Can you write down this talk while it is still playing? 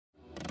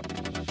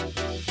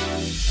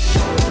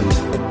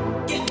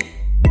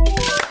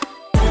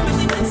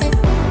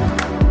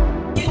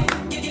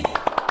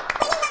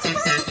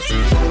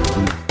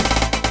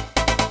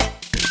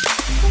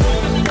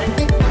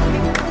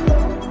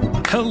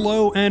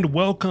and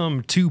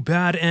welcome to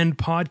Bad End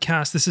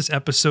Podcast. This is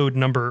episode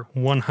number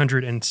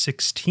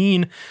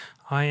 116.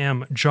 I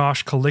am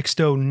Josh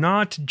Calixto,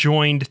 not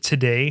joined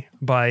today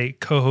by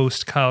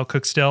co-host Kyle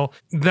Cookstell.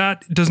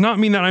 That does not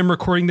mean that I'm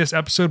recording this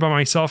episode by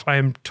myself. I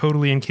am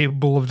totally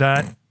incapable of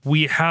that.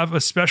 We have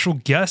a special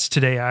guest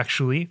today,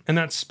 actually, and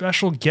that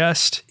special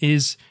guest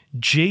is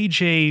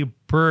JJ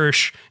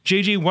Bursch.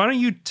 JJ, why don't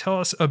you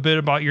tell us a bit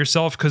about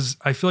yourself? Because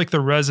I feel like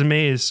the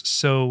resume is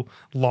so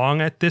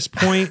long at this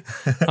point,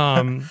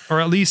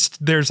 or at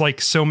least there's like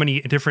so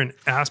many different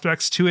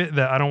aspects to it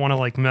that I don't want to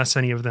like mess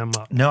any of them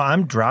up. No,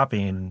 I'm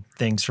dropping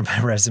things from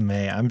my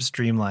resume. I'm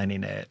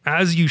streamlining it.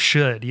 As you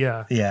should,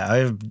 yeah. Yeah,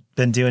 I've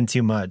been doing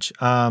too much.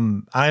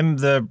 I'm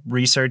the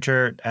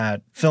researcher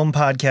at Film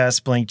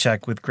Podcast Blank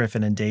Check with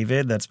Griffin and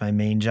David. That's my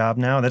main job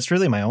now. That's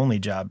really my only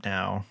job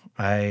now.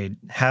 I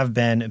have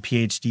been a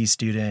PhD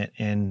student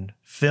in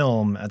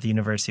film at the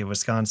University of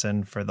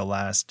Wisconsin for the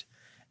last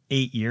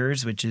 8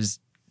 years, which is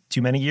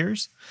too many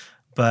years,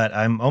 but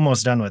I'm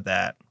almost done with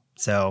that.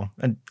 So,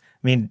 I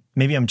mean,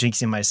 maybe I'm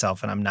jinxing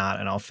myself and I'm not,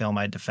 and I'll fail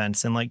my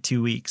defense in like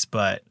 2 weeks.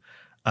 But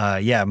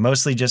yeah,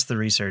 mostly just the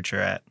researcher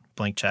at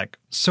Blank Check.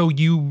 So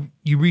you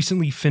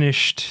recently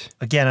finished...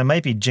 Again, I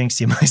might be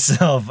jinxing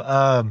myself.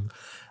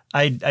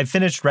 I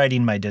finished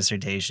writing my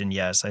dissertation,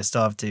 yes. I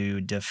still have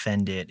to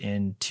defend it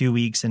in 2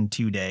 weeks and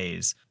 2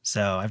 days.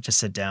 So I have to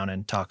sit down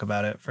and talk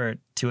about it for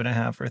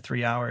 2.5 or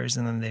 3 hours,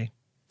 and then they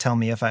tell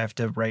me if I have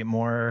to write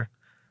more or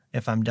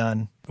if I'm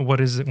done.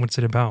 What is it? What's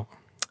it about?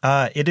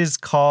 It is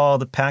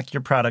called Pack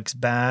Your Products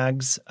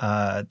Bags.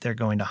 They're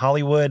going to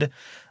Hollywood,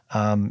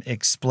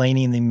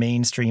 explaining the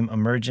mainstream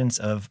emergence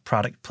of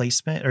product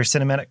placement or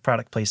cinematic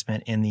product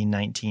placement in the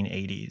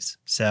 1980s.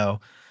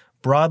 So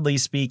broadly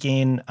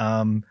speaking,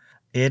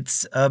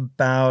 it's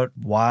about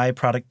why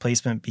product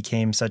placement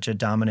became such a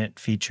dominant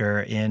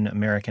feature in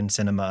American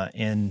cinema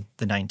in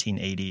the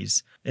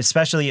 1980s.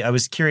 Especially, I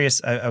was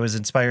curious, I was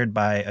inspired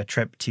by a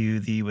trip to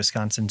the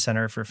Wisconsin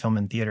Center for Film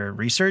and Theater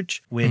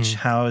Research, which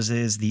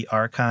houses the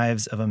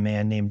archives of a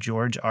man named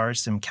George R.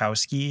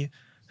 Simkowski,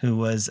 who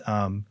was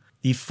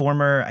the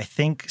former, I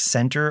think,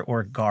 center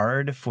or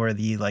guard for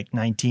the like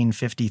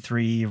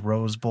 1953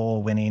 Rose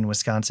Bowl winning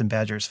Wisconsin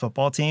Badgers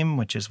football team,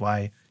 which is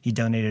why he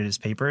donated his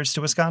papers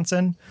to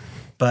Wisconsin.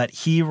 But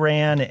he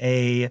ran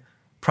a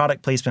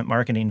product placement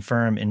marketing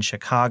firm in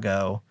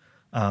Chicago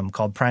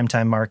called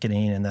Primetime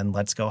Marketing and then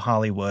Let's Go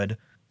Hollywood,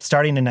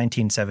 starting in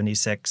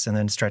 1976 and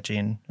then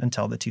stretching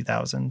until the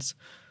 2000s.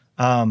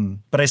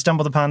 But I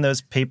stumbled upon those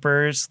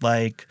papers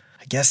like,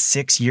 I guess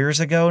 6 years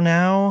ago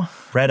now,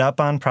 read up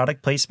on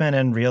product placement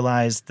and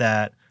realized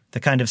that the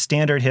kind of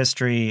standard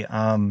history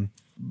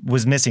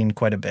was missing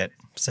quite a bit.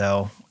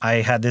 So I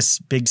had this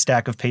big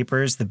stack of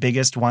papers, the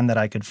biggest one that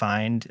I could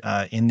find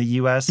in the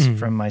U.S.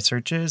 from my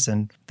searches,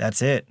 and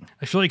that's it.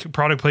 I feel like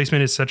product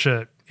placement is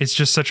it's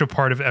just such a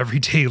part of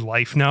everyday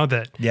life now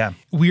that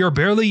we are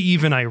barely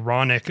even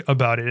ironic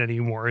about it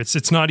anymore.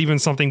 It's not even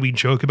something we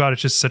joke about.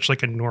 It's just such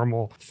like a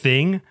normal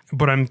thing.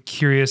 But I'm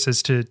curious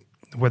as to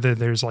whether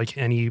there's like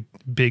any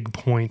big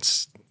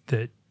points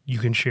that you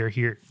can share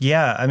here.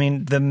 Yeah, I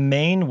mean, the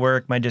main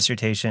work my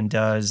dissertation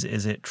does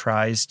is it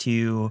tries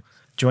to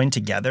join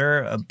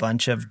together a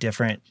bunch of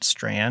different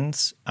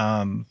strands,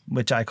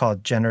 which I call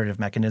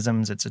generative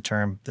mechanisms. It's a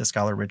term the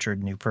scholar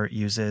Richard Newport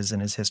uses in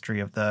his history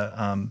of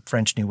the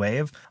French New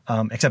Wave,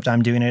 except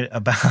I'm doing it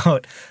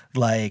about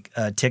like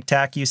Tic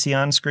Tac you see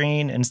on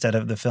screen instead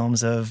of the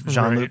films of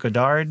Jean-Luc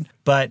Godard.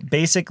 But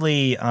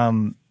basically,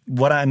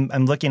 what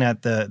I'm looking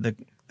at the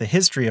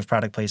history of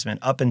product placement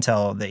up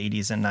until the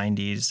 80s and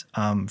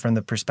 90s from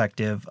the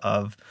perspective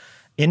of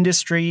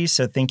industry.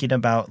 So thinking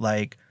about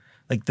like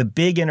the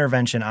big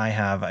intervention I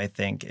have, I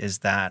think, is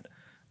that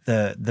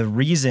the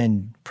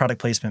reason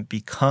product placement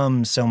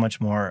becomes so much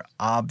more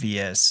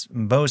obvious,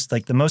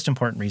 the most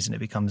important reason it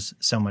becomes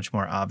so much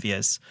more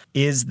obvious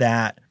is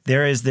that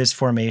there is this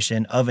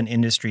formation of an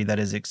industry that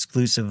is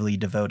exclusively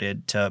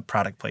devoted to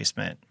product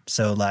placement.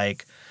 So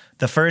like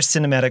the first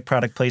cinematic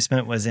product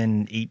placement was in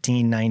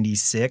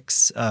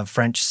 1896. A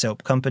French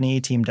soap company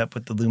teamed up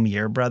with the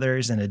Lumiere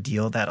brothers in a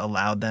deal that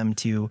allowed them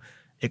to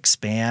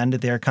expand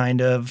their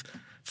kind of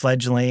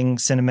fledgling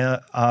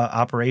cinema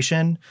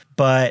operation.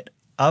 But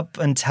up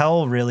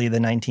until really the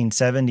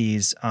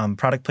 1970s,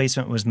 product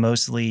placement was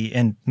mostly,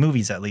 in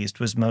movies at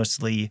least, was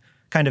mostly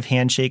kind of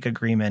handshake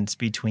agreements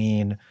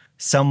between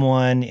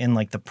someone in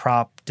like the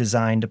prop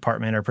design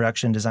department or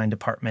production design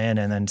department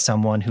and then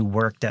someone who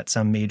worked at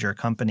some major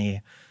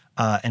company.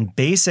 And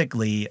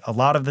basically, a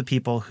lot of the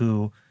people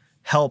who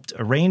helped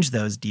arrange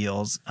those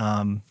deals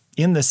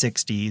in the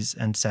 60s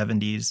and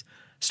 70s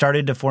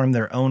started to form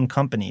their own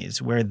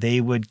companies where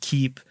they would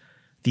keep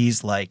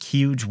these like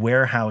huge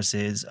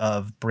warehouses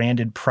of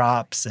branded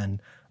props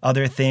and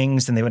other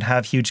things. And they would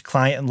have huge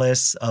client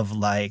lists of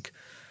like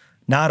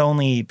not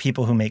only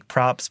people who make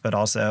props, but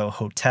also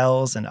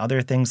hotels and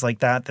other things like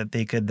that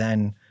they could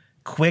then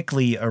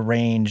quickly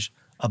arrange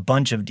a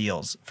bunch of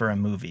deals for a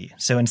movie.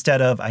 So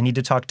instead of I need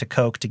to talk to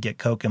Coke to get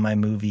Coke in my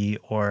movie,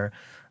 or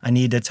I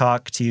need to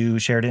talk to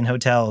Sheraton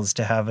Hotels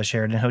to have a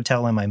Sheraton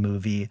Hotel in my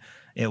movie.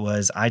 It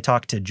was, I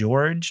talked to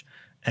George,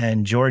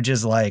 and George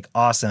is like,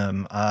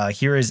 awesome.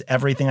 Here is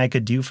everything I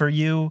could do for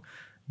you.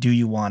 Do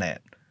you want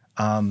it?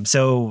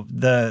 So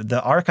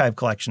the archive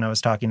collection I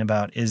was talking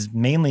about is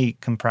mainly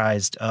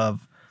comprised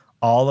of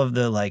all of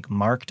the like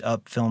marked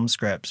up film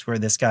scripts where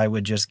this guy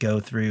would just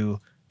go through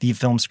the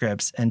film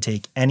scripts and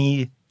take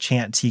any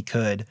chance he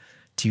could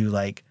to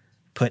like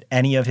put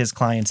any of his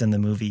clients in the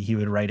movie. He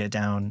would write it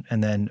down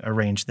and then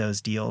arrange those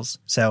deals.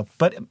 So,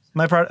 but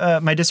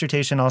my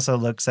dissertation also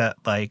looks at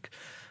like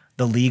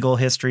the legal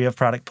history of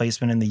product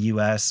placement in the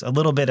US, a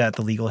little bit at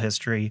the legal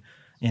history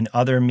in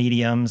other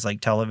mediums like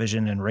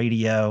television and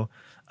radio,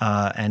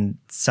 and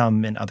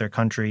some in other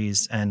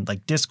countries, and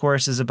like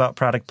discourses about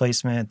product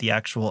placement, the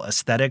actual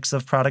aesthetics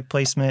of product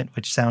placement,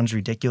 which sounds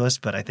ridiculous,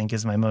 but I think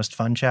is my most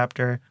fun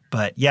chapter.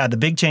 But yeah, the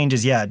big change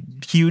is,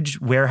 huge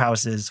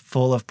warehouses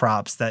full of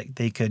props that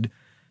they could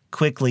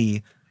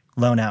quickly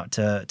loan out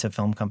to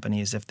film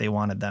companies if they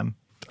wanted them.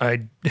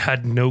 I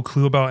had no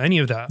clue about any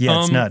of that.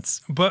 Yeah, it's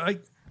nuts.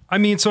 But I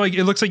mean, so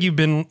it looks like you've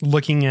been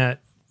looking at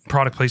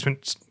product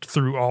placement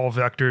through all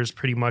vectors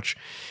pretty much.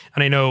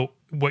 And I know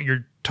what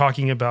you're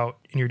talking about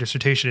in your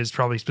dissertation is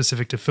probably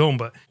specific to film,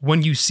 but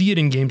when you see it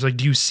in games, like,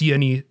 do you see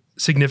any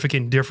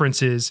significant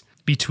differences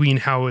between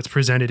how it's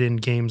presented in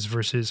games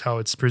versus how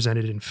it's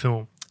presented in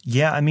film?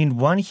 Yeah, I mean,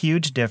 one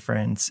huge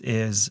difference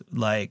is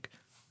like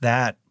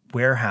that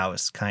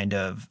warehouse kind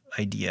of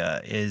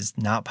idea is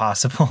not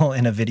possible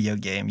in a video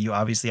game. You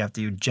obviously have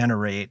to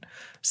generate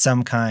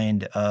some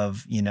kind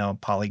of,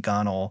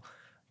 polygonal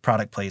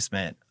product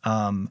placement.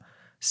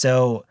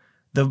 So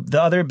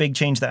the other big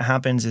change that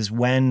happens is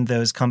when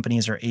those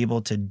companies are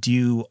able to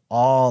do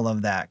all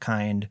of that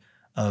kind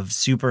of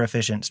super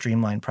efficient,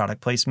 streamlined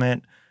product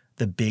placement,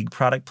 the big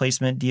product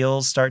placement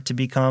deals start to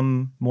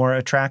become more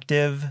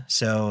attractive.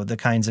 So the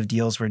kinds of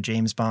deals where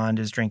James Bond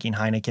is drinking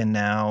Heineken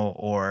now,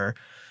 or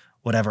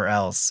whatever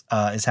else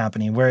is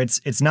happening, where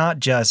it's not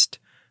just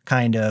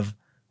kind of,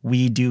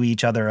 we do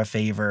each other a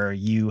favor,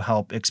 you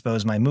help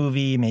expose my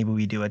movie, maybe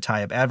we do a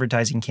tie-up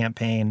advertising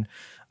campaign,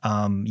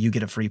 you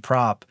get a free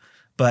prop.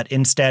 But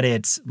instead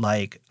it's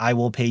like, I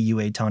will pay you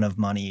a ton of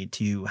money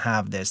to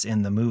have this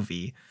in the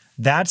movie.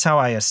 That's how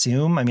I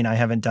assume. I mean, I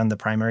haven't done the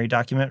primary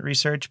document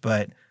research,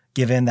 but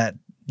given that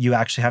you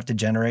actually have to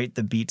generate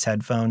the Beats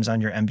headphones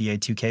on your NBA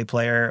 2K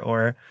player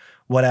or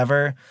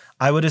whatever,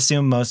 I would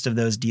assume most of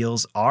those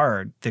deals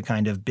are the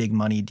kind of big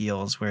money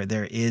deals where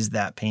there is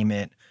that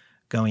payment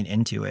going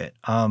into it.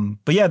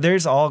 But yeah,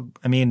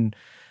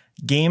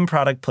 game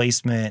product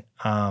placement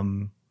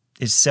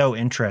is so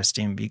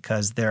interesting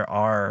because there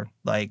are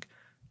like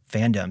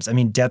fandoms. I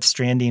mean, Death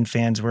Stranding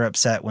fans were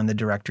upset when the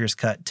director's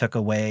cut took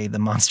away the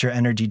Monster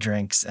energy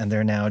drinks and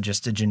they're now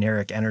just a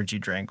generic energy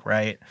drink,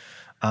 right?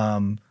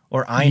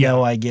 Or I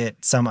know I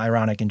get some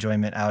ironic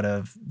enjoyment out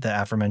of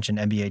the aforementioned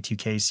NBA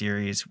 2K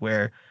series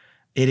where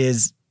it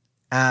is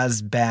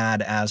as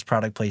bad as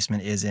product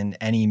placement is in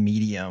any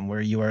medium,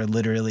 where you are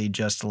literally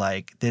just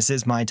like, this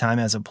is my time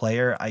as a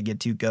player. I get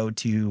to go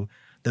to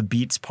the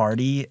Beats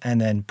party and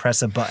then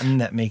press a button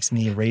that makes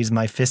me raise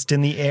my fist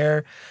in the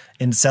air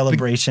in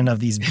celebration of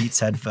these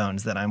Beats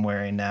headphones that I'm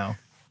wearing now.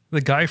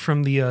 The guy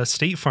from the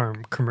State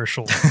Farm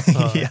commercial,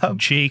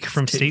 Jake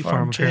from State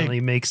Farm apparently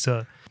makes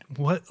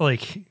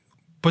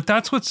but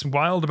that's what's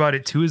wild about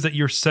it too, is that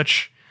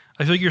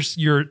I feel like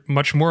you're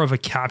much more of a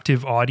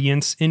captive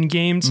audience in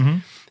games. Mm-hmm.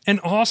 And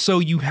also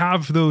you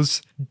have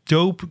those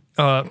dope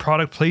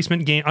product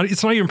placement games.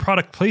 It's not even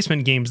product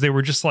placement games. They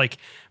were just like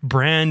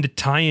brand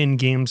tie-in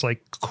games.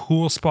 Like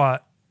Cool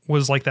Spot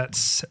was like that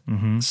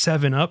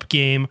 7-Up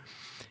game.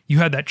 You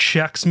had that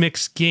Chex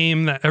Mix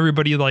game that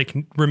everybody like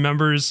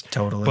remembers.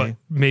 Totally. But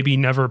maybe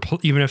never,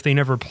 even if they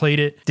never played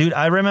it. Dude,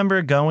 I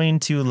remember going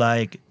to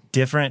like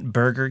different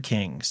Burger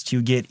Kings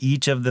to get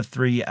each of the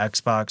 3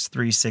 Xbox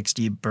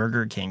 360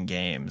 Burger King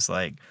games.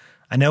 Like,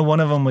 I know one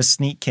of them was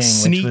Sneak King,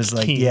 which was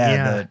like,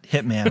 the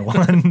Hitman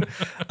one.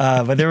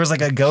 But there was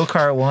like a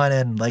go-kart one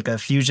and like a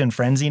Fusion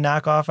Frenzy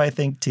knockoff, I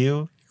think,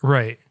 too.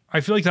 Right.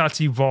 I feel like that's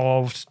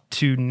evolved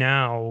to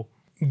now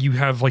you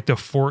have like the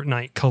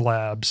Fortnite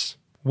collabs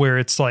where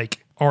it's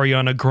like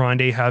Ariana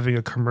Grande having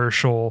a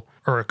commercial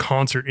or a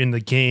concert in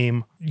the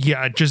game.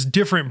 Yeah, just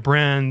different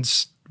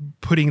brands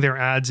putting their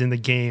ads in the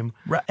game.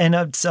 Right. And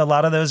a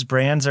lot of those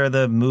brands are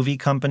the movie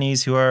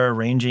companies who are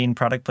arranging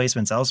product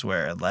placements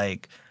elsewhere.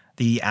 Like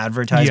the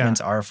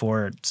advertisements are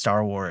for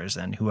Star Wars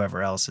and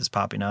whoever else is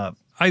popping up.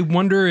 I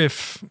wonder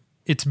if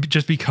it's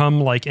just become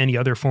like any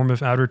other form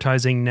of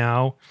advertising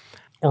now,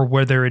 or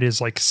whether it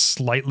is like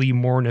slightly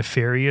more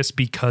nefarious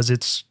because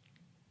it's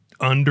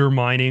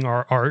undermining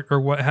our art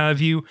or what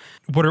have you.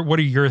 What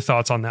are your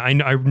thoughts on that? I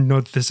know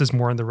that this is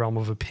more in the realm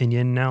of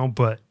opinion now,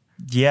 but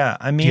yeah,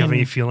 I mean, do you have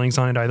any feelings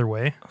on it either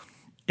way?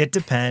 It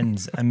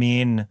depends. I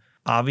mean,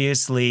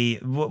 obviously,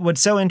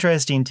 what's so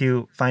interesting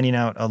to finding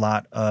out a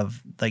lot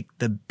of like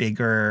the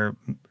bigger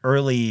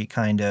early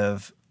kind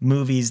of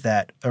movies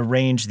that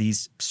arrange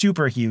these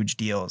super huge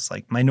deals,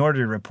 like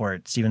Minority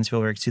Report, Steven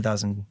Spielberg's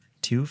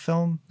 2002 II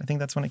film. I think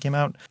that's when it came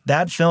out.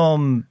 That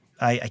film,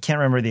 I can't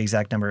remember the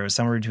exact number. It was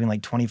somewhere between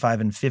like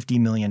 $25 and $50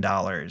 million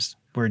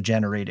were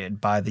generated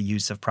by the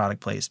use of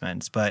product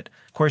placements. But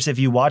of course, if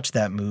you watch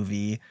that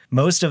movie,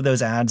 most of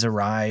those ads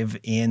arrive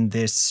in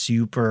this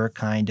super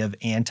kind of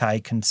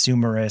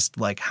anti-consumerist,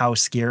 like how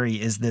scary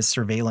is this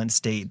surveillance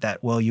state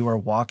that while you are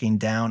walking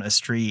down a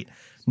street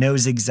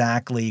knows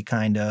exactly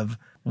kind of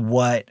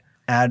what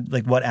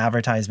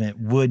advertisement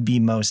would be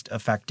most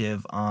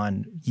effective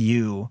on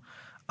you.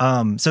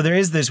 So there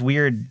is this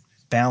weird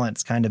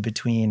balance kind of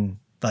between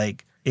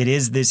like it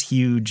is this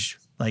huge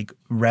like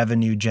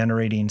revenue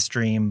generating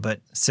stream,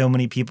 but so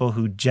many people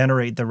who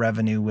generate the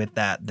revenue with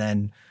that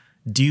then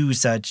do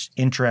such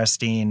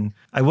interesting,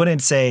 I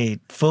wouldn't say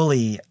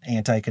fully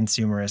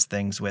anti-consumerist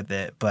things with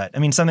it, but I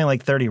mean, something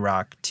like 30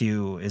 Rock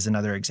too is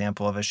another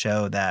example of a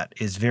show that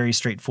is very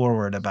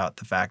straightforward about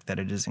the fact that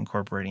it is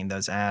incorporating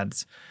those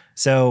ads.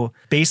 So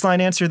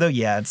baseline answer though,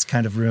 yeah, it's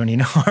kind of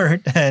ruining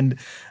art, and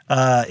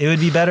it would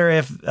be better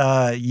if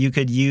you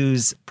could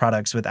use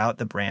products without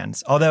the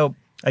brands. Although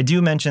I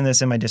do mention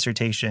this in my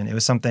dissertation. It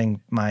was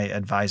something my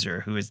advisor,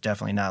 who is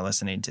definitely not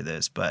listening to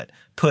this, but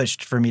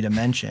pushed for me to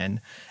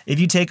mention. If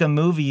you take a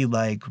movie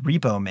like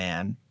Repo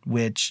Man,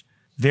 which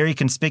very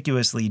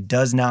conspicuously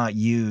does not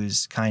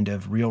use kind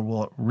of real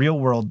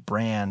world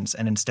brands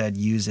and instead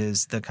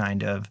uses the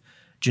kind of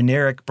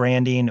generic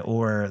branding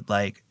or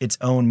like its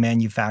own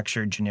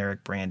manufactured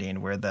generic branding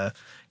where the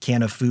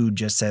can of food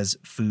just says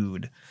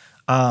food.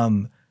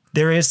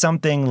 There is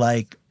something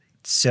like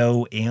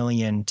so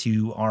alien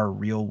to our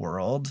real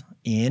world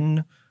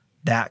in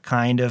that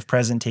kind of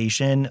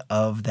presentation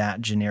of that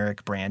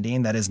generic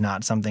branding that is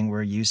not something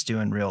we're used to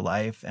in real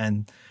life.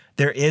 And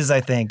there is,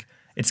 I think,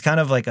 it's kind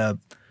of like a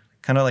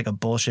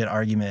bullshit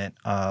argument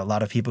a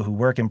lot of people who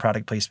work in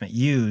product placement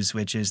use,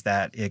 which is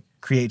that it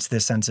creates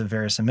this sense of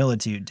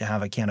verisimilitude to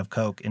have a can of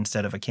Coke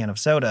instead of a can of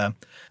soda.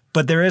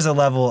 But there is a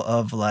level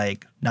of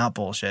like not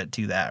bullshit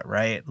to that,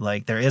 right?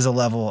 Like there is a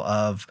level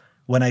of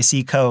when I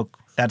see Coke,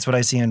 that's what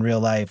I see in real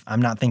life.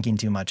 I'm not thinking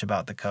too much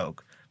about the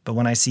Coke. But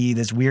when I see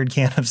this weird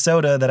can of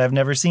soda that I've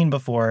never seen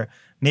before,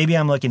 maybe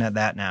I'm looking at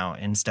that now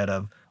instead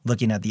of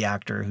looking at the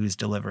actor who's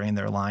delivering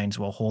their lines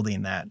while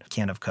holding that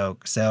can of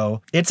Coke.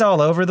 So it's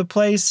all over the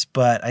place,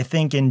 but I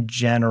think in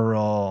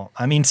general,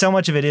 I mean, so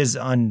much of it is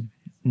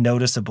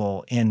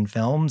unnoticeable in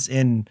films.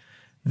 In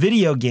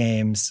video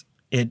games,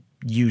 it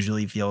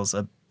usually feels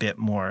a bit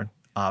more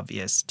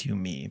obvious to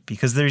me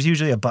because there's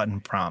usually a button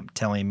prompt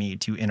telling me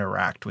to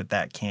interact with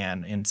that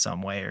can in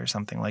some way or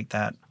something like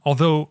that.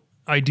 Although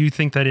I do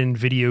think that in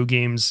video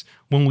games,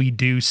 when we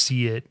do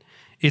see it,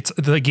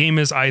 the game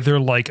is either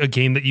like a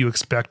game that you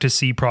expect to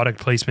see product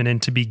placement in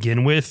to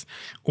begin with,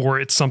 or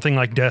it's something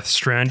like Death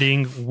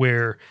Stranding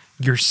where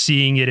you're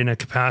seeing it in a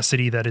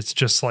capacity that it's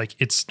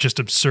just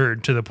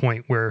absurd to the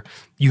point where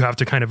you have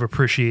to kind of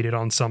appreciate it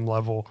on some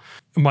level.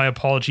 My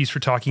apologies for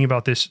talking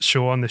about this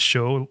show on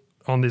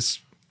this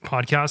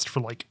podcast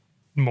for like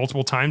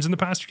multiple times in the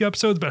past few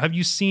episodes, but have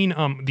you seen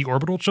The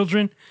Orbital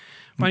Children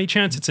by any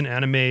chance? It's an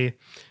anime.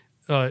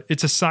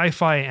 It's a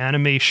sci-fi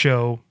anime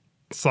show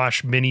 /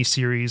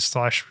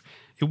 miniseries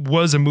 / it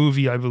was a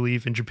movie, I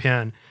believe, in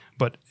Japan,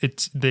 but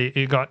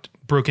it got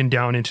broken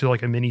down into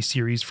like a mini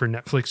series for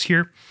Netflix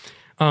here.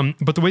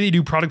 But the way they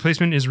do product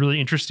placement is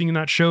really interesting in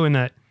that show, in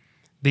that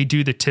they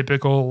do the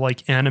typical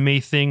like anime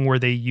thing where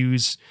they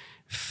use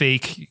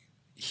fake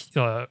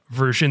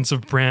versions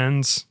of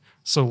brands.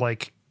 So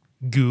like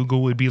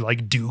Google would be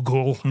like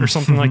Dougal or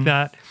something like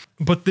that.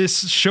 But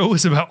this show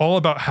is all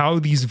about how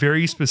these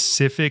very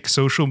specific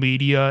social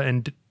media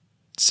and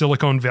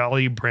Silicon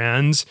Valley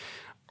brands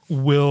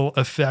will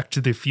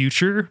affect the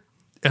future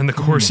and the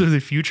course of the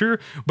future,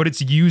 but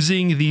it's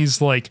using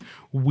these like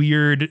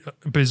weird,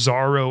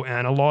 bizarro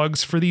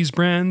analogs for these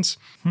brands.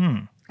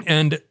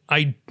 And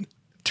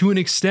to an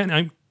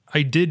extent,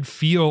 I did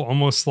feel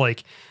almost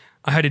like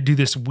I had to do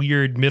this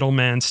weird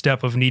middleman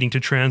step of needing to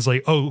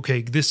translate, oh,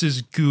 okay, this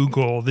is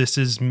Google, this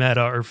is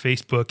Meta or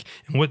Facebook,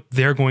 and what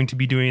they're going to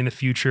be doing in the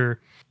future.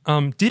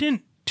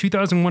 Didn't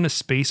 2001 A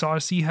Space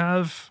Odyssey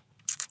have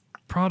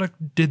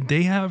product? Did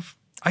they have?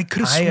 I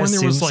could have sworn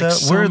there was like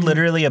We're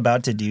literally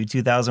about to do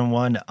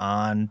 2001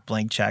 on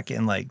Blank Check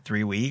in like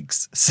 3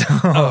 weeks. So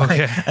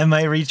okay. I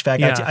might reach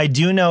back out to you. I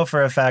do know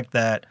for a fact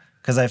that,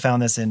 because I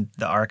found this in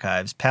the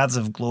archives, Paths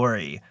of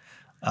Glory,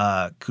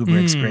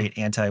 Kubrick's great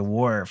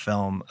anti-war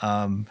film,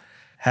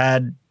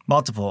 had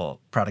multiple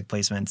product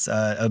placements.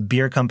 A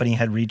beer company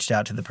had reached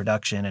out to the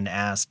production and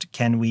asked,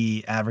 can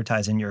we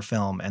advertise in your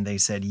film? And they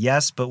said,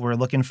 yes, but we're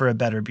looking for a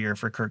better beer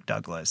for Kirk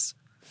Douglas.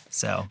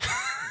 So...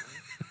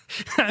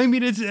 I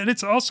mean,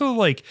 it's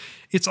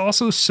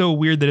also so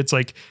weird that it's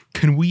like,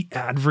 can we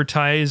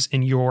advertise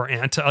in your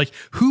like,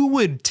 who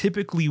would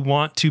typically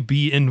want to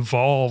be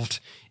involved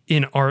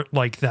in art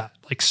like that?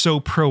 Like so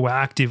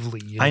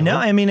proactively, you know? I know.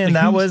 I mean, and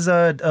like that was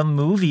a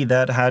movie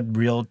that had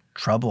real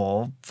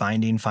trouble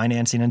finding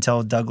financing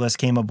until Douglas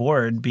came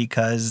aboard,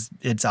 because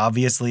it's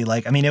obviously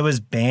like, I mean, it was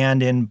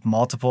banned in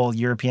multiple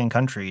European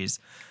countries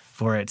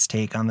for its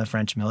take on the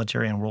French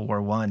military in World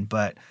War I,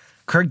 but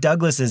Kirk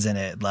Douglas is in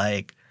it.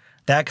 Like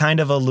that kind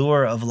of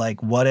allure of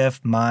like, what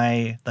if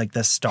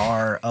the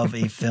star of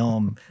a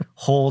film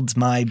holds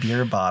my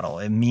beer bottle?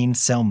 It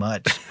means so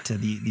much to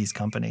these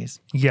companies.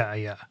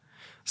 Yeah.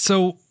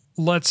 So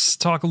let's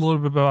talk a little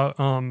bit about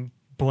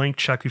Blank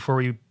Check before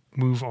we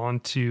move on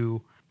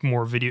to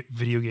more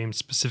video games,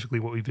 specifically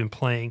what we've been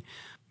playing.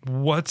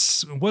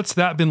 What's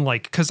that been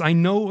like? Because I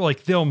know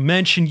like they'll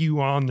mention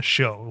you on the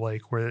show,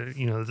 like where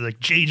like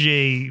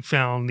JJ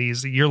found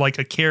these. You're like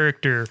a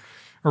character,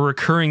 a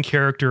recurring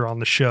character on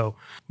the show.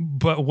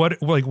 But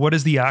what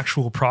is the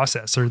actual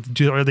process? Or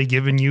are they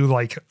giving you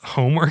like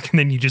homework and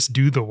then you just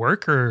do the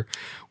work, or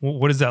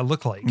what does that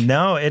look like?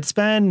 No, it's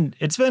been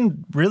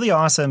really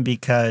awesome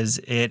because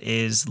it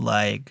is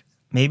like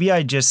maybe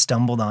I just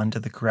stumbled onto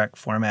the correct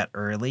format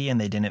early and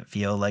they didn't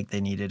feel like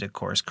they needed a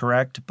course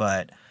correct,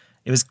 but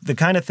it was the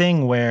kind of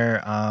thing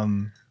where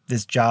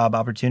this job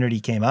opportunity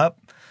came up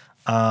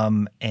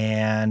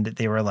and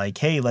they were like,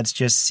 hey, let's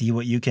just see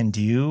what you can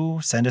do.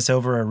 Send us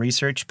over a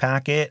research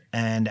packet.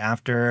 And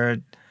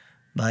after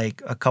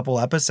like a couple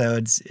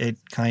episodes, it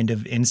kind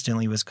of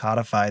instantly was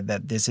codified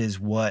that this is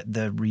what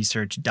the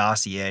research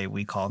dossier,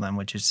 we call them,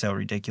 which is so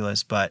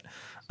ridiculous. But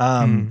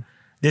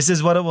this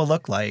is what it will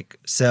look like.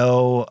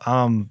 So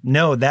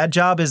no, that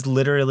job is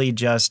literally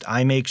just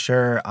I make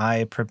sure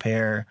I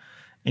prepare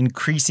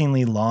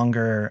increasingly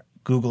longer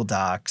Google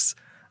Docs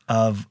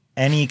of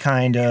any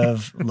kind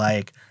of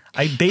like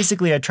I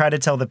try to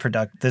tell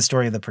the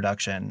story of the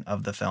production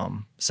of the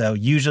film. So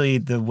usually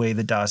the way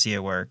the dossier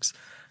works,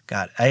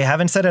 God, I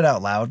haven't said it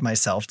out loud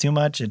myself too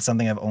much. It's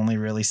something I've only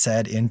really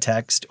said in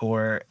text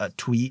or a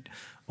tweet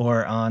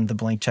or on the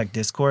Blank Check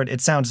Discord.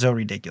 It sounds so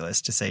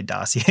ridiculous to say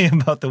dossier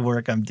about the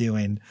work I'm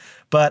doing.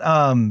 But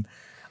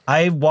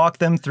I walk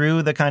them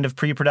through the kind of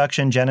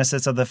pre-production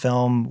genesis of the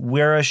film.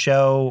 We're a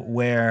show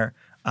where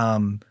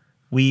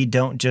we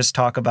don't just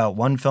talk about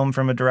one film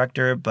from a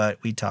director, but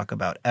we talk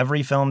about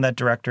every film that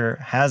director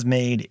has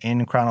made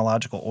in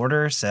chronological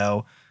order.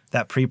 So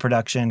that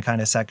pre-production kind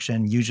of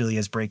section usually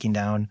is breaking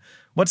down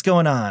what's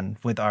going on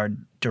with our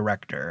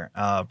director.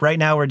 Right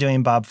now we're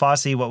doing Bob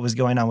Fosse. What was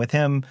going on with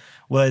him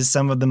was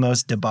some of the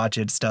most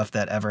debauched stuff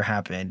that ever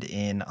happened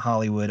in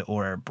Hollywood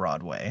or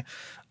Broadway.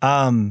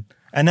 And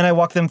then I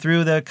walk them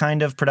through the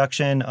kind of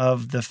production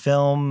of the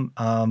film,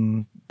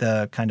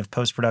 the kind of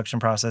post-production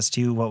process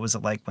too. What was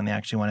it like when they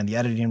actually went in the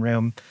editing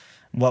room?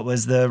 What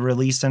was the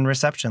release and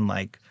reception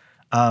like?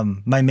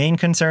 My main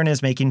concern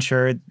is making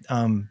sure,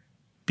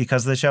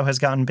 because the show has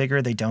gotten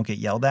bigger, they don't get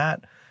yelled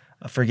at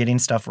for getting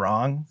stuff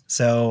wrong.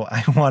 So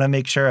I want to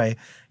make sure I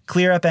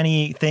clear up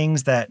any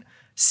things that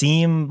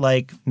seem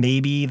like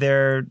maybe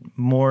they're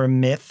more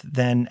myth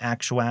than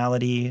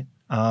actuality.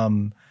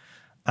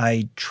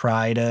 I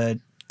try to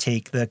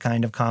take the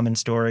kind of common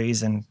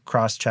stories and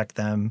cross-check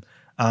them.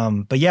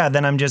 But yeah,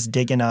 then I'm just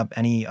digging up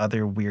any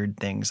other weird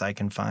things I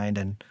can find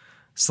and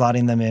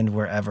slotting them in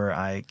wherever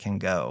I can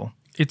go.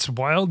 It's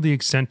wild the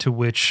extent to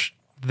which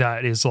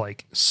that is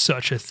like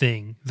such a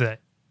thing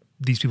that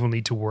these people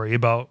need to worry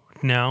about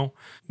now.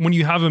 When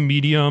you have a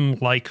medium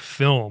like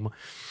film,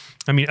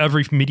 I mean,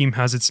 every medium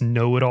has its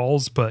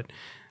know-it-alls, but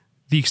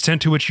the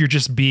extent to which you're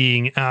just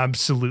being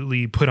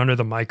absolutely put under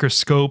the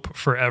microscope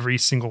for every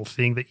single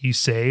thing that you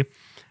say,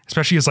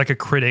 especially as like a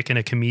critic and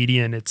a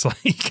comedian, it's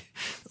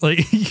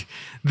like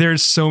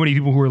there's so many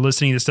people who are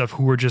listening to stuff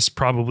who are just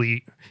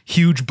probably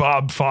huge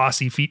Bob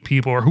Fosse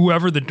people or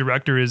whoever the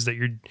director is that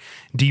you're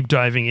deep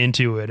diving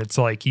into it. It's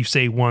like you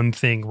say one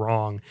thing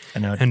wrong. I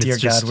know, and dear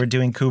it's just, God, we're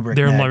doing Kubrick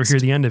they'll next. never hear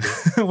the end of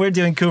it. We're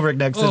doing Kubrick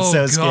next. It's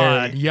so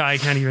scary. Yeah, I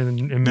can't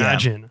even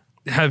imagine.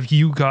 Yeah. Have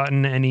you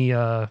gotten any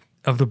of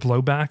the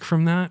blowback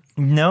from that?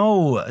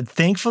 No,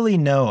 thankfully,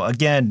 no.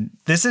 Again,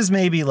 this is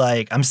maybe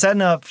like I'm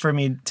setting up for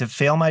me to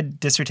fail my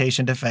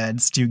dissertation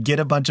defense to get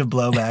a bunch of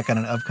blowback on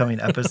an upcoming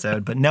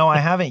episode. But no, I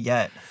haven't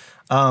yet.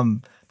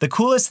 The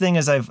coolest thing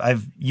is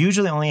I've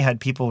usually only had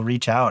people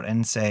reach out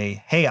and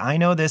say, hey, I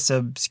know this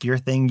obscure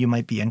thing. You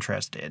might be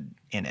interested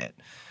in it.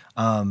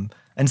 And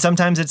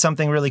sometimes it's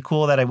something really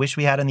cool that I wish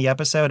we had in the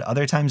episode.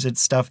 Other times it's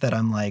stuff that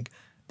I'm like,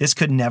 this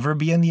could never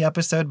be in the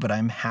episode, but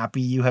I'm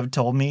happy you have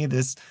told me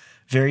this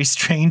very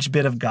strange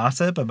bit of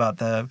gossip about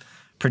the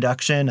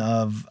production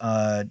of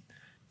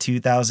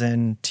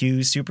 2002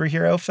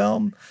 superhero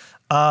film.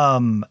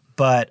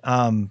 But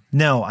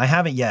no, I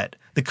haven't yet.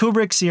 The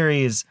Kubrick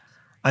series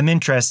I'm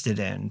interested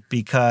in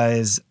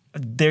because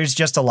there's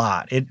just a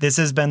lot. This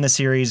has been the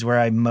series where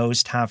I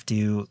most have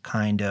to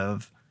kind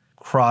of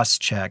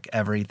cross-check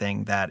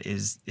everything that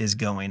is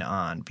going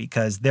on,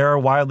 because there are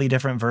wildly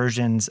different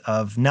versions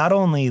of not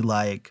only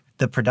like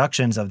the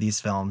productions of these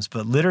films,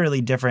 but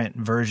literally different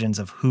versions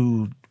of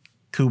who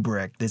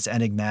Kubrick, this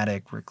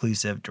enigmatic,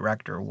 reclusive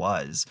director,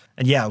 was.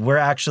 And yeah, we're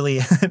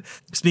actually,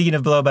 speaking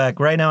of blowback,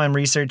 right now I'm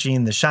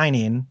researching The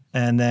Shining,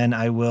 and then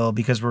I will,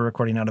 because we're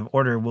recording out of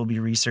order, we'll be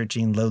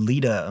researching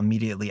Lolita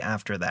immediately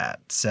after that.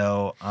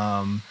 So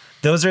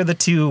those are the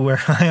two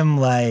where I'm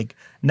like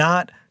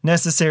not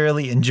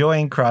necessarily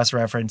enjoying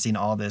cross-referencing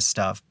all this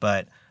stuff,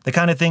 but the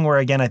kind of thing where,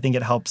 again, I think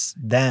it helps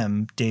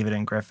them, David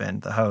and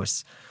Griffin, the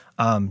hosts,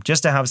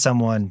 just to have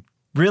someone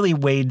really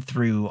wade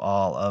through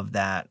all of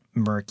that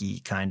murky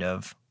kind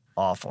of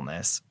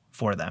awfulness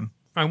for them.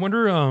 I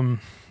wonder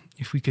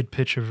if we could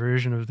pitch a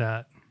version of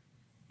that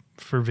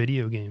for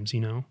video games,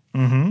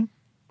 Mm-hmm.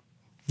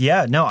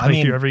 Yeah, no, I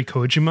mean, through every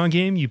Kojima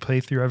game, you play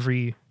through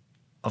every,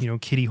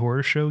 Kitty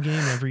Horror Show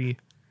game,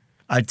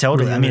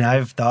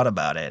 I've thought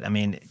about it. I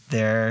mean,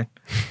 the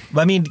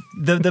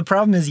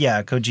problem is,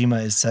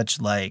 Kojima is such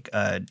like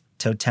a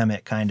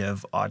totemic kind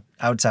of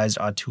outsized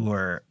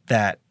auteur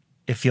that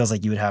it feels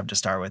like you would have to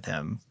start with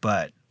him.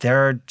 But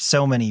there are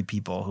so many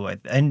people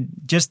and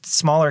just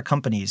smaller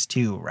companies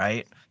too,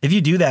 right? If you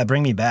do that,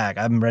 bring me back.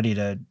 I'm ready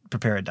to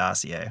prepare a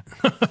dossier.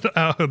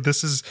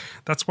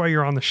 That's why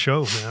you're on the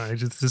show, man.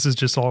 This is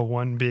just all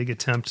one big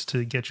attempt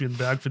to get you in the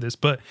bag for this.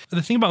 But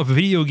the thing about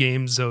video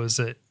games, though, is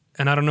that,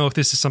 and I don't know if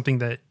this is something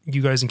that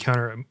you guys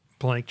encounter at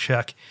Blank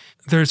Check,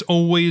 there's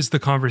always the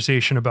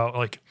conversation about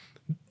like,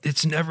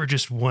 it's never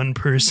just one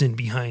person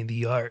behind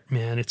the art,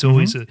 man. It's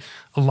always a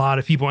lot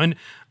of people. And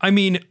I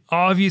mean,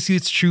 obviously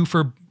it's true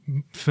for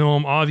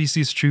film,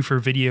 obviously it's true for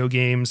video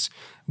games,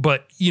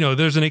 but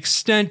there's an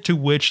extent to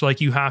which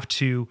like you have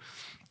to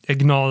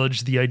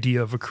acknowledge the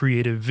idea of a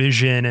creative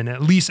vision and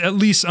at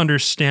least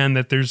understand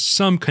that there's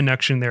some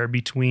connection there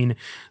between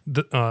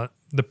the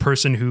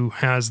person who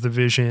has the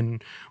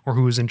vision or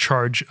who is in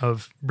charge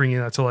of bringing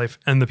that to life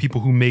and the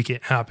people who make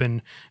it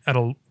happen at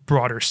a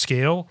broader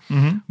scale.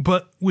 Mm-hmm.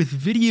 But with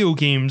video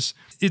games,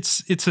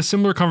 it's a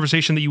similar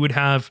conversation that you would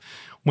have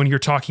when you're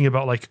talking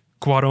about like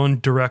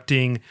Cuarón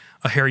directing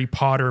a Harry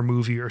Potter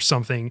movie or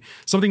something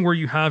where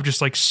you have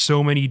just like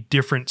so many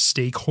different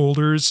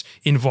stakeholders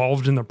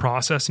involved in the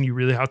process and you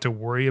really have to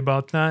worry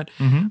about that.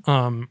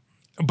 Mm-hmm.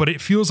 But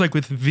it feels like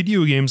with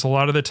video games, a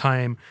lot of the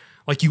time,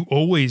 like you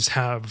always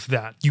have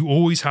that. You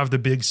always have the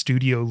big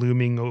studio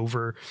looming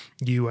over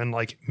you and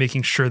like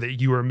making sure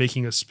that you are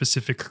making a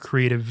specific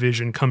creative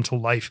vision come to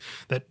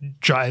life that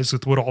jives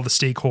with what all the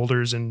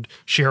stakeholders and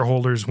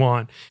shareholders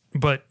want.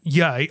 But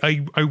yeah,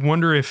 I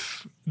wonder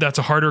if that's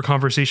a harder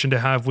conversation to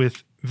have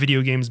with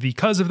video games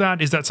because of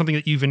that. Is that something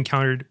that you've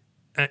encountered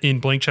in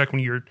Blank Check when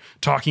you're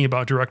talking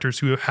about directors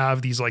who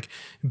have these like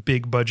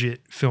big budget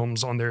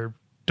films on their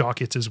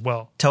dockets as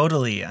well?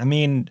 Totally. I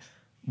mean,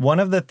 one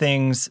of the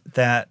things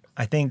that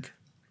I think,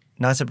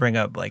 not to bring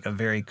up like a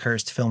very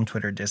cursed film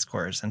Twitter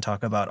discourse and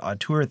talk about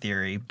auteur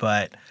theory,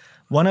 but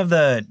one of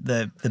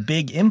the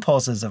big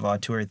impulses of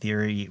auteur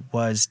theory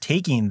was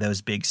taking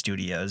those big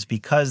studios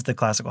because the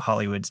classical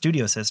Hollywood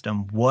studio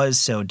system was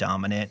so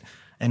dominant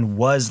and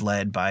was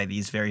led by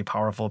these very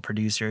powerful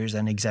producers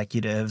and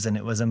executives. And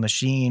it was a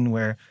machine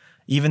where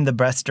even the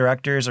best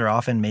directors are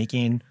often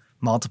making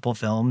multiple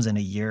films in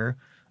a year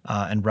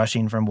and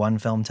rushing from one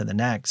film to the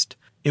next.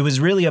 It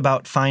was really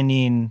about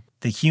finding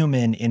the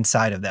human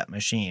inside of that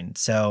machine.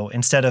 So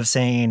instead of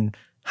saying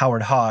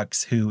Howard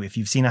Hawks, who, if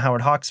you've seen a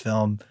Howard Hawks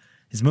film,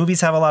 his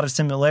movies have a lot of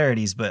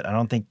similarities, but I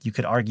don't think you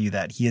could argue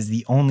that he is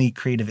the only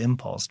creative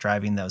impulse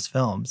driving those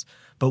films.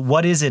 But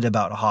what is it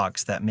about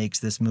Hawks that makes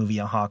this movie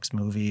a Hawks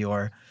movie?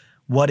 Or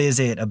what is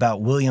it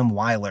about William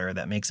Wyler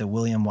that makes a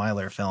William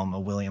Wyler film a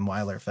William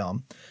Wyler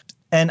film?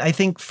 And I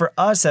think for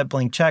us at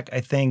Blank Check,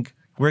 I think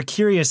we're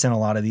curious in a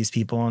lot of these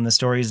people and the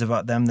stories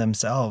about them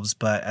themselves.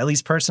 But at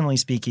least personally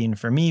speaking,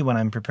 for me, when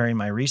I'm preparing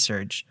my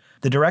research,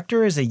 the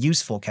director is a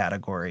useful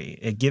category.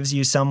 It gives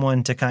you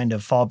someone to kind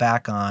of fall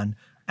back on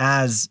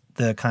as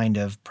the kind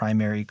of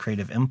primary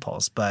creative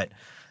impulse. But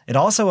it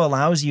also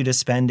allows you to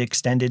spend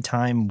extended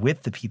time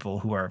with the people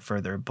who are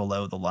further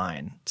below the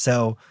line.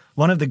 So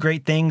one of the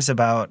great things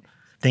about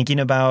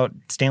thinking about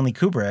Stanley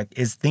Kubrick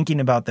is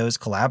thinking about those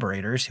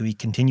collaborators who he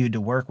continued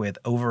to work with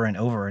over and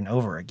over and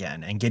over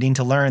again and getting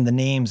to learn the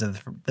names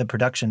of the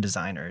production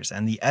designers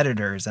and the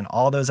editors and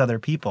all those other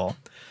people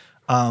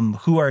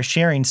who are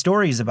sharing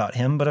stories about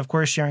him, but of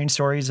course sharing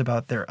stories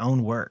about their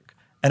own work.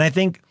 And I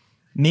think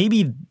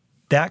maybe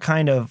that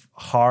kind of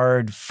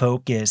hard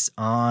focus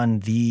on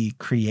the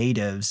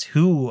creatives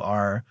who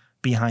are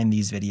behind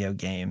these video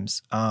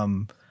games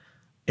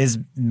is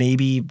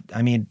maybe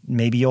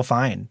you'll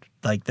find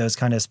like those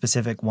kind of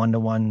specific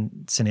one-to-one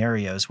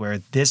scenarios where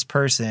this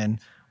person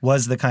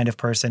was the kind of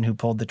person who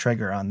pulled the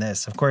trigger on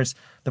this. Of course,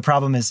 the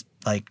problem is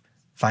like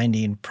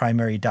finding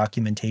primary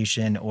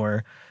documentation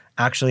or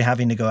actually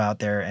having to go out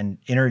there and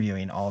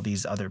interviewing all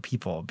these other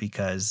people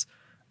because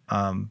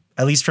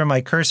at least from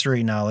my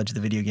cursory knowledge,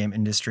 the video game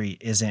industry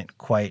isn't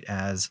quite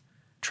as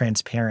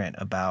transparent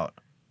about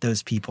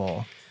those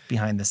people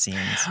behind the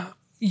scenes.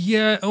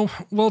 Yeah,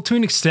 well, to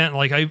an extent,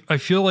 like I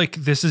feel like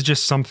this is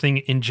just something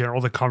in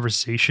general, the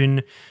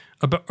conversation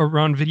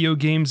around video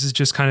games is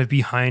just kind of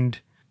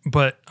behind.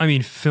 But I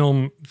mean,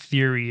 film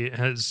theory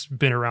has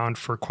been around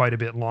for quite a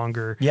bit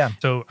longer. Yeah.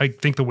 So I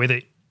think the way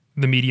that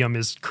the medium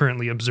is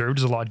currently observed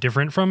is a lot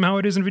different from how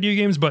it is in video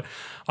games. But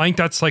I think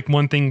that's like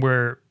one thing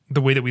where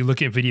the way that we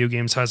look at video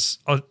games has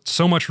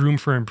so much room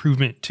for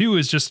improvement too,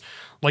 is just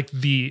like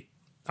the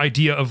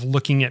idea of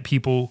looking at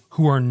people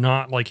who are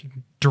not like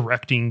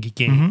directing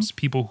games,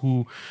 people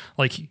who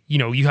like,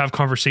 you have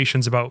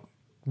conversations about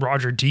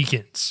Roger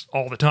Deakins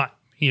all the time,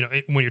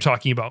 when you're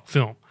talking about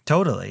film.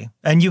 Totally.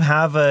 And you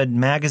have a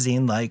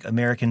magazine like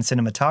American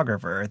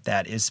Cinematographer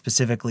that is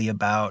specifically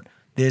about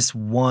this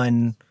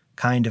one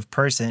kind of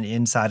person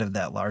inside of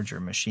that larger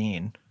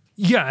machine.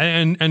 Yeah,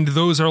 and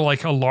those are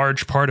like a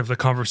large part of the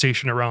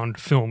conversation around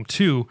film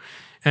too.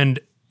 And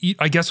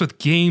I guess with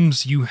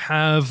games, you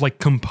have like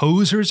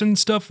composers and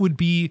stuff would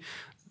be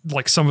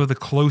like some of the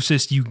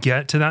closest you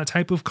get to that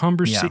type of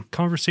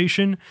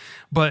conversation.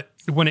 But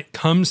when it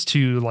comes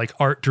to like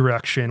art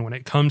direction, when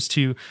it comes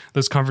to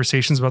those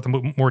conversations about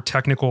the more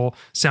technical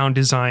sound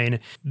design,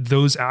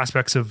 those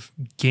aspects of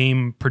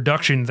game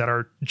production that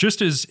are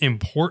just as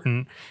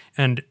important.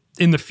 And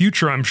in the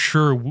future, I'm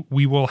sure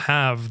we will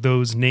have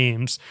those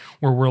names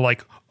where we're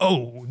like,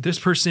 oh, this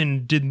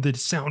person did the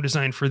sound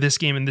design for this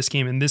game and this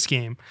game and this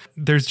game.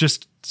 There's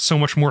just so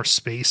much more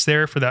space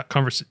there for that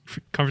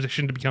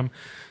conversation to become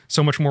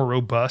so much more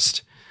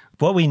robust.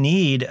 What we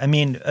need, I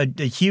mean, a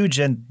huge,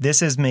 and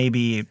this is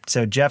maybe,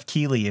 so Jeff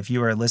Keighley, if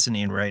you are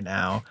listening right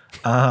now,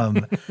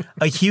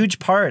 a huge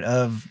part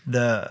of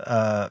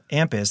the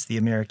AMPAS, the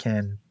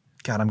American,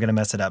 God, I'm going to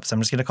mess it up, so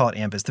I'm just going to call it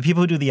AMPAS, the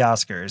people who do the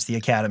Oscars, the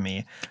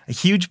Academy, a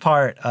huge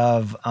part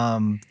of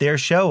their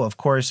show, of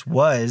course,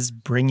 was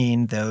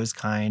bringing those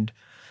kind,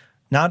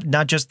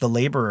 not just the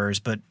laborers,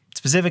 but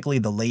specifically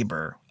the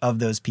labor of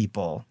those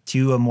people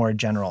to a more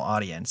general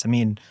audience. I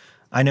mean,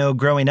 I know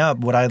growing up,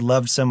 what I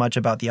loved so much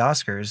about the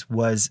Oscars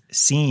was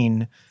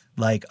seeing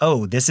like,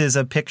 oh, this is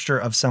a picture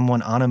of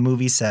someone on a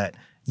movie set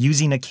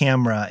using a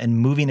camera and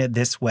moving it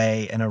this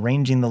way and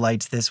arranging the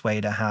lights this way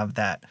to have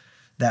that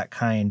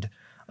kind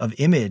of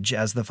image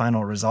as the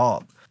final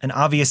result. And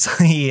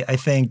obviously, I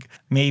think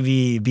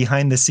maybe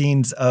behind the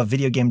scenes of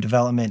video game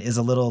development is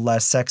a little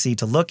less sexy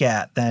to look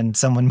at than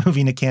someone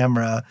moving a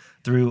camera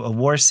through a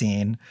war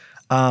scene.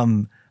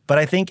 But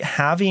I think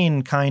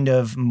having kind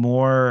of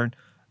more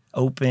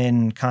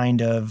open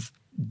kind of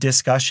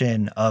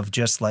discussion of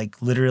just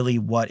like literally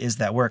what is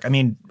that work. I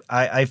mean,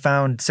 I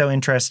found so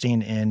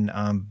interesting in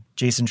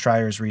Jason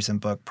Schreier's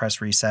recent book,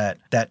 Press Reset,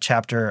 that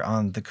chapter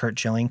on the Kurt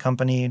Schilling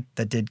company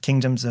that did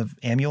Kingdoms of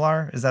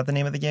Amalur. Is that the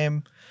name of the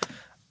game?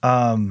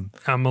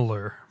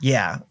 Amalur.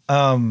 Yeah.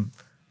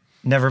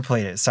 Never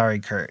played it. Sorry,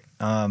 Kurt.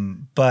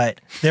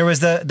 But there was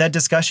that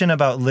discussion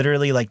about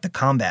literally like the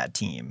combat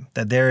team,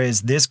 that there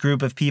is this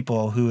group of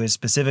people who is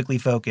specifically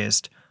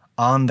focused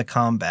on the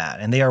combat,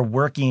 and they are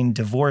working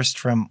divorced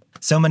from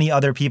so many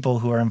other people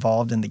who are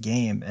involved in the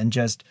game. And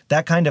just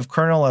that kind of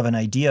kernel of an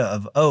idea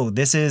of, oh,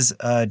 this is,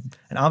 and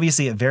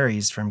obviously it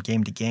varies from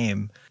game to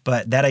game,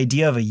 but that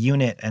idea of a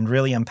unit and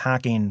really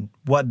unpacking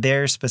what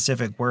their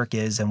specific work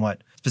is and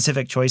what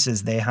specific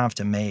choices they have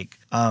to make.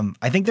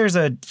 I think there's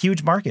a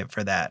huge market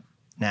for that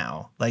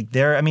now. Like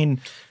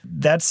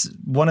that's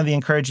one of the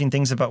encouraging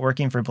things about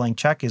working for Blank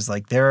Check is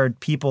like there are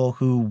people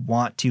who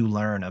want to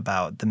learn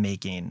about the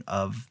making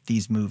of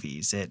these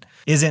movies. It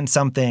isn't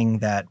something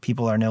that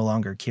people are no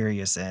longer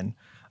curious in.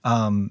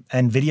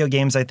 And video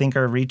games, I think,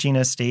 are reaching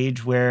a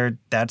stage where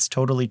that's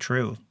totally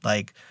true.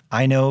 Like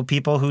I know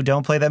people who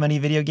don't play that many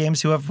video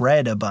games who have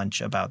read a bunch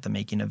about the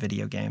making of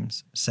video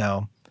games.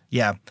 So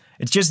yeah,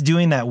 it's just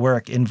doing that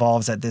work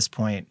involves at this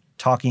point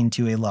talking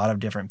to a lot of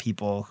different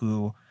people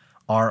who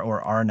are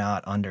or are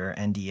not under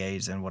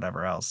NDAs and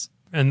whatever else.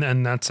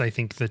 And that's, I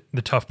think,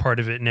 the tough part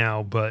of it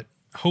now. But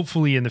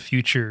hopefully in the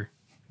future,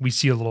 we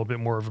see a little bit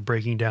more of a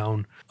breaking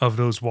down of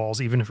those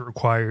walls, even if it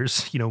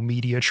requires,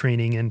 media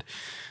training and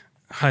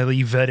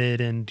highly vetted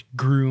and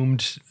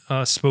groomed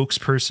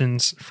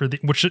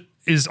spokespersons which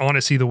is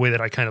honestly the way that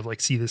I kind of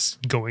like see this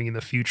going in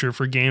the future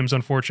for games,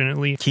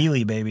 unfortunately.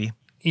 Keighley, baby.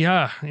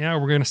 Yeah.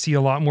 We're going to see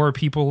a lot more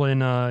people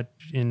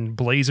in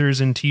blazers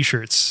and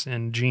t-shirts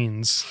and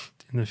jeans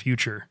in the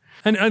future.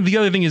 And the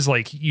other thing is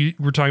like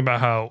we're talking about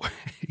how,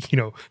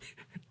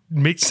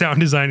 make sound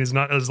design is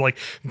not as like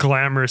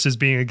glamorous as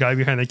being a guy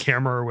behind the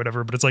camera or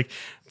whatever, but it's like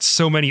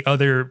so many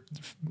other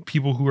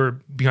people who are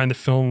behind the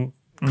film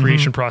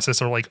creation process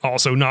are like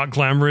also not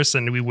glamorous,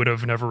 and we would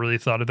have never really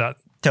thought of that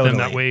them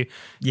that way.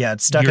 Yeah,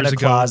 it's stuck in a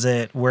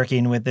closet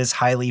working with this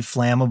highly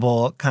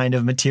flammable kind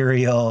of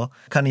material,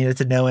 cutting it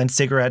to no end,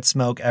 cigarette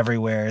smoke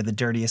everywhere, the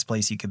dirtiest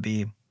place you could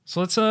be.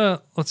 So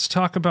let's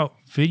talk about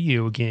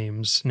video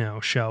games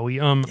now, shall we?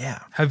 Yeah.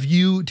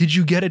 Did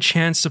you get a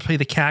chance to play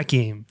the cat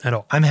game at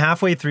all? I'm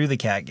halfway through the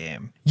cat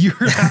game.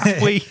 You're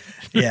halfway.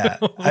 Yeah.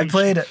 I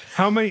played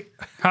how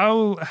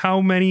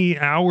many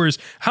hours?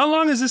 How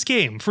long is this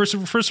game? First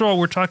of all,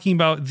 we're talking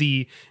about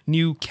the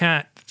new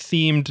cat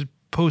themed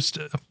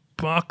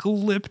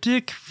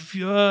post-apocalyptic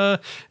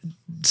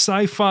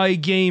sci-fi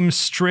game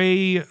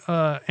Stray,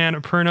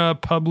 Annapurna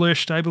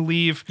published, I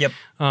believe. Yep.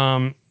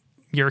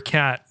 You're a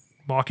cat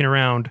walking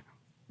around.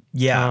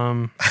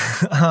 Yeah.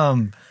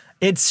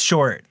 It's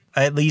short,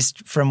 at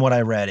least from what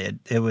I read.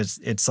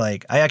 It's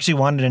like, I actually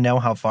wanted to know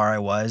how far I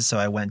was, so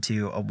I went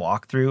to a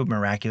walkthrough.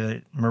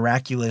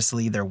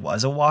 Miraculously, there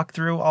was a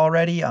walkthrough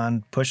already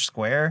on Push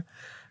Square.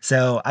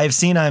 So I've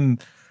seen I'm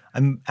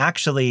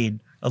actually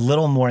a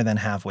little more than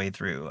halfway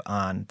through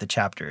on the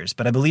chapters,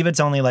 but I believe it's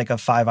only like a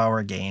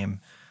 5-hour game,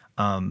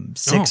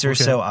 6 or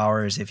so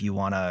hours if you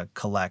want to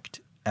collect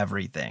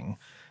everything.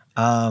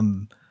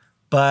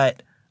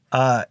 But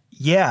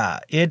yeah,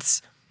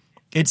 it's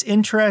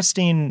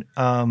interesting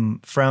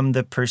from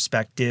the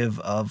perspective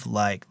of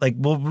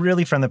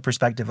really from the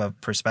perspective of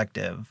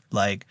perspective,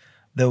 like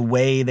the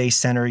way they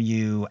center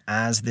you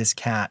as this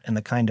cat and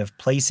the kind of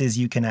places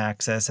you can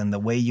access and the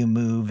way you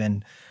move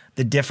and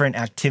the different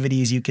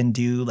activities you can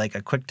do, like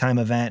a quick time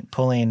event,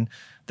 pulling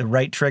the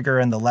right trigger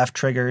and the left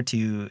trigger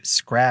to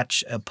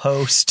scratch a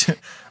post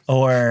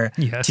or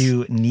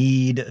to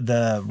knead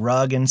the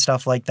rug and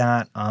stuff like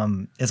that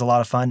is a lot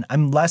of fun.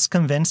 I'm less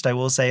convinced, I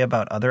will say,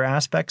 about other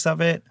aspects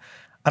of it.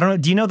 I don't know.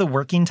 Do you know the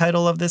working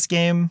title of this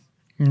game?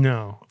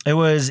 No. It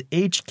was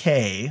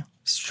HK,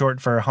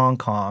 short for Hong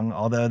Kong,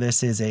 although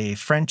this is a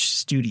French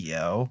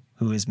studio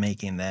who is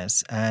making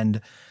this.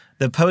 And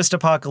the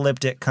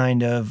post-apocalyptic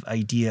kind of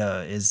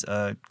idea is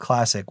a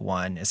classic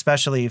one,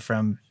 especially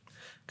from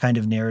kind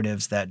of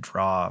narratives that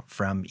draw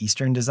from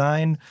Eastern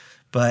design.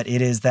 But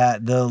it is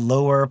that the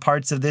lower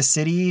parts of this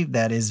city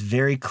that is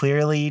very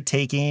clearly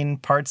taking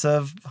parts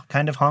of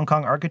kind of Hong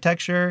Kong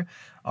architecture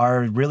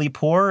are really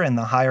poor, and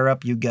the higher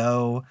up you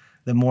go,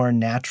 the more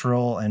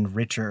natural and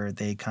richer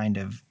they kind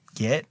of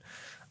get.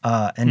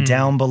 And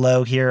down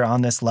below here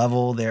on this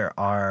level, there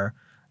are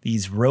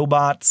these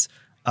robots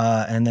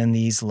and then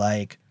these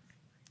I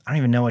don't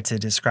even know what to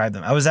describe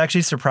them. I was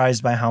actually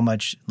surprised by how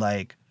much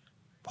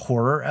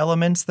horror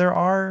elements there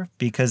are,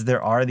 because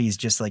there are these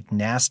just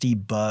nasty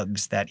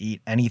bugs that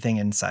eat anything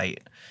in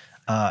sight.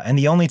 And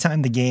the only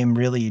time the game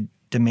really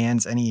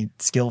demands any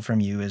skill from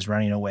you is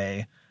running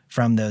away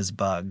from those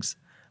bugs.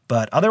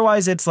 But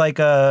otherwise, it's like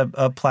a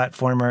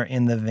platformer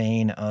in the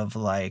vein of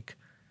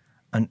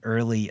an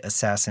early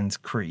Assassin's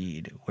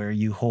Creed, where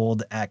you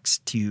hold X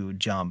to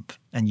jump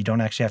and you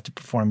don't actually have to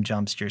perform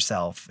jumps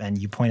yourself, and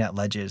you point at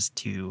ledges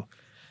to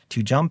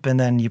jump, and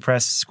then you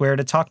press square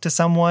to talk to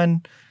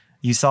someone.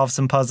 You solve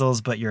some puzzles,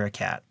 but you're a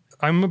cat.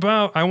 I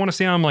want to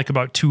say I'm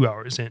about 2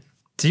 hours in.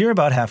 So you're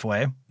about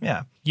halfway.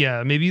 Yeah.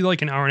 Yeah, maybe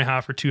an hour and a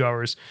half or 2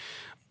 hours.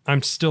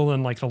 I'm still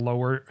in the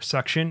lower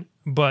section.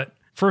 But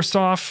first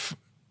off,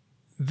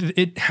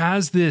 it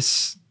has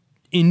this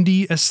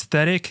indie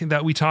aesthetic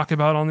that we talk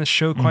about on this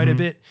show quite a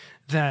bit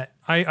that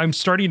I'm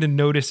starting to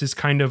notice is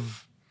kind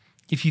of,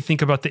 if you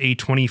think about the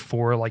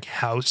A24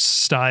 house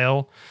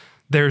style,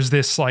 there's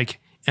this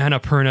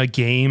Annapurna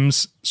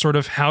Games sort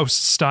of house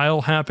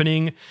style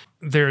happening.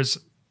 There's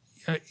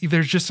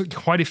just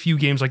quite a few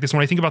games like this.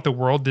 When I think about the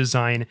world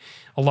design,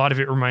 a lot of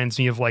it reminds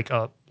me of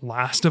a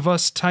Last of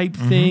Us type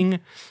thing.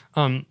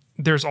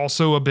 There's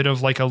also a bit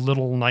of a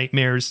Little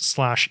Nightmares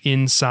 /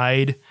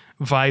 Inside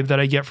vibe that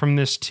I get from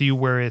this too,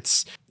 where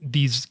it's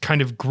these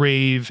kind of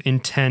grave,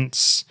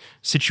 intense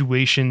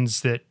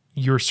situations that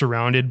you're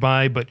surrounded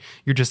by, but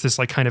you're just this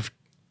kind of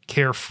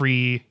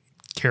carefree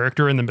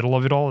character in the middle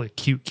of it all, a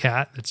cute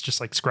cat that's just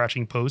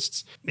scratching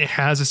posts. It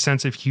has a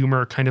sense of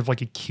humor, kind of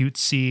like a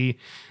cutesy.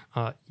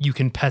 You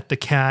can pet the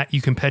cat,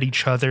 you can pet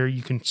each other,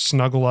 you can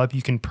snuggle up,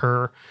 you can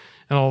purr,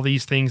 and all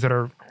these things that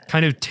are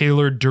kind of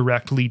tailored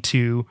directly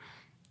to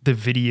the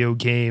video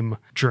game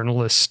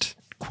journalist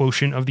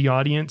quotient of the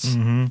audience.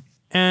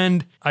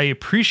 And I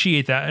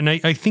appreciate that. And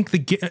I think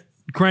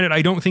granted,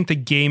 I don't think the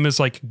game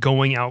is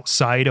going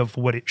outside of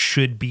what it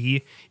should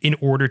be in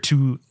order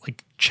to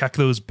check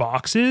those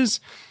boxes.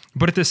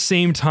 But at the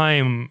same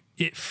time,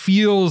 it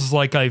feels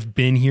like I've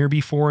been here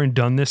before and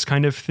done this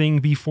kind of thing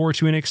before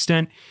to an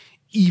extent,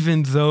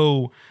 even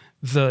though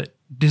the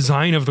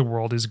design of the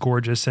world is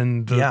gorgeous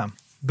and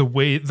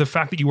the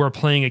fact that you are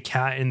playing a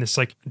cat in this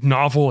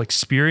novel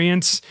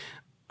experience,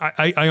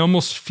 I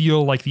almost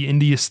feel like the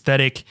indie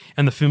aesthetic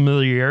and the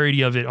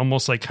familiarity of it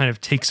almost kind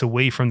of takes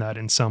away from that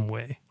in some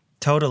way.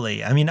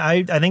 Totally. I mean,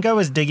 I think I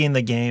was digging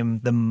the game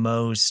the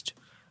most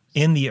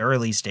in the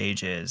early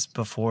stages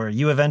before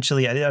you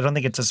eventually, I don't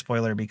think it's a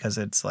spoiler because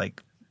it's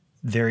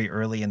very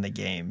early in the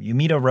game. You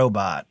meet a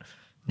robot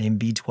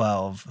named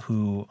B12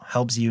 who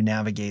helps you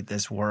navigate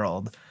this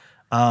world.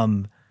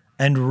 And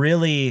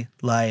really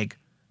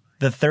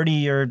the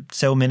 30 or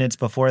so minutes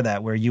before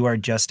that, where you are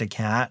just a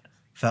cat,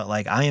 felt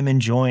like I am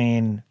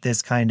enjoying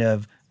this kind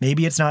of,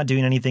 maybe it's not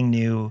doing anything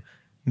new.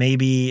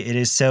 Maybe it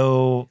is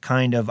so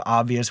kind of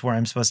obvious where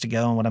I'm supposed to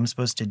go and what I'm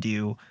supposed to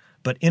do,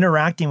 but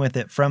interacting with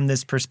it from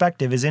this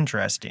perspective is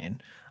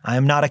interesting. I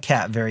am not a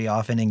cat very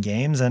often in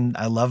games, and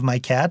I love my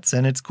cats,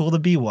 and it's cool to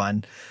be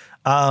one.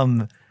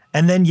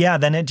 And then,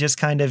 then it just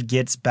kind of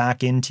gets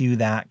back into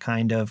that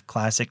kind of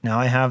classic, now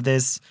I have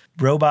this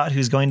robot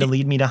who's going to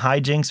lead me to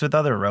hijinks with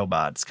other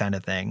robots kind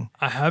of thing.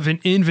 I have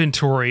an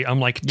inventory. I'm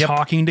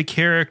talking to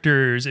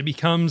characters. It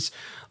becomes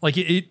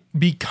it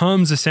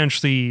becomes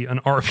essentially an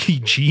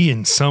RPG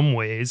in some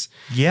ways.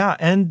 Yeah.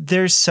 And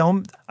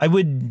I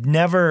would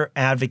never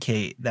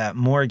advocate that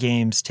more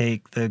games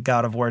take the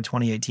God of War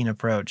 2018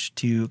 approach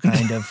to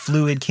kind of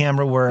fluid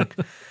camera work.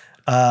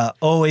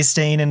 Always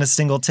staying in a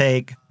single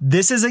take.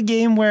 This is a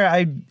game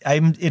where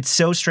it's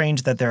so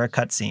strange that there are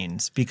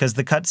cutscenes, because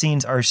the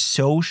cutscenes are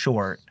so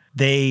short.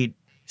 I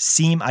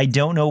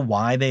don't know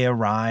why they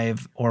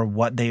arrive or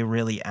what they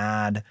really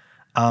add.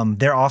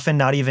 They're often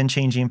not even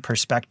changing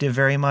perspective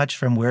very much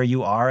from where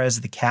you are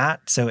as the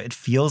cat. So it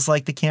feels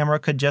like the camera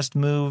could just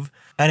move.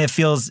 And it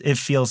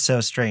feels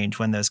so strange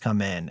when those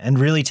come in and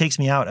really takes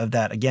me out of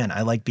that. Again,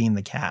 I like being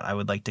the cat. I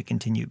would like to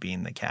continue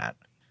being the cat.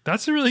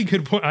 That's a really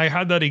good point. I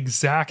had that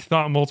exact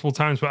thought multiple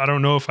times, but I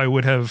don't know if I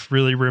would have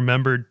really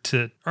remembered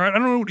to, or I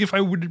don't know if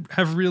I would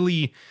have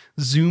really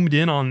zoomed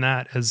in on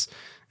that as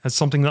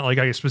something that like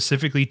I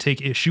specifically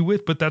take issue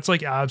with, but that's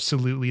like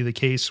absolutely the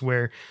case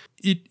where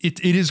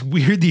it is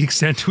weird the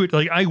extent to it.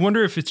 Like, I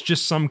wonder if it's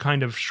just some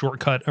kind of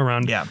shortcut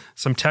around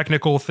some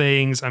technical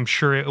things. I'm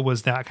sure it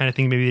was that kind of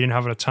thing. Maybe they didn't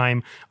have enough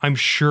time. I'm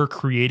sure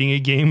creating a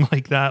game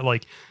like that,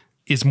 like,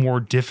 is more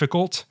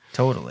difficult.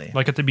 Totally.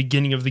 Like at the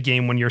beginning of the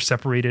game, when you're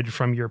separated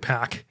from your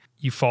pack,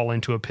 you fall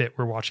into a pit.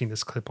 We're watching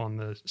this clip on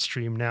the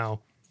stream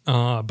now.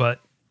 But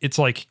it's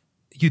like,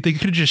 they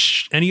could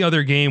just, any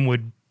other game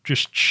would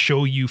just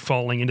show you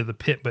falling into the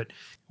pit. But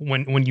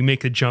when you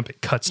make the jump,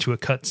 it cuts to a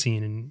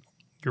cutscene and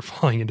you're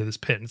falling into this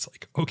pit. And it's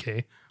like,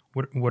 okay,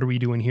 what are we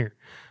doing here?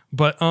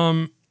 But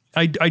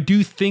I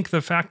do think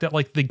the fact that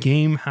like the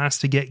game has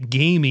to get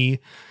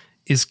gamey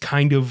is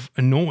kind of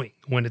annoying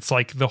when it's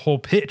like the whole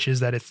pitch is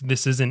that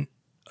this isn't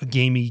a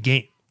gamey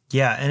game.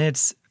 Yeah, and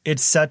it's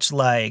such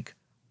like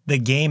the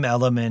game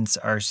elements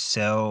are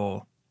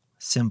so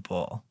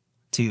simple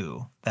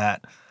too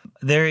that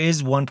there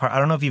is one part, I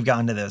don't know if you've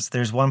gotten to this,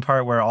 there's one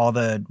part where all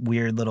the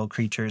weird little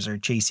creatures are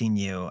chasing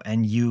you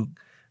and you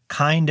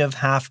kind of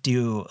have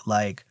to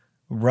like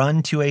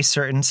run to a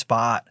certain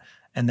spot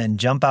and then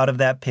jump out of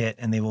that pit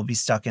and they will be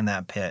stuck in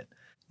that pit.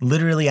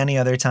 Literally any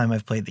other time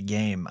I've played the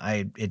game,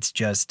 it's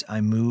just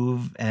I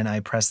move and I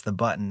press the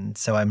button.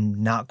 So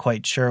I'm not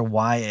quite sure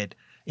why it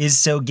is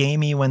so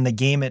gamey when the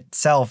game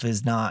itself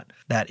is not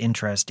that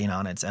interesting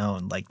on its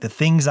own. Like the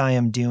things I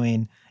am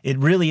doing, it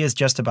really is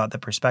just about the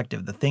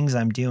perspective. The things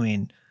I'm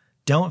doing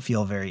don't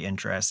feel very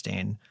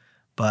interesting,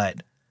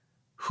 but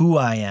who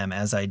I am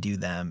as I do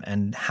them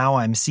and how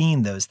I'm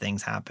seeing those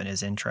things happen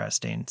is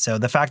interesting. So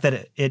the fact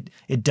that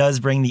it does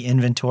bring the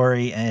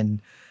inventory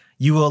and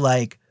you will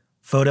like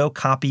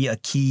photocopy a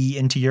key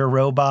into your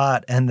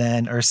robot and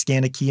then, or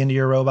scan a key into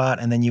your robot,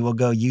 and then you will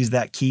go use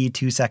that key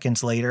 2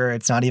 seconds later.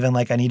 It's not even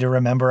like I need to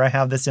remember I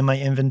have this in my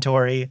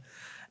inventory.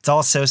 It's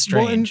all so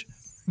strange. Well, and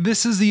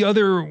this is the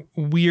other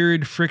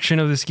weird friction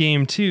of this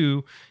game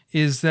too,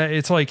 is that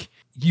it's like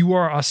you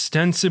are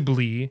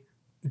ostensibly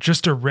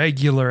just a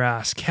regular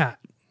ass cat,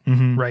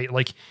 right?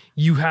 Like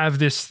you have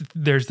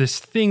there's this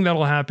thing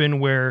that'll happen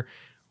where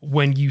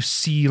when you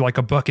see like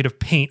a bucket of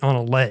paint on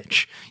a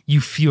ledge,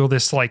 you feel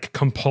this like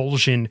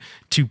compulsion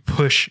to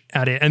push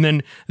at it. And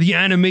then the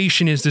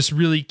animation is this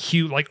really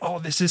cute, like, oh,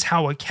 this is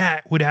how a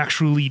cat would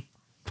actually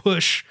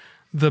push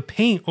the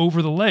paint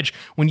over the ledge.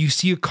 When you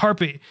see a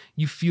carpet,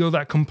 you feel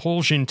that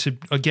compulsion to,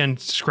 again,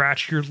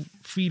 scratch your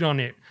feet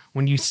on it.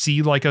 When you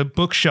see like a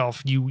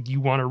bookshelf,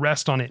 you want to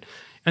rest on it.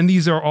 And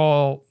these are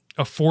all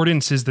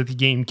affordances that the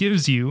game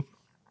gives you.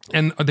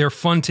 And they're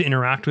fun to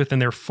interact with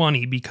and they're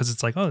funny because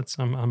it's like, oh,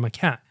 I'm a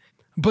cat.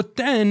 But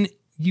then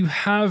you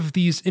have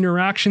these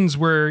interactions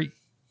where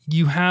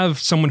you have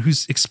someone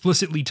who's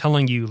explicitly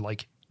telling you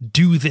like,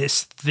 do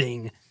this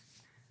thing,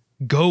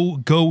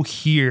 go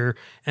here.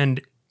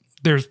 And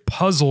there's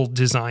puzzle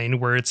design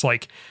where it's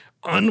like,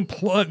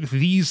 unplug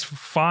these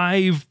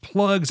 5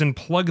 plugs and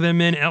plug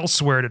them in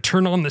elsewhere to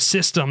turn on the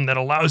system that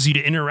allows you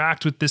to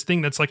interact with this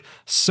thing that's like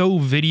so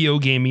video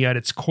gamey at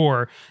its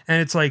core.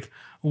 And it's like,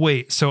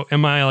 wait, so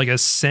am I like a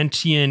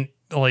sentient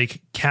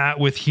like cat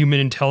with human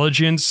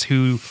intelligence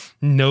who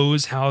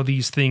knows how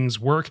these things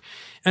work?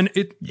 And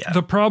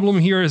the problem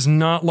here is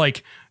not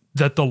like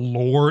that the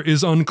lore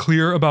is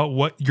unclear about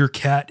what your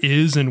cat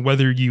is and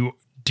whether you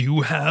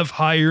do have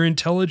higher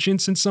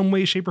intelligence in some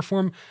way, shape, or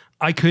form.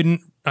 I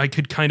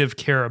could kind of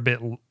care a bit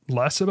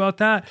less about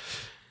that.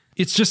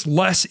 It's just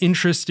less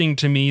interesting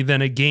to me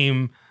than a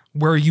game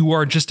where you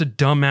are just a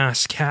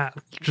dumbass cat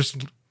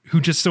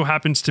who just so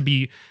happens to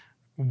be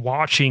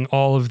watching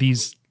all of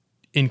these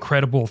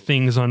incredible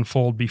things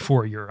unfold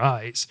before your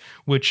eyes,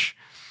 which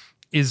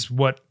is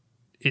what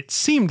it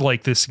seemed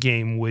like this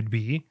game would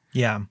be.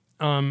 Yeah.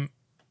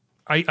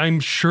 I'm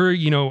sure,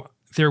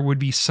 there would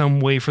be some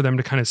way for them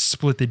to kind of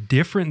split the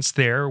difference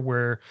there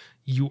where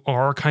you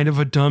are kind of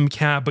a dumb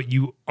cat, but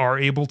you are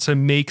able to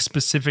make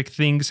specific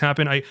things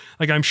happen.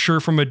 I'm sure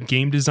from a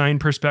game design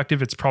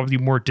perspective, it's probably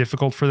more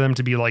difficult for them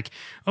to be like,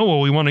 oh,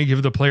 well, we want to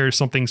give the players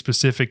something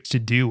specific to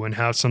do and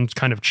have some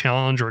kind of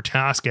challenge or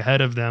task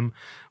ahead of them.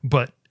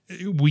 But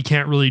we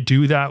can't really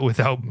do that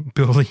without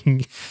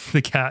building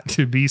the cat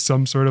to be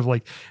some sort of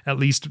like at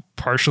least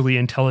partially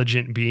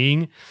intelligent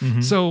being.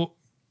 So,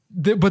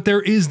 but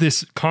there is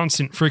this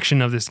constant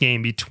friction of this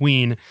game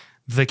between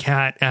the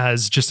cat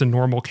as just a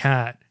normal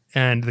cat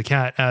and the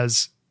cat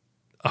as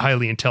a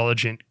highly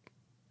intelligent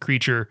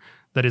creature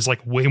that is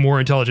like way more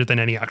intelligent than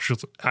any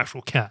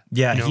actual cat.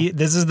 Yeah,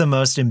 this is the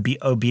most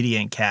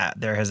obedient cat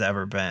there has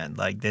ever been.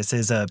 Like this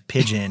is a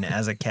pigeon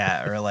as a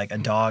cat or like a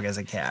dog as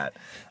a cat.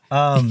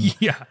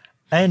 Yeah.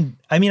 And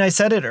I mean, I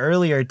said it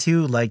earlier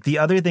too, like the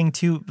other thing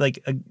too,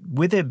 like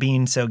with it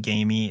being so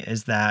gamey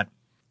is that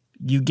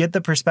you get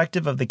the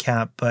perspective of the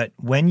cat, but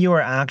when you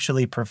are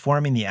actually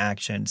performing the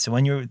action, so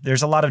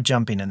there's a lot of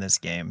jumping in this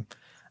game.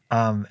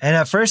 And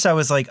at first I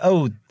was like,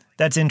 oh,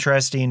 that's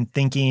interesting,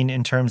 thinking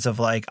in terms of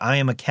like, I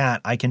am a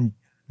cat, I can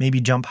maybe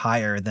jump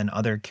higher than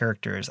other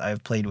characters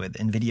I've played with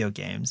in video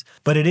games.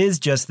 But it is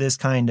just this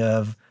kind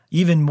of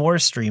even more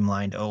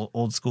streamlined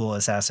old school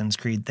Assassin's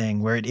Creed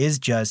thing where it is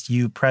just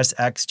you press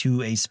X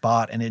to a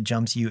spot and it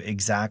jumps you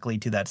exactly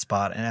to that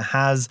spot. And it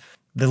has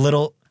the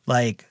little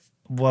like,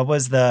 what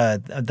was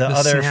the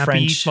other snappy,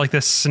 French, like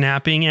the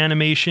snapping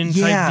animation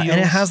type deals?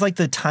 And it has like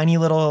the tiny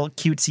little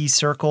cutesy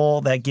circle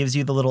that gives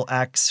you the little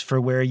X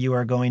for where you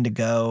are going to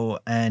go.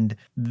 And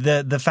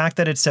the fact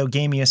that it's so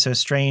gamey is so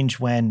strange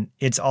when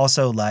it's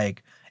also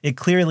like, it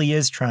clearly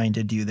is trying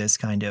to do this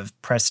kind of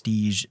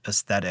prestige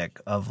aesthetic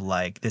of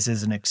like, this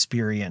is an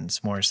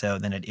experience more so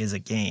than it is a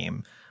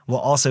game, while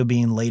also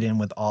being laden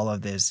with all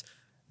of this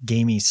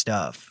gamey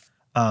stuff.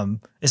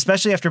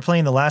 Especially after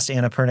playing the last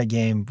Annapurna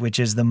game, which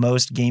is the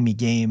most gamey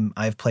game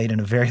I've played in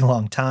a very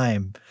long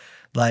time,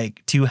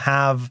 like to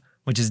have,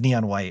 which is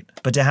Neon White,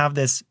 but to have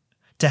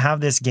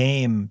this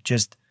game,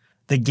 just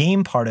the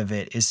game part of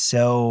it is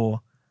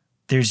so,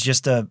 there's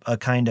just a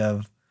kind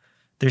of,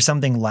 there's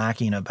something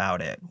lacking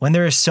about it when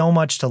there is so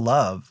much to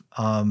love.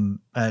 And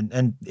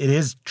it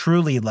is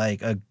truly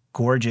like a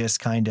gorgeous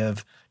kind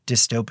of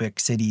dystopic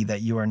city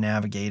that you are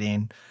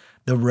navigating.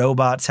 The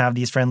robots have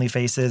these friendly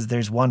faces.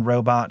 There's one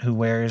robot who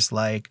wears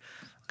like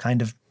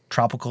kind of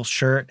tropical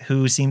shirt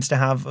who seems to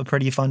have a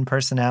pretty fun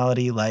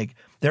personality. Like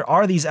there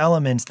are these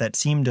elements that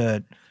seem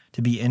to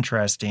be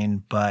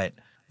interesting, but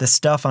the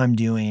stuff I'm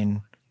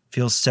doing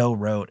feels so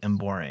rote and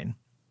boring.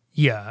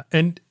 Yeah.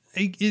 And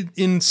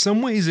in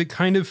some ways it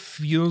kind of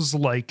feels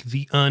like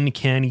the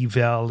uncanny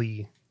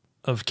valley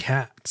of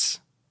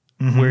cats,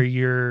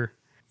 where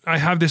I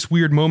have this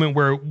weird moment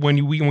where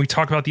when we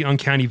talk about the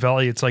uncanny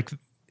valley, it's like,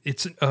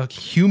 it's a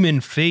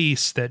human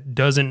face that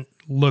doesn't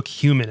look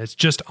human. It's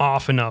just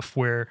off enough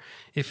where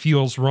it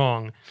feels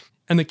wrong.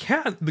 And the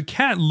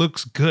cat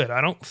looks good.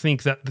 I don't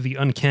think that the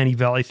uncanny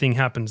valley thing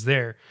happens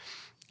there.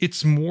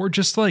 It's more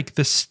just like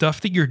the stuff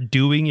that you're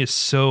doing is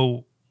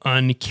so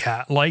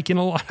uncat-like in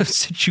a lot of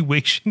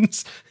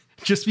situations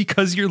just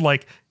because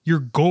you're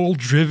goal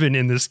driven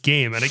in this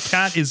game and a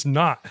cat is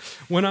not.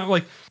 When I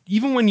like,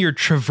 even when you're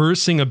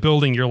traversing a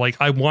building, you're like,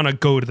 I want to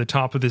go to the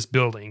top of this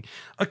building.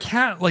 A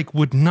cat like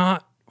would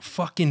not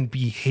fucking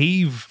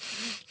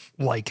behave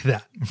like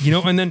that, you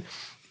know? And then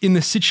in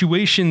the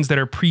situations that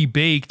are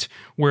pre-baked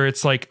where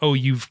it's like, oh,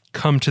 you've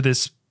come to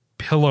this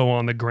pillow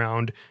on the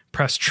ground,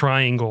 press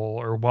triangle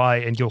or Y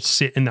and you'll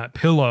sit in that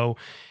pillow.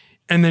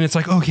 And then it's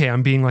like, okay,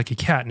 I'm being like a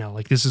cat now.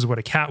 Like this is what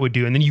a cat would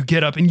do. And then you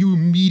get up and you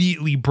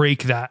immediately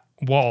break that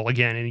wall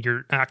again. And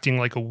you're acting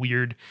like a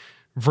weird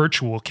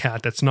virtual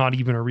cat that's not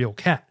even a real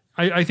cat.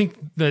 I think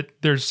that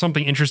there's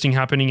something interesting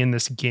happening in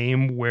this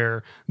game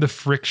where the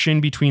friction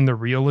between the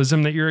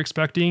realism that you're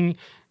expecting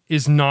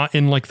is not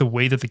in like the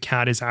way that the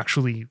cat is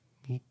actually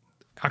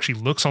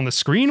looks on the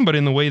screen, but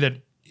in the way that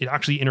it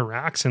actually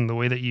interacts and the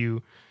way that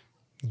you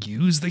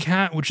use the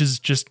cat, which is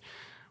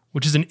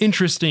an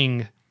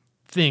interesting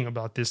thing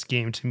about this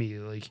game to me.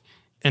 Like,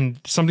 and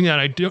something that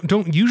I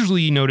don't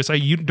usually notice. I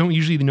don't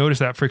usually notice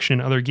that friction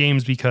in other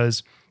games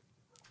because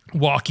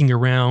walking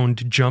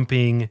around,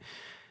 jumping,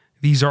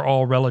 these are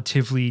all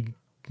relatively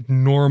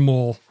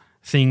normal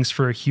things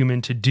for a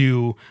human to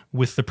do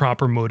with the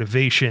proper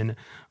motivation.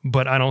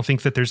 But I don't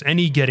think that there's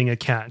any getting a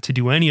cat to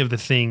do any of the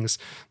things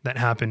that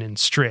happen in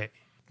Stray.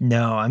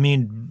 No, I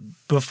mean,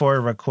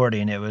 before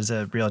recording, it was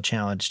a real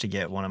challenge to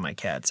get one of my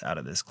cats out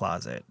of this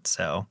closet.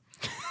 So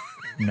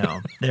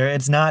no,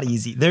 it's not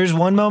easy. There's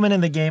one moment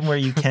in the game where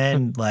you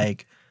can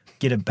like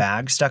get a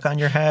bag stuck on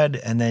your head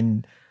and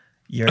then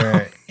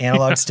your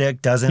analog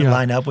stick doesn't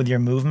line up with your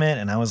movement.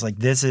 And I was like,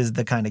 this is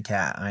the kind of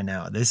cat I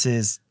know. This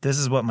is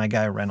what my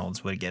guy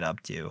Reynolds would get up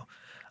to.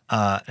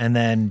 And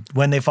then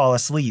when they fall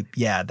asleep,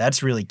 yeah,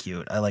 that's really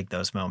cute. I like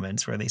those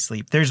moments where they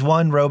sleep. There's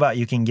one robot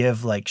you can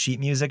give like sheet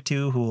music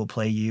to who will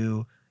play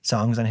you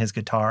songs on his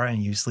guitar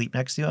and you sleep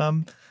next to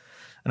him.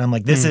 And I'm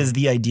like, this is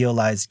the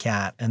idealized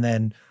cat. And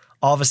then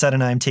all of a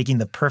sudden I'm taking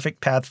the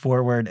perfect path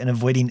forward and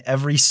avoiding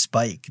every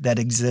spike that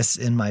exists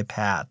in my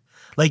path.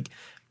 Like,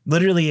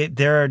 literally,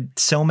 there are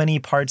so many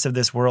parts of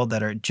this world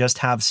that just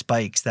have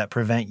spikes that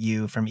prevent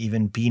you from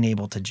even being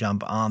able to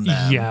jump on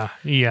them. Yeah.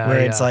 Where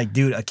it's like,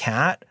 dude, a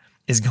cat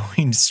is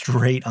going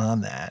straight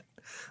on that.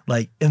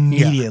 Like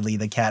immediately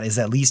the cat is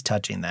at least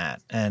touching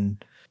that.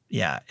 And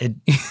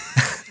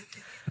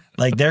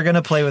like they're going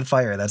to play with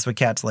fire. That's what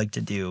cats like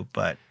to do.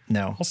 But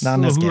no, also, not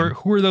in this game.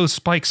 Who are those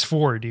spikes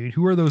for, dude?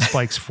 Who are those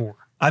spikes for?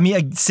 I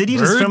mean,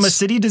 from a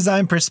city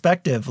design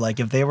perspective, like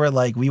if they were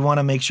like, we want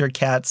to make sure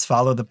cats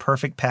follow the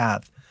perfect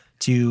path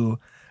to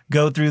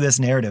go through this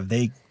narrative,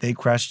 they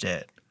crushed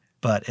it.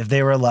 But if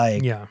they were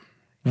like,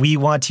 we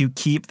want to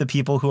keep the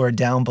people who are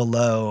down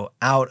below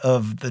out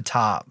of the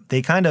top,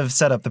 they kind of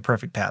set up the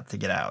perfect path to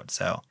get out.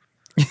 So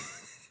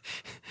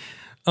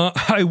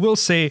I will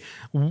say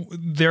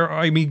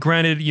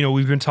granted,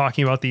 we've been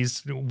talking about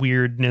these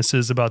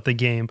weirdnesses about the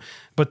game,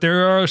 but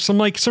there are some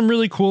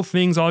really cool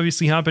things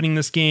obviously happening in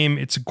this game.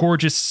 It's a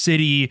gorgeous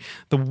city.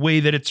 The way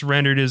that it's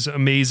rendered is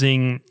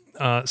amazing.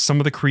 Some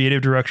of the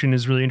creative direction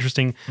is really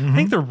interesting. I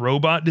think the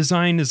robot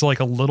design is like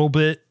a little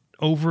bit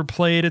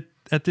overplayed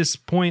at this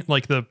point.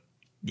 Like the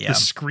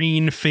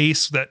screen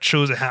face that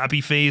shows a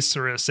happy face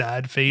or a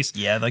sad face.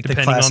 Yeah, like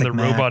depending on the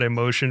Mac. robot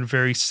emotion.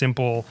 Very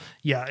simple.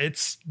 Yeah,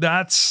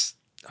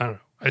 I don't know.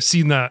 I've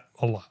seen that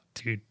a lot,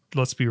 dude.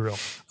 Let's be real.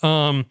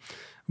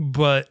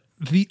 But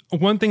the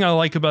one thing I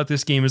like about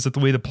this game is that the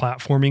way the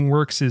platforming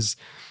works is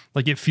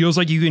like it feels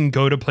like you can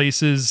go to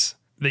places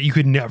that you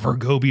could never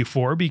go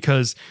before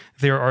because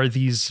there are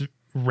these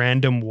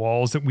random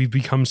walls that we've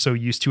become so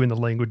used to in the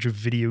language of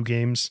video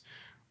games,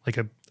 like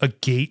a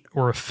gate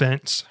or a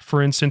fence,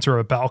 for instance, or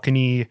a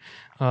balcony.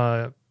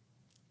 Those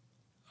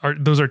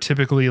are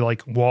typically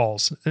like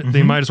walls.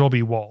 They might as well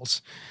be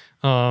walls.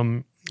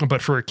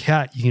 But for a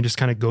cat, you can just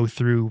kind of go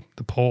through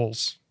the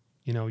poles.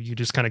 You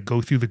just kind of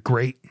go through the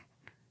grate.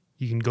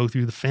 You can go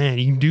through the fan.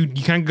 You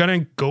kind of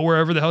gotta go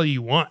wherever the hell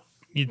you want.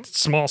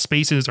 Small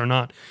spaces are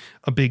not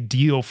a big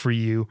deal for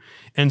you.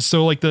 And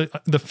so like the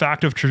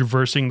fact of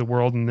traversing the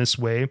world in this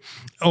way.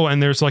 Oh,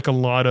 and there's like a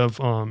lot of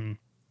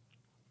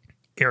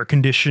air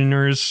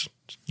conditioners,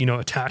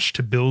 attached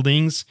to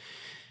buildings.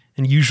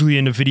 And usually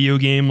in a video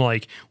game,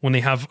 like when they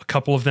have a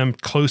couple of them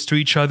close to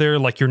each other,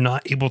 like you're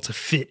not able to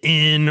fit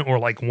in, or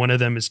like one of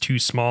them is too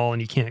small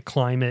and you can't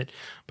climb it.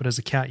 But as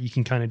a cat, you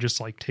can kind of just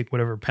like take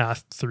whatever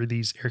path through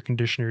these air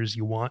conditioners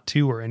you want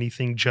to, or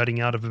anything jutting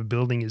out of a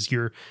building is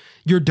your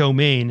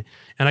domain.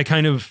 And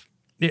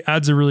it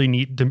adds a really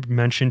neat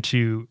dimension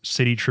to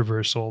city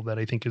traversal that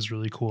I think is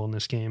really cool in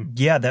this game.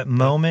 Yeah, that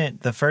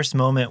moment, the first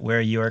moment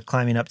where you are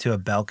climbing up to a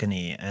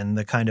balcony and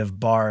the kind of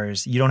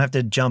bars, you don't have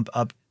to jump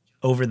up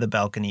over the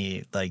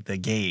balcony, like the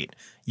gate,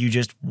 you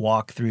just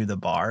walk through the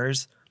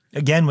bars.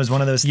 Again, was one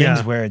of those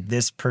things where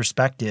this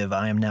perspective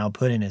I am now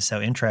put in is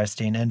so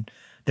interesting. And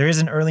there is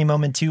an early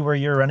moment too where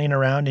you're running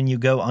around and you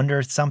go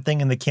under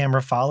something and the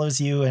camera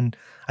follows you. And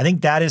I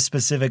think that is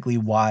specifically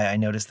why I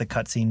noticed the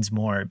cutscenes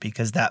more,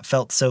 because that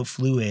felt so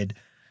fluid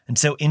and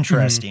so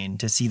interesting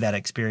to see that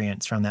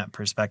experience from that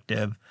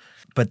perspective.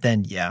 But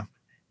then,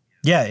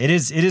 it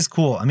is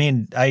cool. I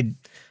mean,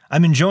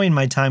 I'm enjoying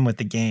my time with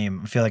the game.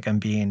 I feel like I'm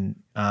being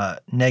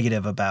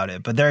negative about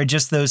it, but there are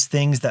just those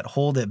things that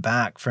hold it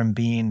back from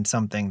being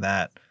something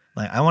that,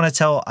 like,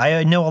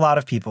 I know a lot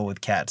of people with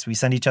cats. We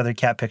send each other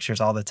cat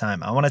pictures all the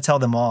time. I want to tell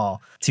them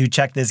all to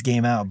check this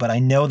game out, but I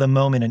know the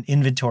moment an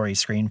inventory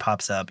screen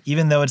pops up,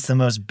 even though it's the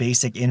most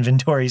basic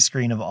inventory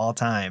screen of all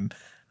time,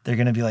 they're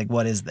going to be like,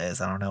 what is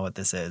this? I don't know what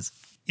this is.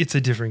 It's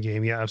a different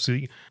game. Yeah,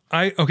 absolutely.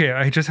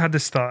 I just had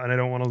this thought and I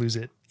don't want to lose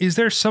it. Is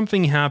there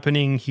something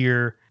happening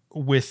here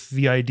with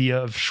the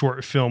idea of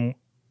short film?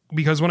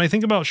 Because when I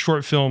think about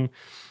short film,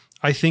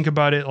 I think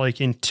about it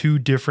like in two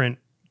different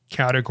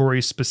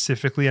categories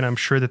specifically, and I'm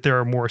sure that there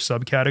are more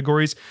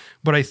subcategories,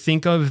 but I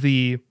think of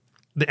the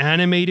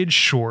animated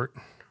short,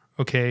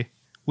 okay,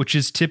 which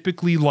is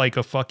typically like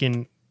a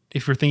fucking,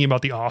 if you're thinking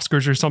about the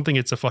Oscars or something,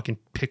 it's a fucking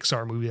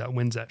Pixar movie that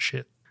wins that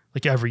shit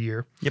like every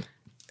year. Yep.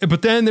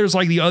 But then there's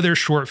like the other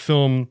short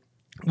film,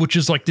 which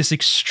is like this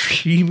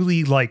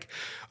extremely like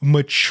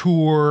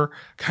mature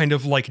kind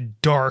of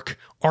like dark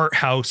art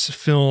house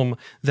film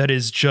that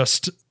is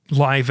just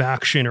live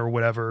action or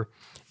whatever.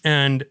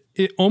 And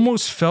it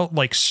almost felt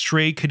like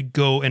Stray could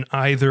go in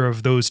either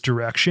of those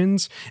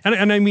directions.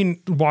 And I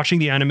mean, watching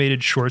the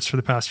animated shorts for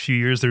the past few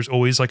years, there's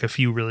always like a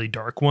few really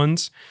dark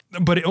ones,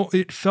 but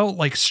it felt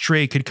like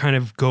Stray could kind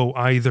of go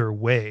either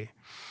way.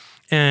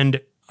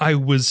 And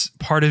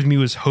part of me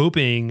was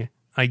hoping,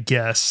 I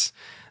guess,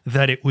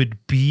 that it would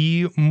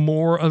be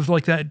more of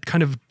like that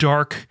kind of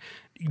dark,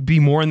 be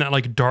more in that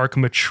like dark,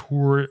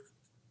 mature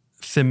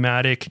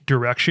thematic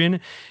direction,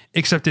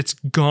 except it's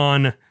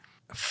gone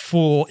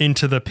full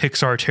into the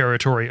Pixar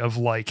territory of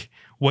like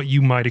what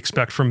you might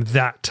expect from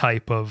that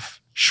type of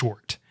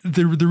short.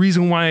 The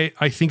reason why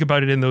I think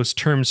about it in those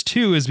terms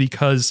too is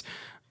because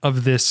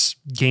of this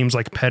game's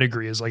like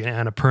pedigree is like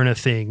an Annapurna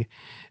thing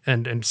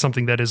and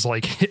something that is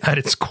like at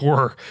its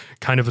core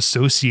kind of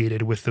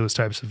associated with those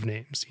types of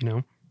names, you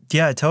know?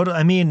 Yeah, totally.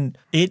 I mean,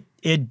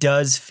 it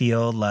does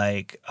feel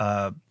like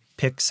a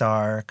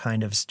Pixar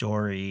kind of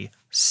story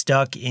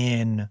stuck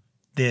in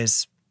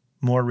this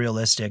more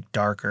realistic,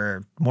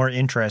 darker, more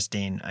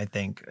interesting, I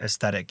think,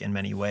 aesthetic in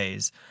many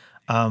ways.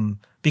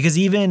 Because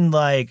even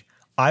like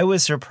I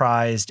was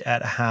surprised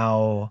at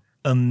how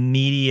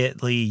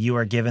immediately you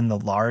are given the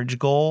large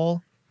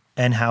goal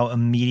and how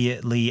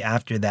immediately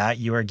after that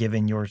you are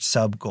given your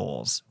sub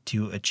goals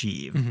to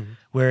achieve,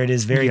 where it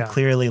is very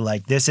clearly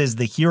like, this is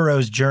the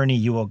hero's journey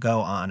you will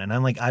go on. And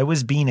I'm like, I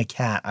was being a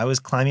cat. I was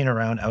climbing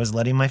around. I was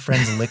letting my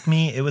friends lick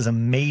me. It was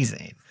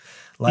amazing.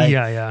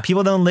 Like,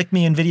 people don't lick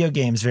me in video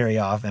games very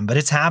often, but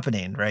it's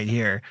happening right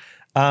here.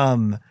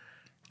 There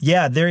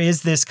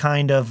is this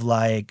kind of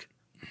like,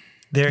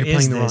 You're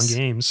playing the wrong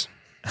games.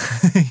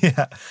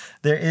 Yeah,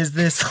 there is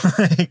this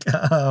like,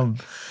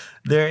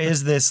 there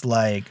is this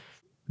like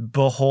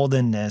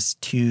beholdenness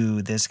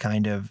to this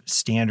kind of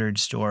standard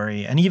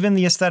story and even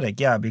the aesthetic.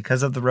 Yeah,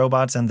 because of the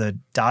robots and the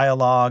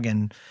dialogue,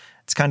 and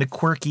it's kind of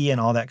quirky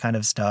and all that kind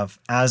of stuff,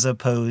 as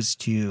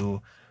opposed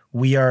to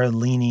we are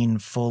leaning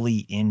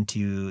fully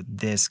into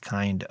this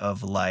kind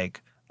of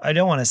like, I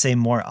don't want to say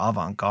more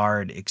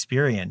avant-garde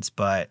experience,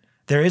 but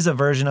there is a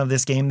version of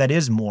this game that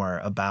is more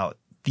about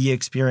the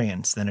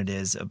experience than it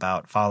is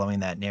about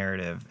following that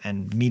narrative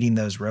and meeting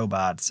those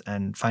robots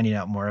and finding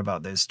out more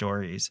about those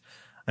stories.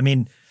 I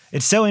mean,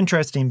 it's so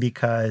interesting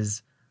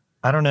because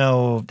I don't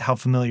know how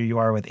familiar you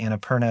are with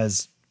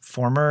Annapurna's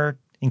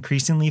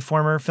increasingly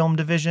former film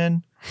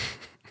division.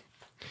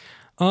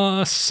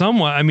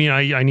 Somewhat. I mean,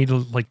 I need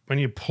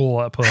to pull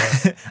up.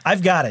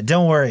 I've got it.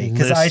 Don't worry,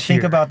 because I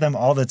think here. about them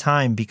all the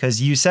time.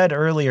 Because you said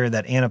earlier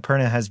that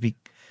Annapurna has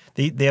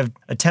they have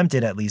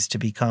attempted at least to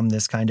become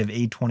this kind of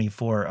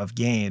A24 of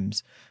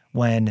games,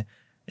 when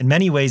in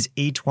many ways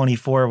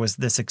A24 was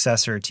the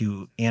successor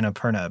to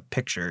Annapurna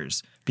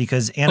Pictures,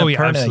 because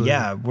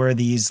Annapurna, were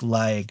these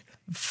like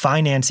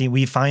financing.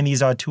 We find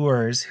these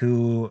auteurs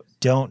who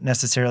don't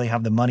necessarily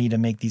have the money to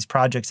make these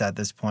projects at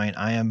this point.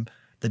 I am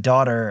the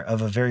daughter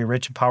of a very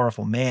rich and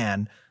powerful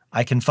man.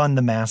 I can fund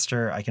the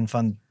master. I can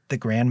fund the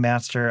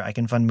grandmaster. I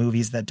can fund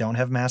movies that don't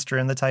have master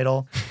in the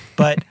title.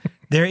 But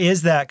there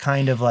is that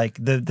kind of like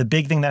the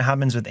big thing that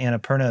happens with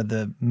Annapurna,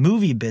 the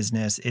movie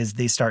business, is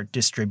they start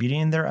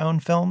distributing their own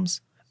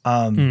films.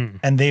 And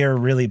they are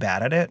really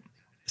bad at it.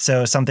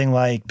 So something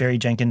like Barry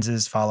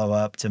Jenkins's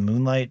follow-up to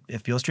Moonlight,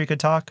 If Beale Street Could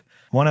Talk,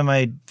 one of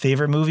my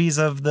favorite movies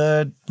of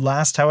the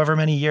last however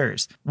many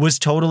years, was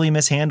totally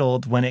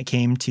mishandled when it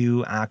came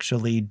to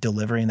actually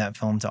delivering that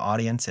film to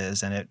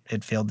audiences, and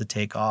it failed to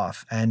take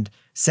off. And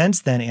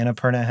since then,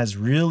 Annapurna has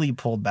really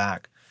pulled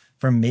back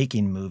from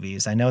making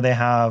movies. I know they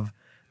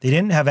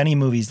didn't have any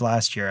movies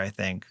last year, I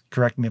think.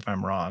 Correct me if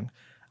I'm wrong.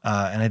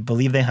 And I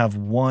believe they have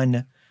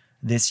one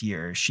this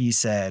year. She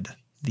Said,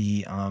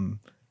 the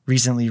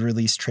recently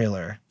released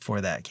trailer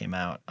for that came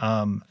out.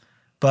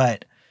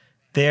 But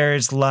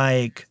there's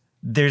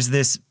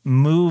this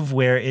move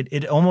where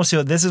it almost,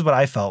 so this is what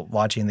I felt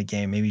watching the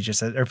game, maybe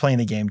or playing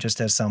the game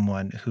just as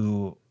someone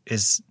who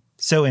is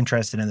so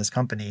interested in this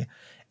company.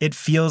 It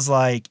feels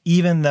like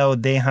even though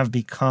they have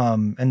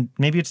become, and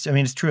maybe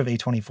it's true of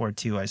A24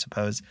 too, I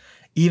suppose,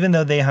 even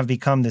though they have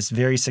become this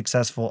very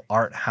successful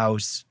art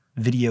house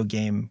video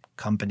game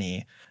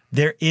company,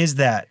 there is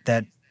that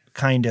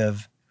kind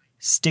of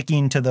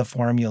sticking to the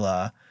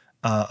formula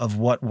of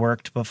what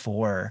worked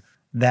before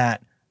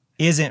that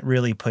isn't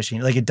really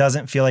pushing. Like, it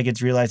doesn't feel like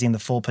it's realizing the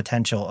full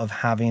potential of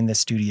having the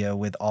studio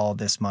with all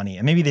this money.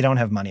 And maybe they don't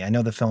have money. I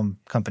know the film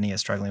company is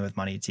struggling with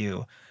money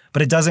too,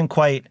 but it doesn't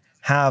quite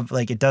have,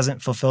 like, it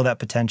doesn't fulfill that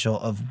potential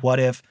of what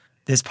if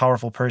this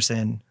powerful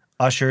person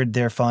ushered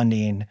their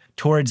funding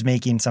towards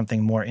making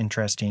something more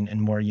interesting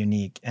and more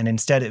unique. And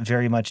instead, it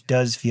very much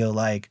does feel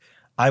like,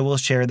 I will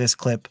share this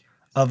clip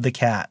of the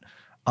cat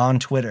on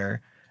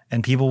Twitter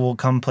and people will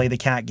come play the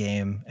cat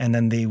game, and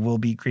then they will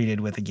be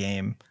greeted with a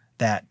game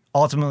that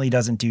ultimately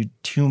doesn't do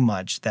too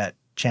much that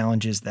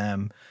challenges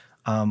them.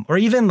 Or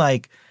even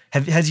like,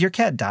 has your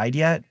cat died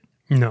yet?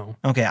 No.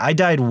 Okay, I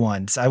died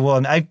once.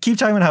 I keep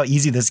talking about how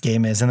easy this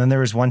game is, and then there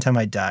was one time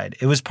I died.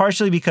 It was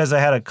partially because I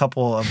had a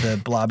couple of the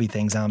blobby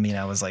things on me, and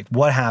I was like,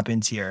 what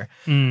happens here?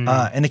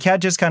 And the cat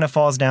just kind of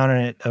falls down,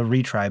 and a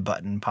retry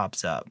button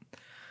pops up.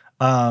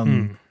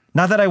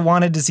 Not that I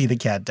wanted to see the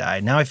cat die.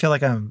 Now I feel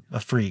like I'm a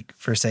freak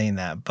for saying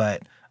that,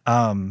 but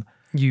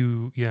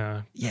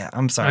yeah,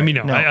 I'm sorry. I mean,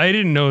 no. I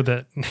didn't know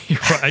that.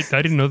 I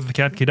didn't know that the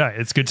cat could die.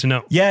 It's good to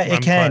know. Yeah,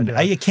 it can.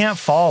 It can't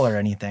fall or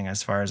anything,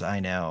 as far as I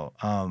know.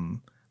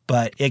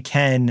 But it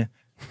can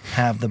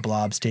have the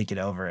blobs take it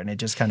over, and it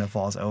just kind of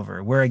falls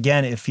over. Where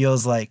again, it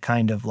feels like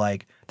kind of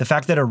like the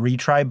fact that a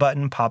retry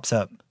button pops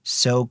up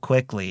so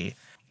quickly.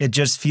 It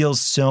just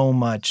feels so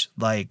much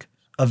like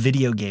a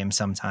video game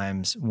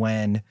sometimes,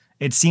 when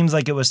it seems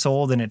like it was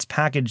sold and it's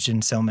packaged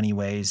in so many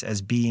ways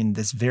as being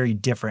this very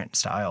different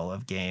style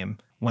of game,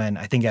 when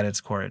I think at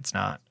its core it's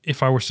not.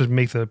 If I was to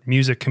make the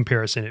music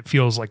comparison, it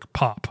feels like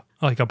pop,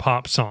 like a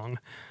pop song,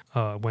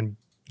 when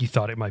you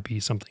thought it might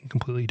be something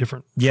completely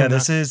different. Yeah,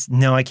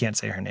 no, I can't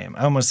say her name.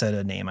 I almost said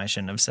a name I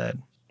shouldn't have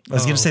said. I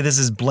was going to say this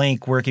is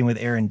Blank working with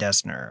Aaron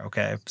Dessner.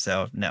 Okay,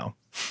 so no,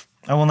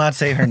 I will not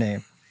say her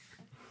name.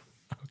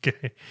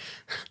 Okay.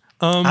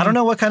 I don't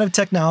know what kind of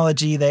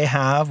technology they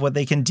have, what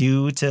they can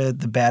do to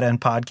the Bad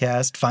End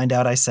podcast. Find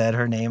out I said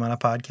her name on a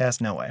podcast?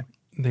 No way.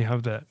 They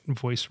have that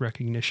voice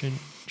recognition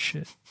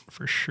shit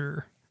for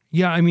sure.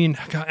 Yeah, I mean,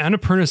 God,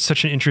 Annapurna is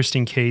such an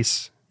interesting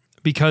case,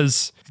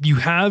 because you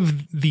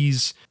have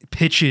these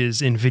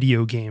pitches in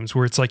video games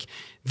where it's like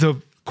the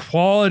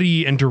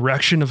quality and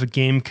direction of a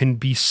game can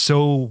be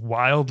so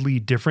wildly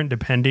different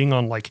depending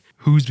on like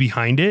who's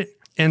behind it.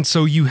 And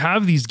so you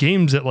have these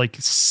games that like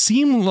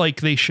seem like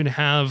they should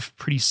have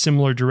pretty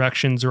similar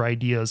directions or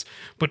ideas,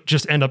 but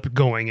just end up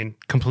going in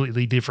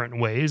completely different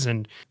ways.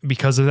 And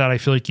because of that, I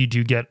feel like you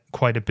do get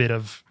quite a bit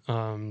of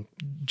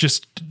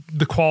just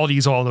the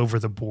qualities all over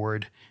the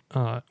board.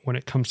 when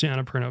it comes to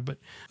Annapurna. But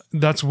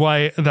that's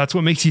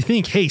what makes you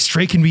think, hey,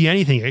 Stray can be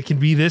anything. It can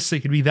be this, it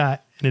could be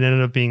that. And it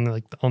ended up being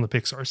like on the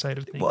Pixar side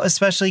of things. Well,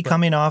 especially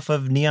coming off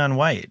of Neon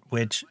White,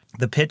 which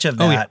the pitch of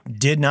that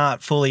did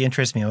not fully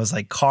interest me. It was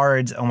like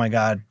cards, oh my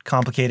God,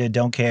 complicated,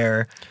 don't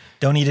care,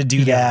 don't need to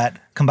do that,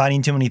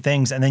 combining too many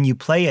things. And then you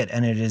play it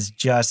and it is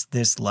just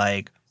this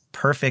like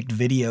perfect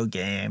video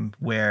game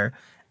where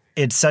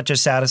it's such a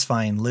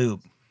satisfying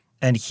loop.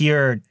 And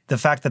here, the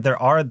fact that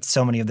there are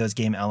so many of those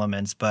game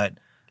elements, but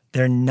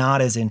they're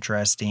not as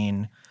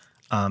interesting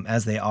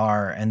as they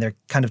are, and they're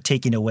kind of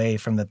taking away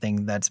from the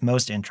thing that's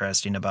most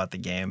interesting about the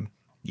game.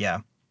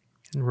 Yeah.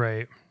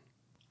 Right.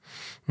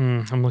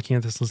 I'm looking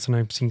at this list and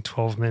I'm seeing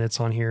 12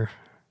 minutes on here.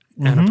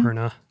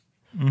 Annapurna.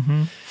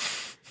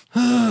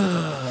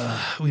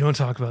 We don't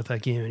talk about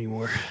that game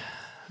anymore.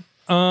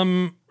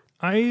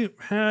 I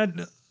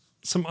had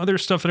some other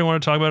stuff that I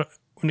want to talk about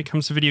when it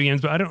comes to video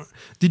games, but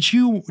do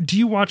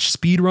you watch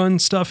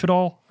speedrun stuff at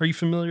all? Are you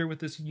familiar with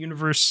this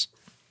universe?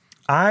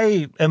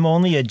 I am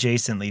only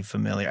adjacently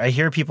familiar. I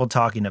hear people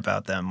talking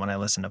about them when I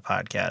listen to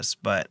podcasts,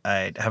 but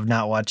I have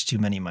not watched too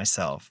many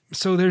myself.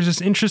 So there's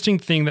this interesting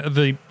thing that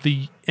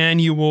the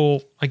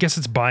annual, I guess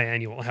it's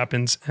biannual,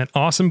 happens at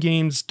Awesome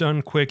Games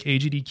Done Quick,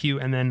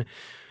 AGDQ, and then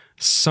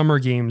Summer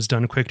Games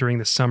Done Quick during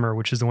the summer,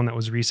 which is the one that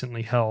was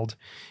recently held.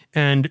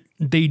 And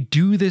they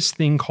do this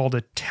thing called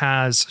a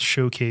TAS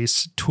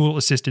showcase, tool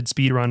assisted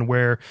speedrun,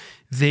 where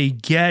they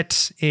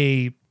get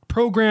a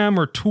program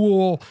or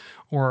tool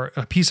or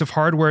a piece of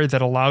hardware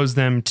that allows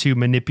them to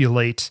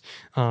manipulate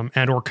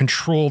and or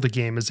control the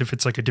game as if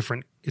it's like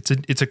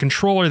it's a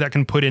controller that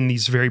can put in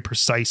these very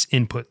precise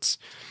inputs.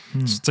 So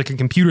it's like a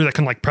computer that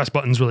can like press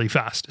buttons really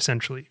fast,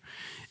 essentially.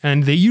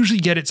 And they usually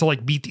get it to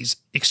like beat these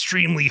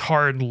extremely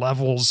hard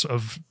levels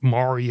of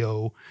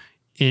Mario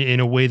in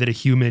a way that a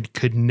human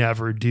could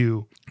never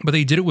do. But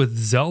they did it with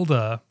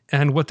Zelda.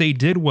 And what they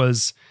did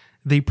was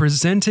they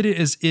presented it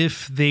as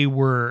if they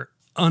were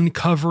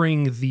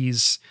uncovering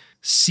these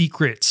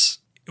secrets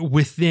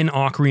within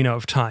Ocarina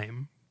of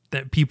Time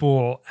that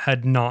people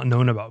had not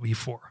known about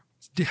before.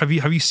 Have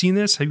you seen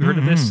this? Have you heard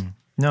of this?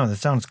 No, that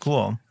sounds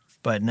cool,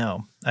 but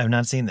no, I have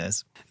not seen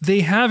this.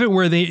 They have it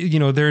where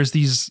there's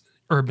these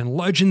urban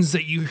legends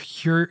that you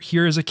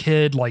hear as a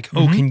kid, like,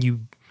 can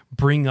you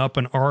bring up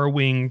an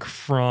R-Wing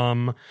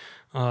from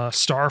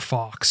Star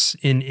Fox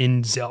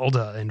in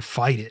Zelda and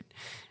fight it?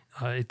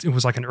 It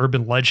was like an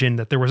urban legend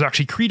that there was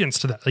actually credence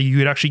to that. Like you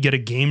could actually get a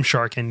Game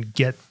Shark and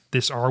get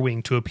this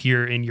R-Wing to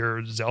appear in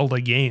your Zelda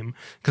game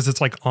because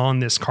it's like on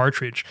this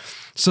cartridge.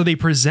 So they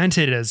present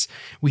it as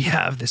we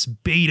have this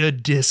beta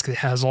disc that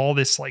has all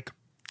this like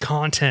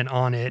content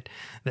on it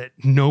that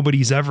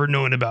nobody's ever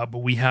known about, but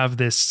we have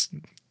this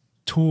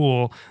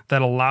tool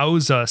that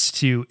allows us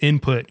to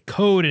input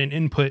code and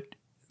input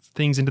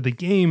things into the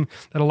game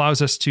that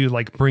allows us to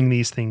like bring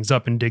these things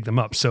up and dig them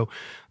up. So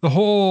the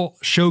whole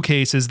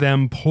showcase is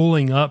them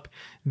pulling up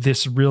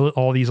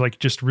all these like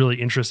just really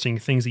interesting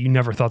things that you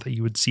never thought that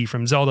you would see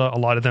from Zelda. A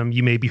lot of them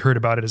you maybe heard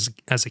about it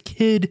as a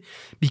kid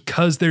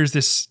because there's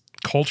this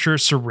culture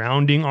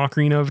surrounding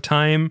Ocarina of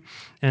Time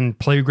and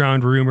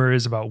playground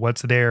rumors about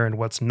what's there and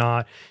what's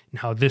not and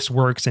how this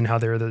works and how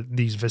there are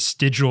these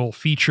vestigial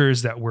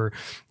features that were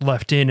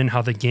left in and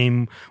how the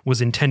game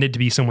was intended to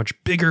be so much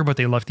bigger, but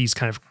they left these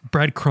kind of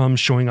breadcrumbs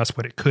showing us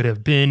what it could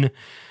have been.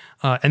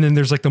 And then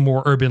there's like the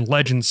more urban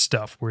legend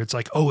stuff where it's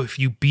like, oh, if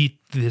you beat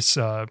this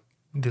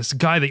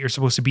guy that you're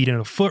supposed to beat in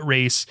a foot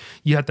race,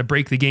 you have to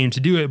break the game to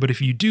do it. But if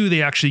you do,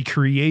 they actually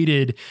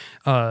created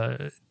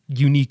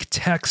unique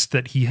text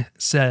that he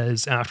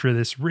says after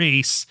this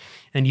race,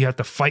 and you have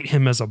to fight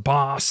him as a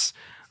boss,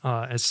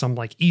 as some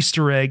like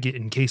Easter egg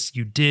in case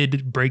you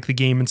did break the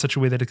game in such a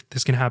way that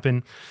this can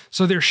happen.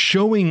 So they're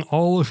showing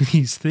all of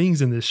these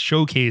things in this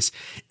showcase,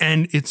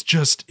 and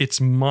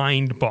it's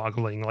mind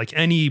boggling. Like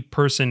any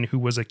person who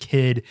was a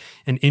kid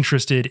and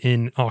interested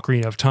in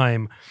Ocarina of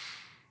Time,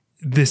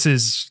 this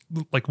is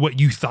like what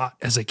you thought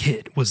as a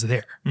kid was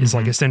there is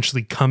like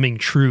essentially coming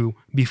true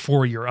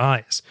before your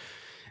eyes.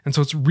 And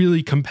so it's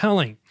really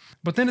compelling.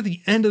 But then at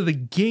the end of the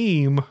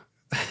game,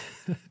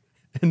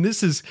 and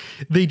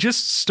they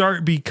just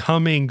start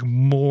becoming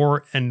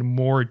more and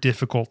more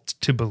difficult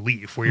to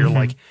believe, where you're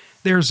like,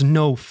 there's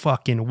no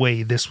fucking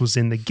way this was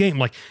in the game.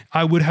 Like,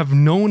 I would have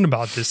known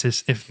about this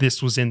if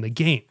this was in the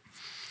game.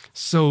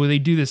 So they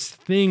do this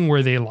thing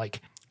where they like,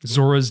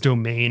 Zora's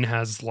Domain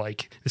has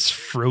like this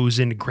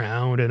frozen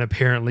ground, and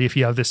apparently if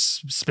you have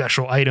this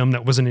special item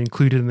that wasn't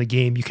included in the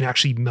game, you can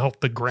actually melt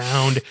the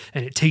ground,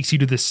 and it takes you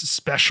to this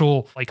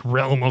special like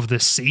realm of the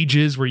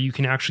sages where you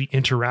can actually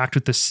interact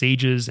with the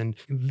sages. And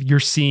you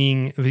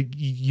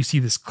see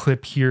this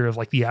clip here of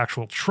like the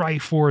actual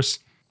Triforce,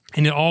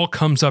 and it all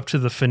comes up to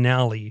the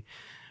finale,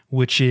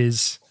 which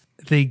is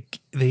they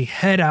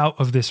head out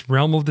of this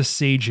realm of the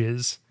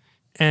sages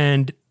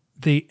and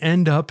they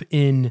end up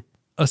in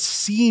a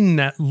scene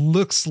that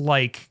looks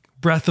like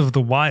Breath of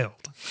the Wild.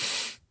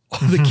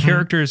 The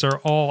characters are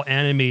all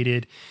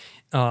animated,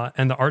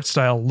 and the art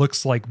style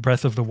looks like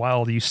Breath of the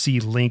Wild. You see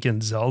Link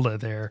and Zelda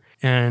there,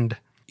 and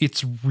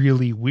it's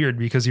really weird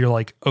because you're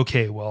like,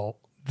 okay, well,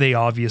 they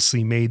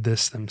obviously made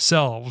this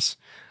themselves.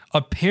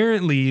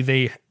 Apparently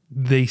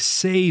they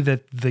say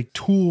that the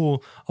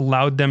tool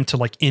allowed them to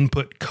like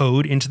input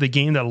code into the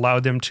game that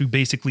allowed them to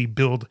basically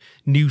build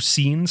new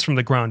scenes from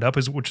the ground up,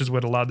 which is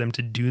what allowed them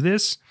to do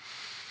this.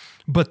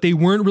 But they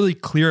weren't really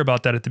clear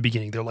about that at the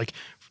beginning. They're like,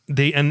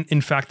 and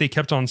in fact, they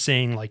kept on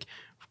saying like,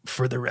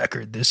 for the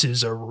record, this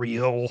is a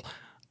real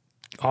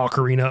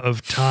Ocarina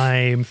of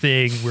Time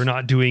thing. We're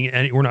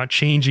not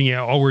changing it.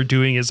 All we're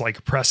doing is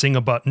like pressing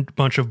a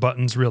bunch of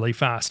buttons really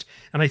fast.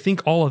 And I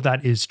think all of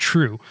that is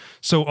true.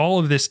 So all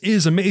of this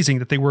is amazing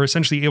that they were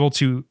essentially able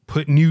to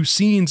put new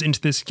scenes into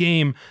this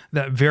game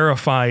that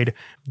verified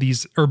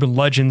these urban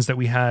legends that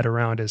we had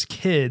around as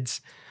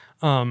kids.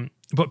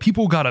 But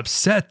people got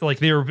upset, like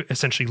they were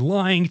essentially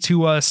lying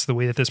to us. The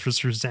way that this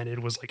was presented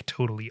was like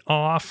totally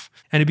off.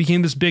 And it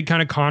became this big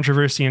kind of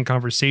controversy and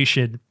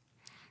conversation.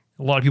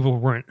 A lot of people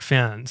weren't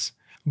fans.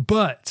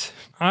 But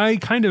I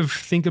kind of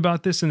think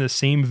about this in the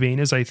same vein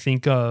as I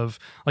think of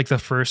like the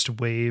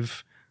first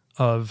waves,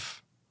 I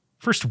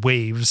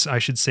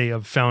should say,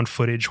 of found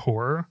footage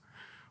horror,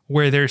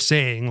 where they're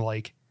saying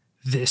like,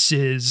 this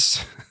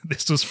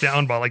was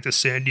found by like the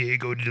San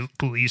Diego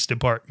Police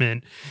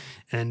Department,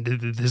 and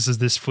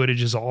this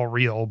footage is all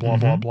real, blah,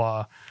 blah,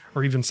 blah.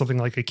 Or even something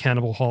like a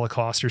Cannibal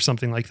Holocaust or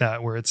something like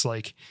that, where it's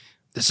like,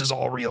 this is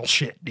all real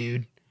shit,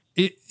 dude.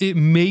 It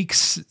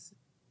makes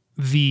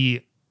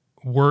the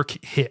work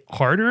hit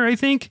harder, I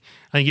think.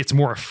 I think it's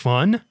more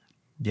fun.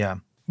 Yeah.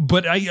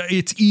 But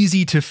it's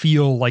easy to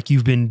feel like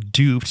you've been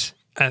duped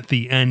at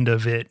the end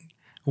of it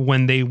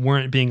when they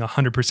weren't being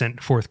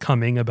 100%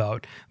 forthcoming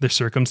about the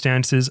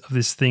circumstances of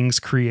this thing's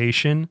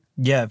creation.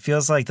 Yeah, it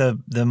feels like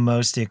the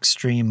most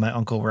extreme my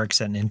uncle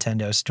works at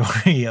Nintendo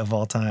story of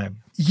all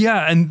time.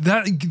 Yeah, and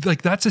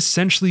that's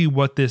essentially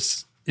what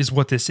this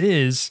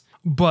is.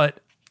 But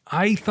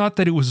I thought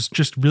that it was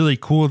just really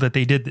cool that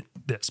they did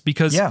this,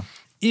 because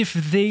if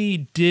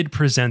they did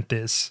present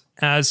this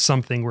as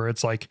something where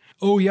it's like,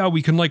 oh yeah,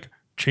 we can like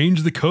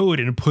change the code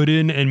and put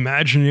in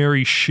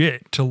imaginary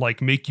shit to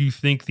like make you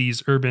think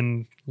these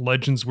urban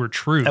legends were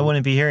true, I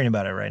wouldn't be hearing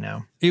about it right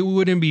now. It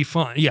wouldn't be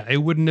fun. Yeah, it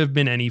wouldn't have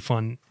been any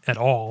fun at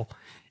all.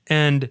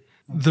 And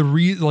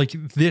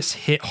this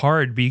hit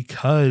hard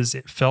because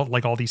it felt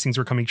like all these things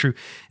were coming true.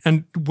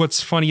 And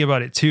what's funny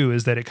about it too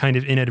is that it kind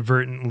of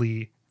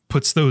inadvertently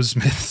puts those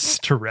myths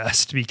to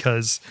rest,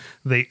 because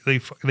they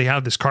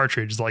have this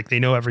cartridge, like they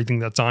know everything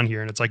that's on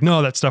here, and it's like,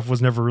 no, that stuff was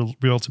never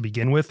real to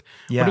begin with.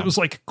 Yeah. But it was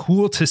like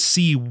cool to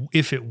see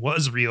if it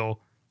was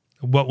real,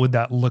 what would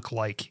that look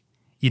like,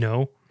 you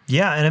know?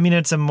 Yeah, and I mean,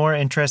 it's a more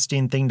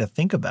interesting thing to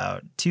think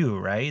about too,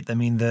 right? I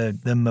mean,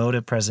 the mode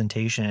of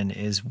presentation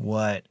is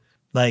what,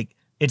 like,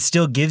 it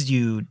still gives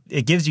you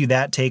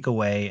that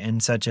takeaway in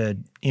such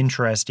an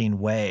interesting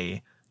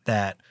way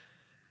that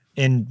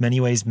in many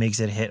ways makes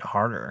it hit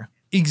harder.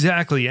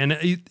 Exactly. And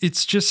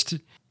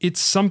it's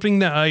something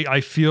that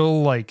I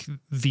feel like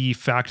the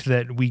fact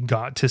that we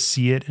got to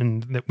see it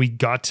and that we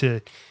got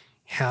to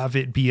have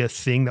it be a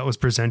thing that was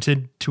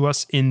presented to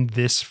us in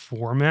this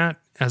format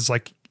as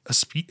like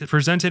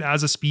presented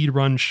as a speed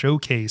run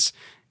showcase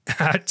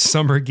at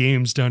Summer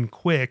Games Done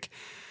Quick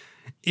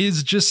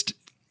is just,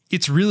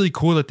 it's really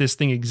cool that this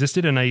thing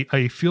existed. And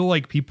I feel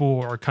like people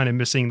are kind of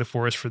missing the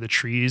forest for the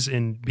trees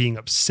and being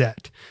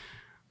upset.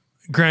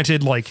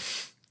 Granted, like,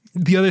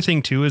 the other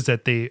thing too is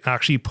that they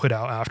actually put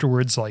out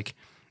afterwards like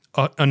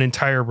an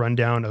entire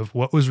rundown of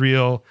what was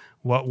real,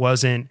 what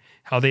wasn't,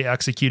 how they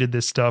executed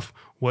this stuff,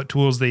 what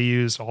tools they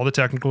used, all the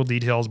technical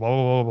details, blah, blah,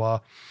 blah, blah.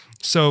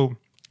 So,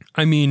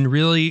 I mean,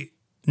 really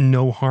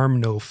no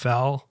harm, no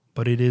foul,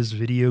 but it is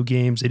video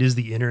games. It is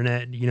the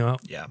internet, you know?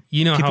 Yeah.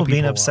 You know, people how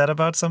being upset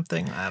about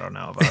something? I don't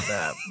know about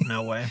that.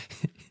 No way.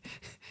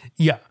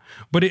 Yeah.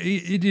 But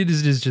it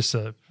is just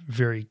a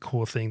very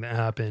cool thing that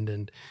happened.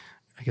 And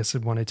I guess I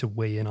wanted to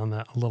weigh in on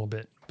that a little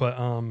bit, but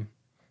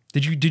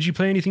did you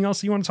play anything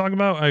else that you want to talk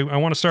about? I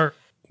want to start.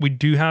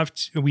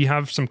 We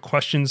have some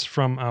questions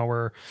from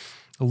our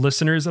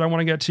listeners that I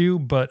want to get to,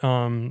 but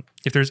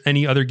if there's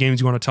any other games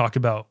you want to talk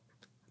about,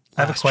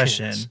 I have a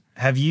question.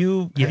 Have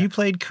you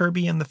played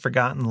Kirby and the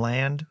Forgotten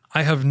Land?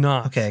 I have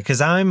not. Okay, because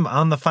I'm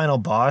on the final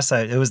boss.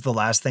 It was the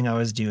last thing I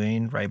was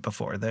doing right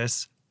before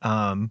this.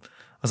 I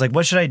was like,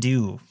 what should I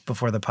do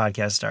before the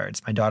podcast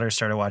starts? My daughter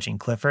started watching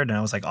Clifford, and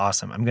I was like,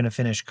 awesome, I'm going to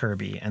finish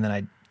Kirby. And then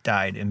I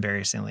died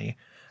embarrassingly.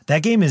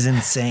 That game is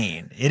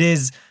insane. It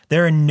is.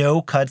 There are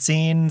no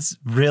cutscenes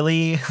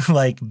really,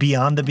 like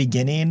beyond the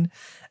beginning.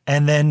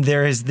 And then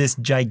there is this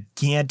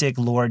gigantic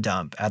lore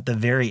dump at the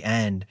very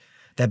end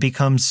that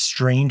becomes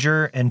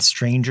stranger and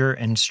stranger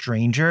and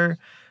stranger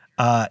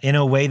in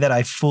a way that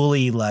I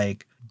fully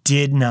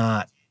did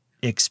not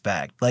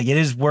expect. Like, it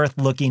is worth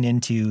looking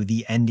into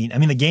the ending. I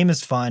mean, the game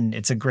is fun.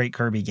 It's a great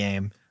Kirby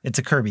game. It's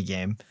a Kirby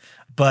game,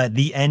 but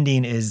the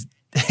ending is,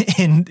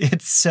 and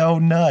it's so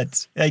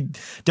nuts. I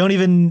don't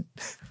even.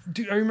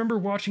 Dude, I remember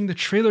watching the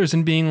trailers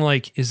and being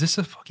like, is this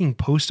a fucking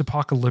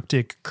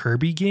post-apocalyptic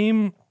Kirby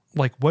game?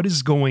 like, what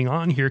is going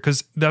on here?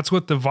 Because that's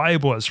what the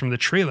vibe was from the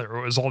trailer.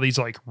 It was all these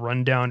like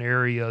rundown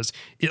areas.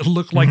 It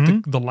looked like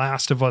the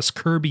Last of Us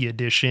Kirby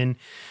edition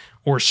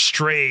or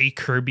Stray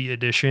Kirby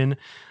edition.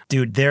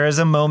 Dude, there is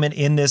a moment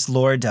in this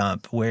lore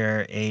dump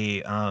where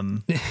a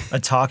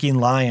talking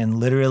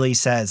lion literally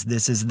says,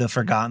 "This is the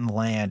Forgotten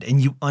Land,"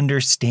 and you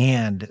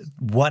understand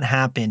what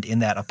happened in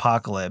that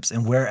apocalypse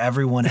and where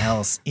everyone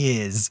else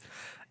is.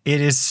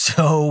 It is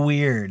so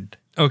weird.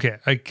 Okay,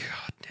 God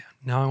damn.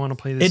 Now I want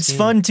to play this. It's game.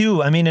 fun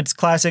too. I mean, it's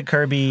classic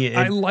Kirby.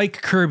 I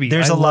like Kirby.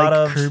 There's a lot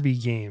of Kirby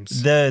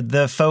games.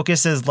 The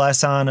focus is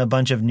less on a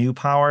bunch of new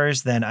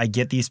powers than I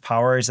get these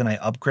powers and I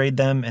upgrade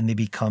them and they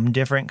become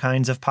different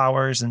kinds of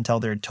powers until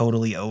they're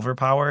totally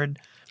overpowered.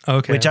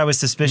 Okay. Which I was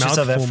suspicious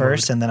of at Mouthful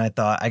first, mode. and then I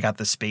thought I got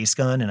the space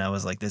gun and I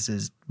was like, this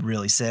is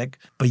really sick.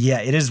 But yeah,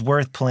 it is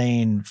worth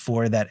playing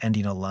for that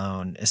ending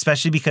alone,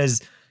 especially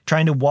because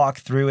trying to walk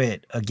through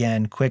it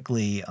again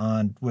quickly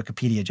on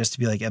Wikipedia just to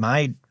be like, am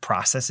I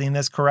processing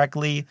this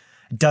correctly?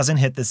 It doesn't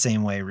hit the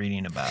same way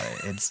reading about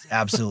it. It's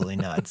absolutely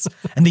nuts.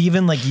 And they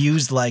even like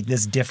used like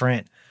this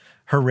different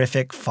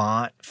horrific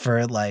font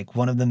for like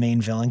one of the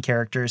main villain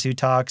characters who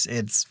talks.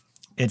 It's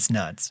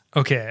nuts.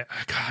 Okay.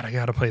 God, I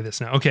got to play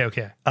this now.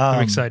 Okay.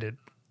 I'm excited.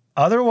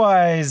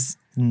 Otherwise,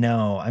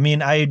 no. I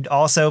mean, I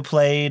also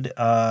played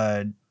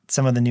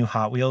some of the new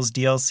Hot Wheels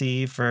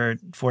DLC for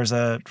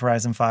Forza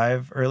Horizon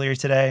 5 earlier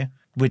today,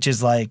 which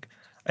is like,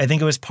 I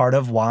think it was part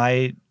of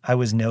why I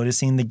was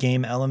noticing the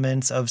game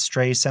elements of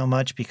Stray so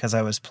much, because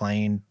I was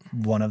playing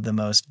one of the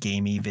most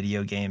gamey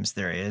video games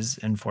there is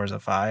in Forza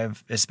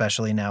 5,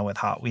 especially now with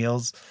Hot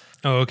Wheels.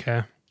 Oh,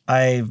 okay.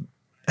 I've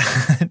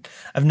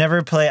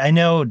never played. I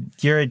know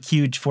you're a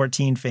huge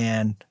 14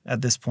 fan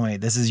at this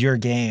point. This is your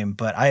game,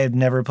 but I had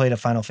never played a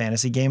Final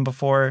Fantasy game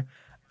before,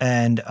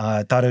 and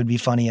thought it would be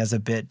funny as a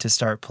bit to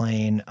start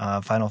playing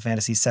Final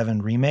Fantasy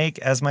VII Remake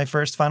as my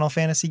first Final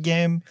Fantasy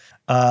game.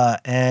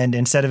 And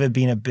instead of it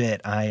being a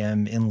bit, I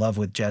am in love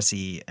with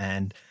Jesse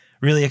and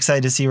really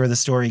excited to see where the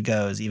story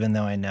goes, even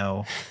though I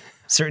know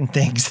certain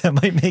things that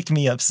might make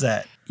me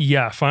upset.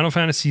 Yeah, Final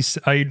Fantasy.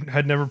 I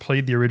had never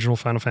played the original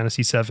Final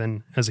Fantasy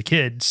VII as a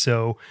kid,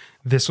 so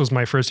this was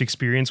my first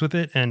experience with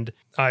it, and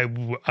I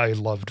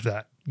loved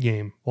that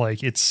game.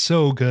 Like, it's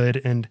so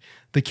good, and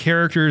the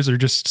characters are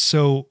just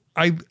so.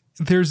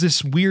 There's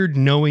this weird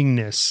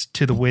knowingness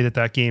to the way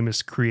that game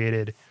is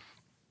created,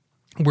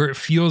 where it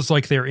feels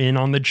like they're in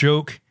on the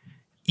joke,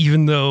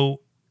 even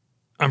though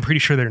I'm pretty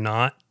sure they're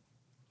not.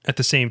 At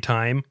the same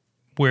time,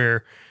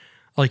 where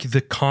like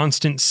the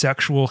constant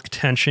sexual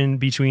tension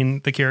between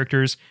the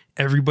characters,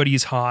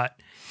 everybody's hot.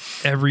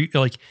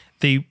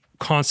 They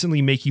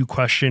constantly make you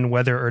question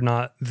whether or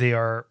not they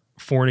are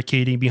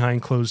fornicating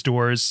behind closed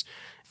doors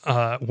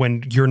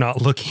when you're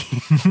not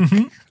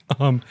looking.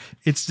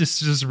 It's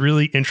just this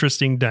really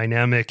interesting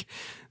dynamic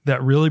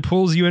that really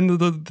pulls you into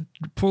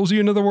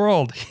the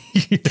world.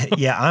 You know?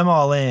 Yeah, I'm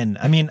all in.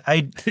 I mean,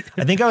 I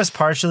think I was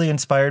partially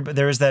inspired, but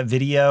there was that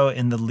video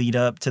in the lead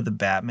up to the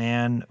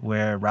Batman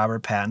where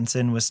Robert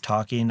Pattinson was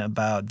talking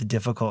about the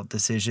difficult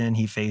decision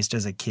he faced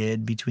as a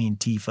kid between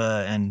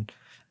Tifa and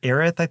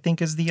Aerith, I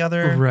think is the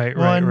other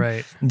one.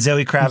 Right. And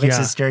Zoe Kravitz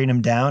is staring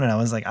him down, and I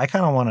was like, I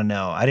kind of want to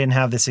know. I didn't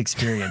have this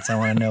experience. I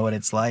want to know what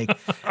it's like.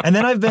 And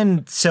then I've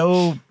been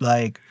so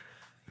like,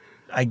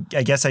 I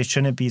guess I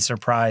shouldn't be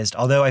surprised.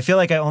 Although I feel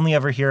like I only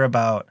ever hear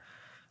about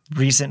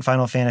recent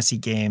Final Fantasy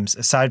games,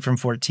 aside from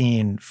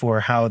 14, for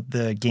how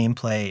the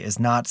gameplay is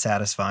not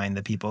satisfying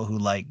the people who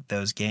like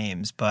those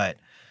games. But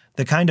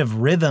the kind of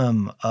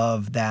rhythm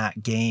of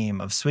that game,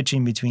 of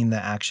switching between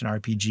the action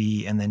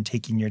RPG and then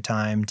taking your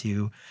time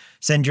to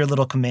send your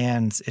little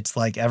commands, it's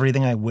like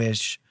everything I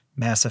wish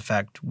Mass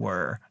Effect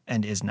were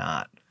and is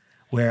not.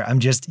 Where I'm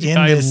just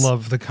in this. I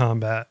love the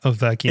combat of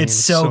that game. It's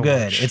so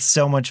good. Much. It's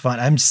so much fun.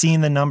 I'm seeing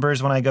the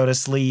numbers when I go to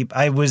sleep.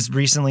 I was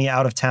recently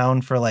out of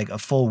town for like a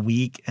full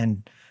week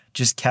and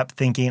just kept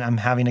thinking I'm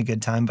having a good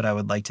time, but I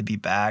would like to be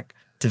back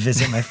to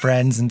visit my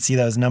friends and see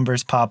those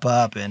numbers pop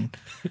up and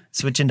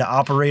switch into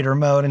operator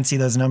mode and see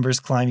those numbers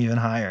climb even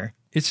higher.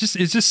 It's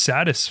just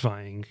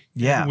satisfying.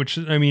 Yeah. Which,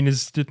 I mean,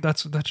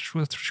 that's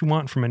what you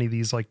want from any of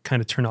these like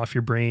kind of turn off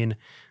your brain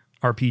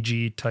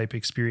RPG type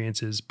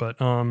experiences. But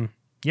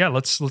yeah,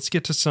 let's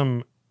get to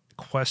some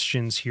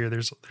questions here.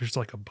 There's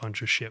like a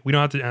bunch of shit. We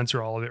don't have to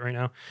answer all of it right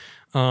now.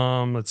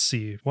 Let's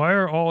see. Why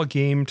are all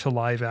game to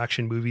live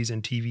action movies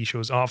and TV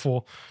shows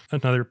awful?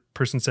 Another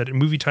person said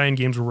movie tie-in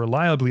games were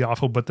reliably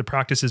awful, but the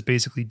practice is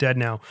basically dead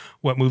now.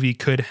 What movie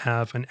could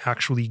have an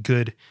actually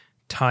good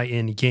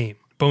tie-in game?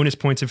 Bonus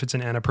points if it's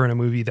an Annapurna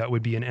movie. That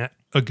would be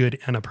a good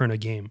Annapurna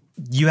game.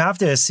 You have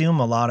to assume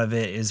a lot of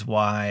it is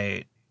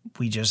why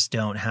we just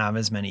don't have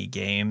as many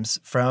games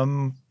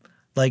from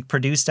like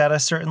produced at a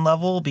certain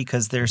level,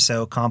 because they're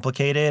so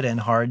complicated and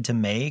hard to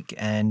make.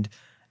 And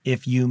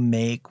if you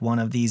make one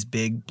of these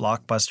big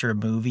blockbuster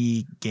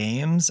movie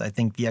games, I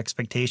think the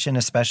expectation,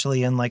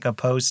 especially in like a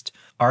post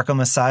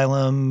Arkham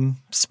Asylum,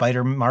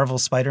 Marvel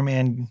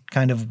Spider-Man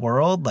kind of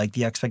world, like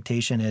the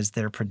expectation is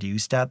they're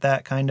produced at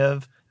that kind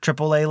of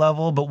AAA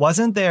level. But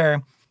wasn't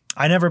there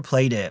I never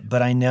played it,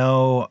 but I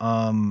know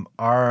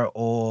our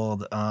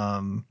old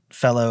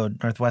fellow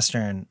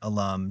Northwestern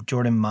alum,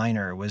 Jordan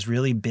Miner, was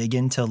really big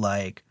into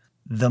like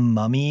the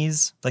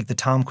Mummies, like the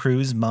Tom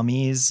Cruise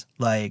Mummies,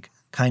 like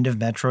kind of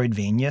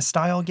Metroidvania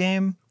style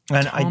game.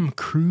 And Tom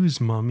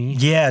Cruise Mummy.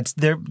 Yeah, it's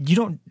there. You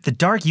don't the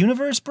Dark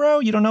Universe, bro.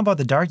 You don't know about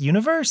the Dark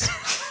Universe?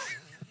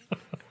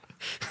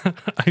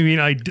 I mean,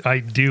 I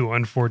do,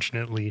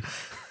 unfortunately.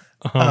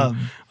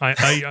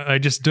 I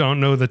just don't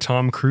know the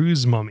Tom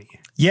Cruise Mummy.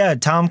 Yeah,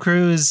 Tom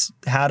Cruise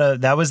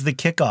that was the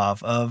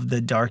kickoff of the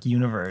Dark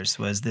Universe,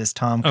 was this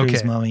Tom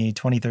Cruise Mummy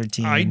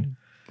 2013.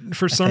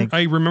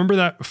 I remember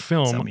that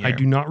film. I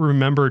do not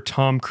remember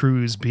Tom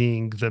Cruise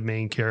being the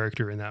main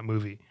character in that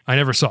movie. I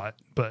never saw it,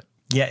 but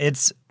yeah,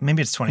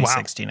 maybe it's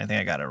 2016. Wow. I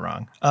think I got it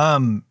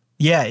wrong.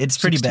 Yeah, it's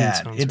pretty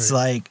bad. It's right.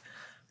 Like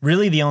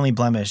really the only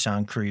blemish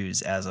on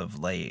Cruise as of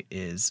late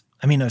is,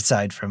 I mean,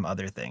 aside from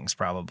other things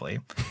probably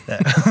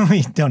that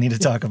we don't need to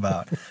talk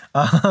about.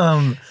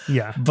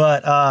 Yeah.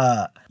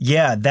 But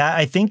yeah, that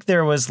I think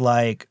there was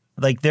like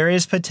there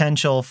is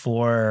potential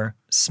for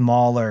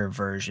smaller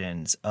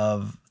versions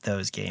of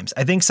those games.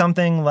 I think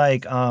something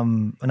like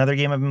another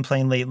game I've been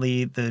playing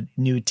lately, the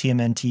new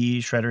TMNT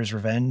Shredder's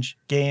Revenge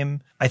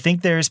game. I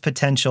think there's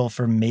potential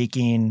for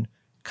making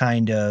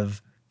kind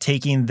of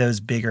taking those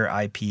bigger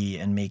IP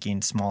and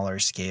making smaller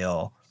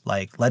scale.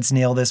 Like, let's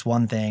nail this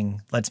one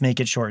thing. Let's make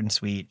it short and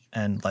sweet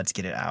and let's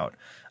get it out.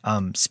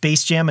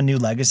 Space Jam: A New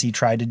Legacy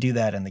tried to do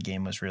that and the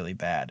game was really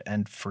bad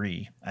and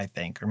free, I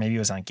think. Or maybe it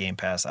was on Game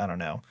Pass. I don't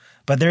know.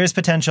 But there is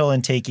potential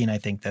in taking, I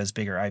think, those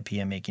bigger IP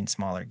and making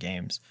smaller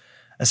games.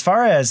 As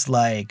far as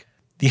like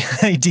the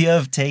idea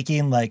of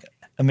taking like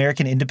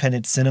American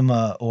independent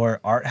cinema or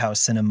art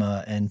house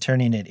cinema and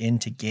turning it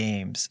into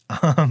games,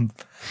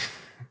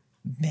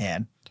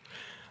 man.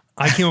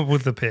 I came up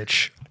with the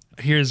pitch.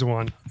 Here's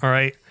one. All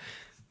right.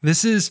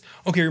 This is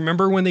okay.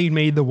 Remember when they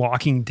made the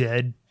Walking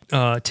Dead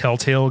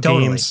Telltale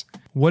games?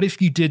 What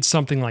if you did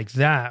something like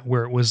that,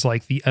 where it was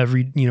like the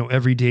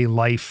everyday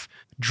life,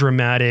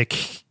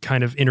 dramatic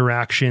kind of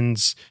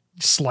interactions,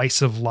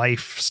 slice of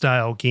life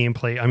style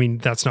gameplay? I mean,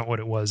 that's not what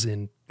it was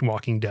in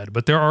Walking Dead,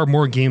 but there are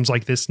more games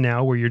like this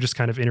now where you're just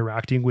kind of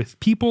interacting with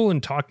people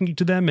and talking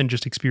to them and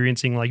just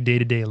experiencing like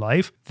day-to-day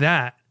life.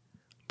 But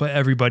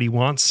everybody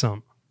wants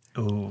some.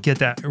 Ooh. Get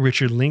that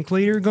Richard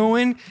Linklater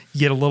going. You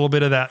get a little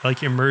bit of that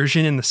like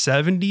immersion in the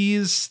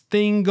 70s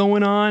thing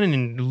going on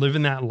and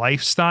living that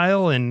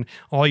lifestyle, and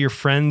all your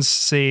friends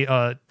say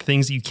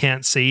things that you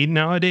can't say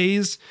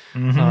nowadays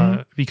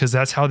because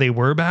that's how they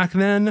were back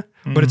then.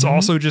 Mm-hmm. But it's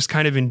also just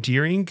kind of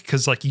endearing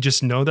because like you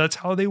just know that's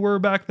how they were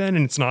back then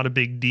and it's not a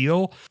big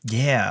deal.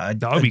 Yeah,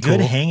 that would be cool. A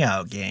good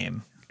hangout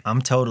game.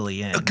 I'm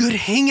totally in. A good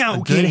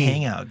hangout game. A good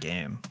hangout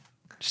game.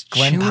 Just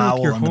Glenn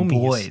Powell and the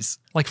boys.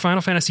 Like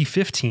Final Fantasy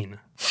 15.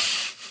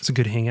 It's a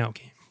good hangout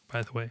game,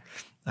 by the way.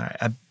 All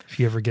right. If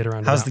you ever get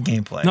around to how's the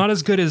gameplay? Not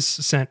as good as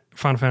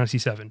Final Fantasy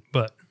 7,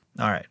 but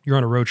all right. You're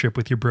on a road trip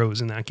with your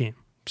bros in that game.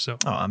 So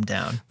I'm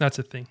down. That's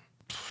a thing.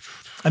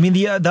 I mean,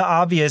 the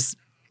obvious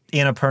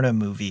Annapurna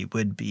movie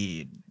would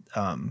be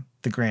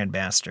the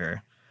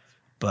Grandmaster,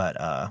 but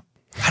I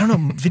don't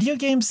know. Video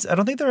games, I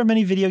don't think there are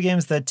many video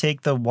games that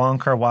take the Wong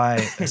Kar-wai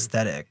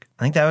aesthetic.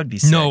 I think that would be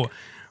sick. No.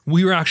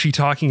 We were actually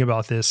talking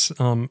about this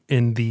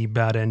in the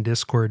Bad End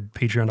Discord,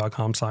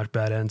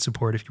 patreon.com/Bad End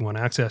support if you want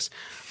access.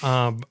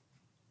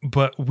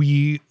 But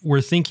we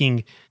were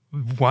thinking,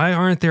 why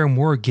aren't there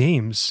more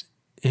games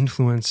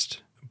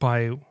influenced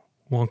by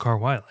Wong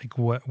Kar-wai? Like,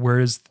 where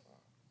is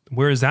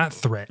that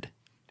thread?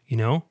 You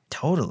know?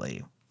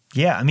 Totally.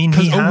 Yeah, I mean,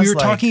 we were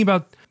talking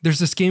about. There's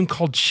this game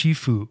called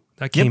Shifu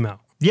that came out.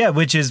 Yeah,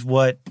 which is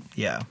what.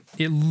 Yeah,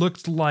 it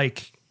looked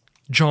like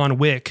John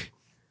Wick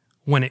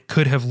when it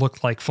could have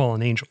looked like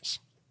Fallen Angels.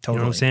 Totally. You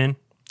know what I'm saying?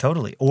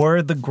 Totally.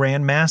 Or the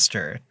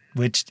Grandmaster,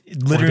 which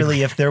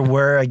literally, if there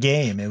were a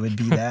game, it would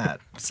be that.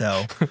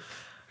 So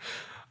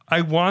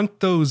I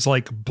want those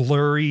like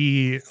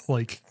blurry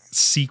like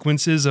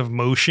sequences of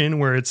motion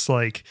where it's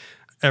like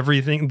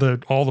everything,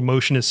 all the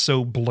motion is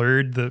so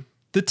blurred.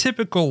 The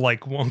typical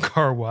like Wong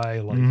Kar-wai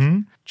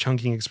like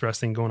Chungking Express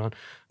thing going on.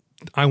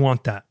 I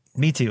want that.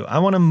 Me too. I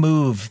want to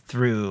move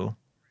through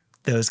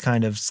those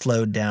kind of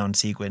slowed down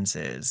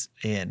sequences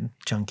in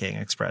Chungking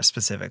Express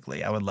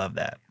specifically. I would love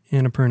that.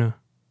 Annapurna,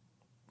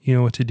 you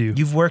know what to do.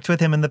 You've worked with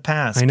him in the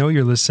past. I know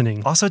you're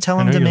listening. Also tell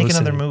him to make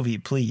another movie,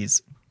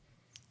 please.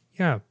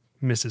 Yeah,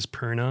 Mrs.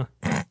 Perna,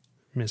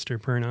 Mr.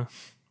 Perna.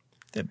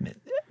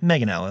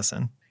 Megan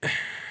Ellison.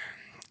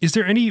 Is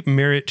there any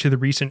merit to the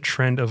recent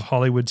trend of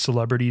Hollywood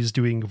celebrities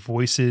doing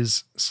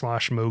voices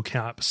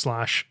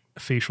 /mocap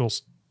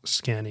 /facial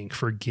scanning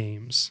for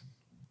games?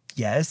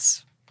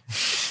 Yes.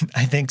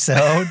 I think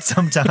so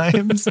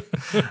sometimes.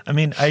 I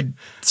mean,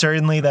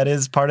 certainly that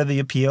is part of the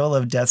appeal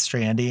of Death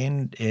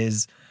Stranding,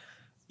 is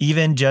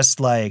even just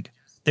like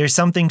there's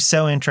something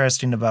so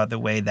interesting about the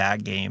way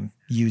that game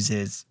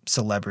uses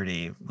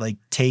celebrity, like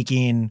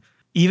taking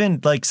even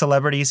like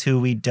celebrities who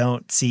we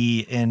don't see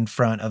in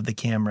front of the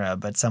camera,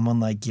 but someone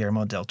like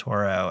Guillermo del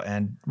Toro,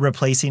 and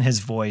replacing his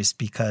voice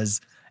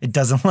because It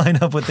doesn't line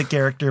up with the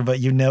character, but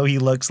you know he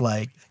looks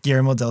like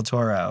Guillermo del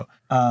Toro.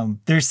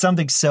 There's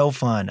something so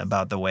fun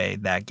about the way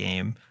that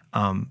game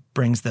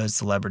brings those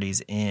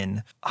celebrities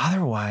in.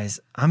 Otherwise,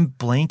 I'm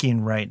blanking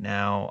right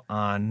now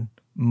on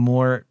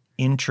more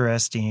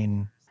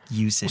interesting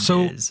usages.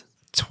 So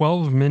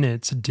 12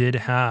 Minutes did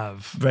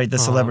have... Right, the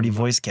celebrity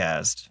voice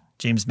cast.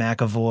 James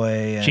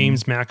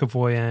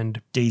McAvoy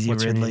and Daisy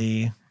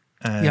Ridley.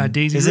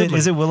 Daisy Ridley.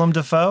 Is it Willem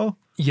Dafoe?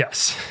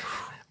 Yes.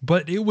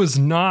 But it was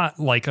not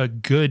like a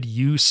good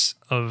use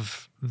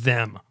of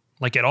them,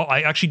 like at all.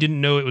 I actually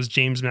didn't know it was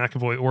James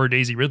McAvoy or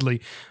Daisy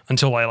Ridley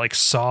until I like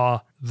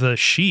saw the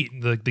sheet,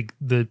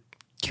 the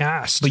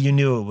cast. But you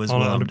knew it was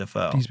Willem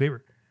Dafoe. Piece of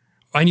paper.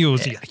 I knew it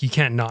was. Yeah. You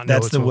can't not know.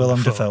 That's it's the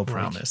Willem Dafoe like,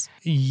 promise.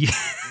 Yeah,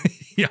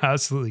 yeah,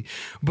 absolutely.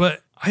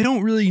 But I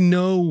don't really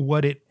know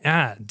what it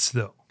adds,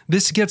 though.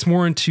 This gets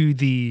more into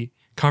the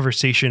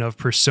conversation of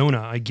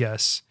persona, I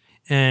guess,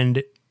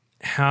 and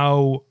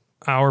how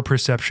our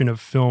perception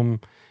of film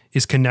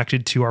is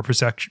connected to our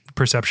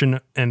perception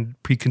and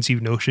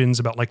preconceived notions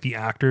about like the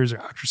actors or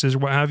actresses or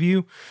what have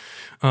you,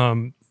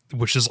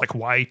 which is like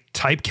why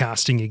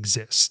typecasting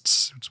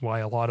exists. It's why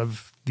a lot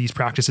of these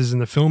practices in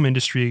the film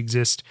industry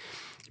exist,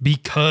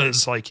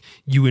 because like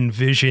you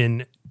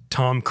envision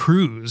Tom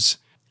Cruise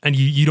and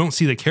you don't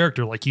see the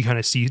character, like you kind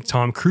of see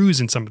Tom Cruise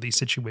in some of these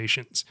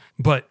situations.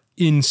 But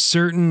in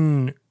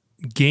certain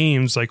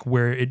games, like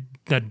where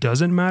that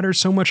doesn't matter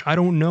so much, I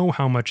don't know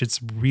how much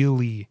it's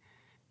really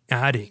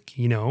adding,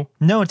 you know?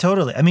 No,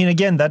 totally. I mean,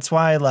 again, that's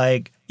why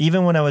like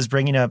even when I was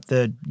bringing up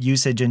the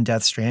usage in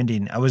Death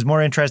Stranding, I was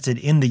more interested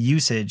in the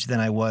usage than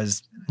I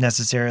was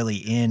necessarily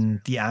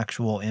in the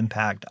actual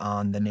impact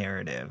on the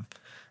narrative.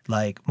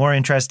 Like more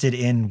interested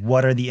in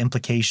what are the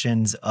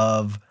implications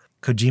of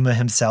Kojima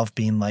himself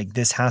being like,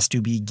 this has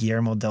to be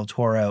Guillermo del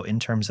Toro in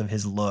terms of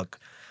his look.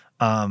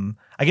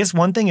 I guess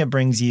one thing it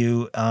brings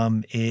you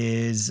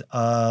is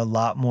a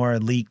lot more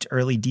leaked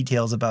early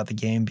details about the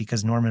game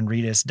because Norman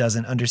Reedus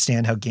doesn't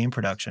understand how game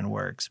production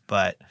works.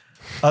 But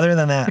other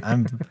than that,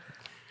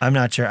 I'm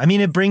not sure. I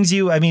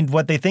mean,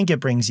 what they think it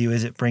brings you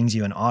is it brings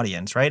you an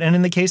audience, right? And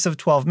in the case of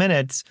 12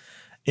 Minutes,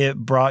 it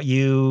brought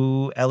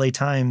you LA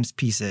Times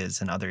pieces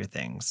and other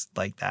things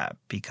like that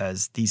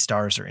because these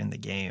stars are in the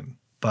game.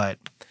 But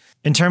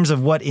in terms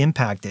of what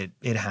impact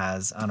it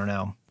has, I don't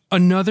know.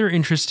 Another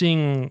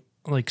interesting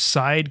like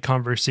side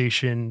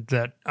conversation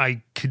that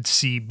I could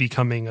see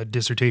becoming a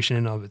dissertation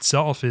in of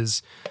itself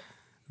is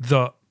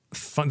the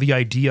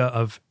idea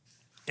of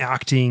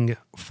acting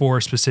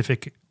for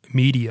specific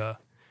media.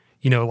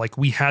 You know, like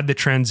we had the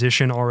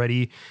transition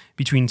already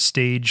between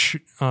stage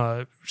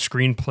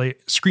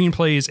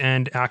screenplays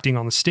and acting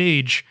on the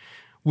stage,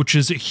 which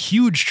is a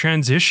huge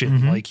transition.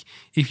 Mm-hmm. Like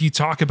if you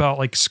talk about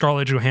like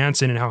Scarlett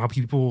Johansson and how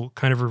people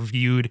kind of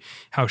reviewed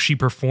how she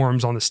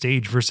performs on the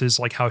stage versus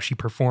like how she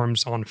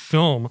performs on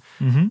film,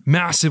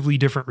 massively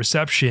different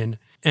reception.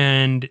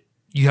 And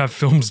you have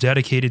films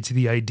dedicated to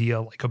the idea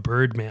like a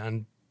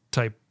Birdman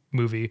type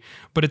movie,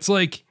 but it's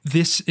like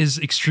this is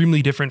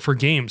extremely different for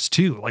games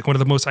too. Like one of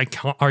the most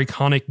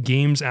iconic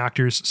games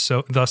actors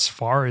so thus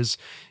far is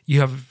you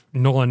have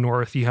Nolan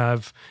North, you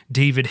have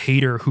David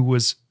Hayter, who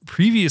was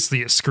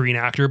previously a screen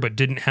actor but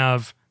didn't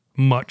have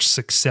much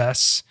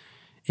success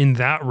in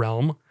that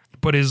realm,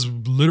 but is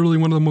literally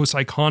one of the most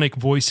iconic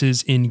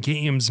voices in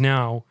games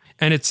now.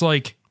 And it's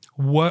like,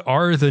 what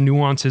are the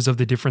nuances of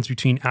the difference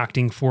between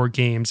acting for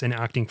games and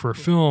acting for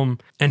film,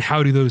 and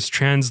how do those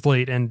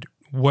translate, and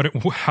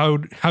how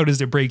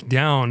does it break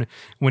down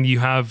when you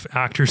have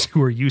actors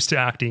who are used to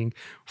acting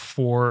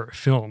for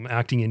film,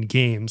 acting in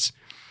games?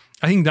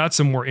 I think that's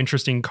a more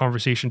interesting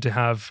conversation to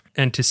have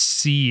and to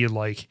see,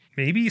 like,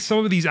 maybe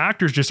some of these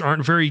actors just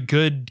aren't very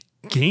good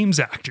games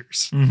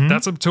actors. Mm-hmm.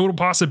 That's a total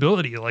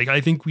possibility. Like,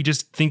 I think we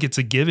just think it's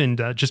a given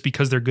that just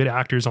because they're good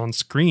actors on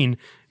screen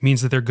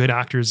means that they're good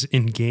actors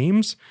in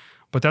games,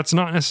 but that's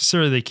not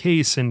necessarily the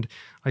case. And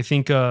I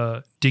think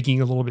digging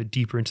a little bit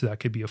deeper into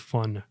that could be a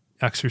fun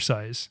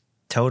exercise.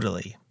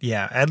 Totally.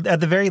 Yeah.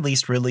 At the very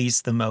least,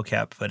 release the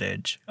mocap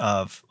footage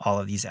of all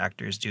of these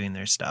actors doing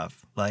their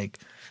stuff. Like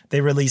they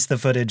released the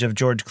footage of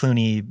George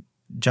Clooney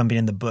jumping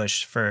in the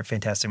bush for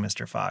Fantastic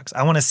Mr. Fox.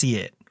 I want to see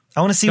it.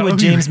 I want to see what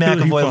James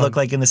McAvoy looked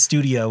like in the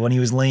studio when he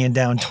was laying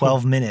down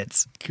 12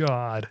 minutes.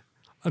 God,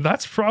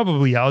 that's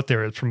probably out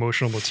there as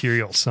promotional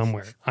material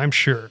somewhere, I'm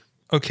sure.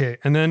 Okay.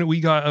 And then we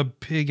got a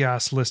big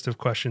ass list of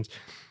questions.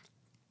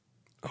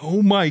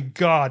 Oh my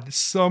God.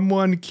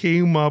 Someone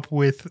came up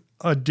with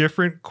a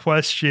different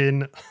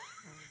question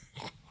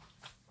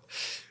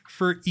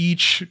for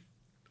each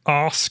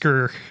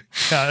Oscar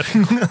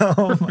category.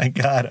 Oh my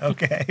God.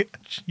 Okay.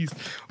 Jeez.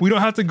 We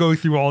don't have to go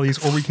through all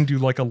these, or we can do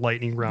like a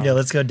lightning round. Yeah,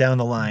 let's go down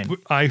the line.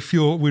 I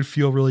would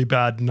feel really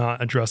bad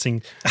not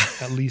addressing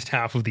at least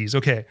half of these.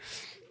 Okay.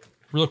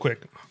 Real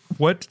quick.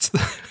 What's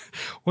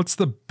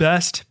the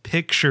best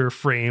picture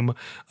frame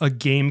a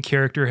game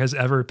character has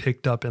ever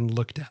picked up and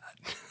looked at?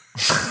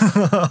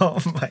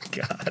 Oh my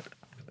God.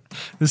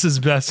 This is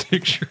best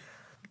picture.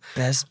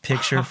 Best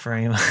picture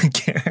frame a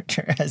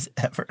character has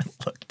ever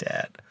looked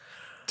at.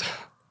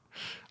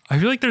 I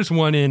feel like there's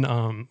one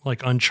in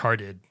like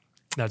Uncharted.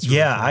 That's really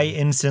Yeah, cool. I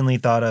instantly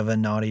thought of a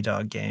Naughty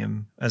Dog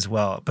game as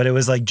well, but it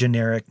was like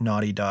generic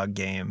Naughty Dog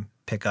game.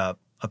 Pick up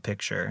a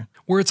picture.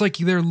 Where it's like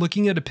they're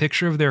looking at a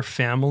picture of their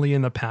family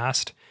in the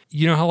past.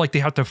 You know how like they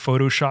have to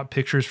Photoshop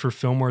pictures for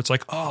film where it's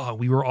like, oh,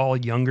 we were all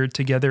younger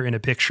together in a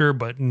picture,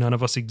 but none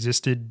of us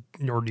existed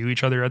or knew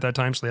each other at that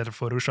time. So they had to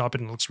Photoshop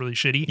it and it looks really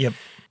shitty. Yep.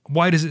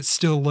 Why does it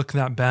still look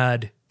that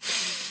bad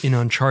in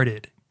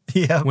Uncharted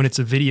Yeah. when it's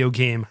a video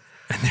game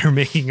and they're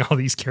making all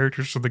these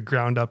characters from the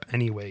ground up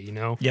anyway, you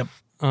know? Yep.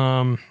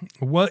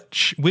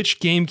 Which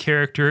game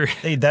character?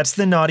 Hey, that's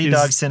the Naughty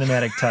Dog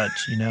cinematic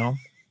touch, you know?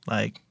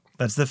 Like,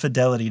 that's the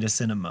fidelity to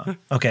cinema.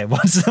 Okay,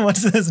 what's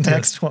this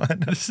next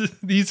one?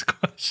 These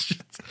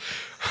questions.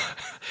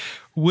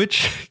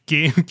 Which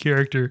game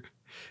character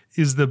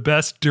is the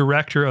best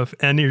director of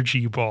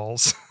energy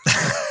balls?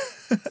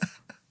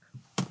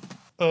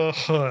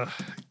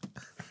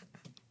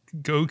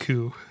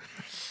 Goku,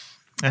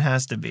 It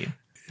has to be.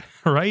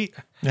 right?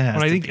 It has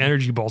When I to think be.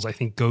 energy balls, I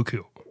think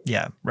Goku.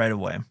 Yeah, right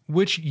away.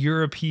 Which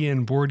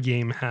European board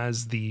game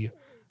has the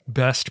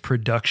best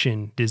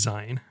production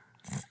design?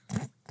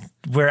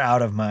 We're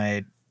out of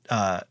my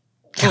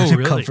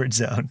really? comfort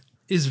zone.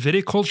 Is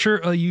Viticulture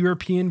a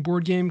European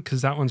board game?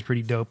 Because that one's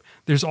pretty dope.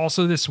 There's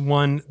also this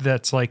one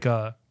that's like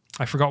I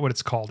forgot what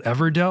it's called,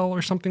 Everdell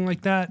or something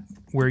like that,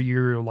 where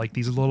you're like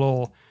these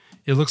little,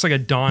 it looks like a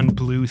Don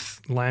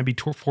Bluth Land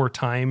Before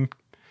Time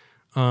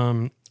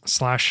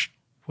slash,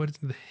 what is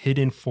the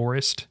Hidden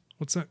Forest?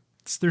 What's that?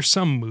 There's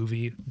some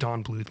movie,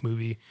 Don Bluth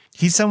movie.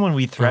 He's someone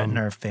we threaten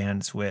our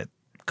fans with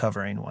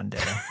covering one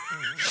day.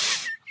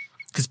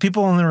 Because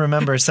people only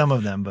remember some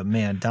of them, but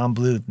man, Don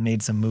Bluth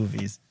made some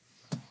movies.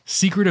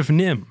 Secret of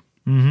Nim.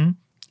 Mm-hmm.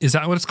 Is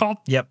that what it's called?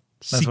 Yep.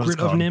 That's what it's Secret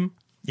of called. Nim?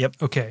 Yep.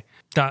 Okay.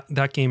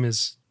 That game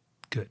is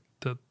good.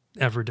 The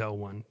Everdell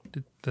one.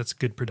 That's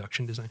good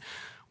production design.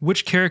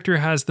 Which character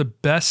has the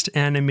best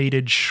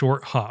animated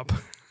short hop?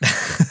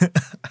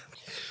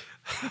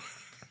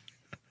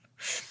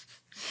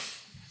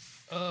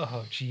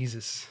 Oh,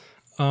 Jesus.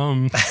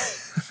 The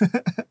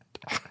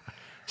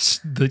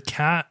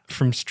cat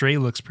from Stray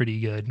looks pretty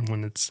good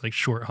when it's like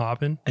short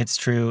hopping. It's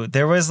true.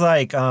 There was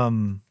like, I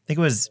think it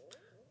was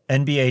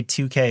NBA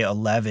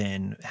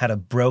 2K11 had a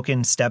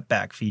broken step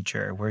back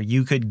feature where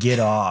you could get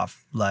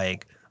off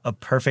like a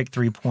perfect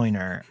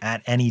 3-pointer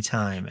at any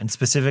time. And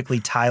specifically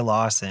Ty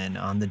Lawson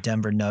on the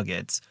Denver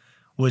Nuggets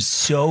was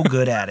so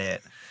good at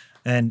it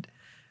and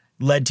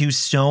led to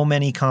so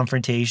many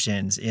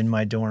confrontations in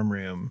my dorm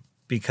room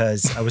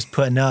because I was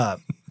putting up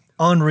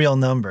unreal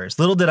numbers.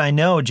 Little did I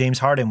know James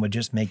Harden would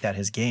just make that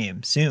his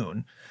game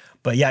soon.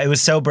 But yeah, it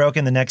was so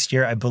broken the next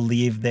year, I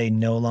believe they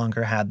no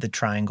longer had the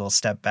triangle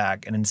step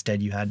back, and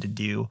instead you had to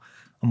do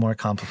a more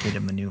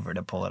complicated maneuver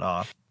to pull it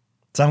off.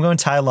 So I'm going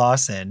Ty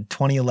Lawson,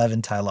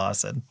 2011 Ty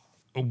Lawson.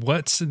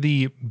 What's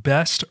the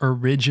best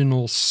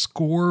original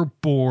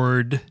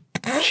scoreboard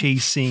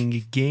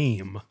chasing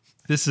game?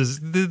 This is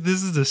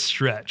a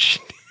stretch.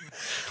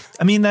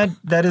 I mean,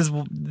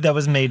 that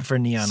was made for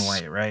Neon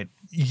White, right?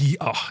 Yeah,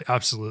 oh,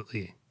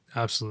 absolutely.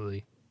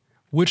 Absolutely.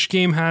 Which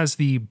game has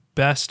the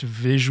best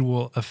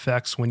visual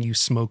effects when you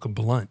smoke a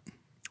blunt?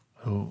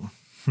 Oh.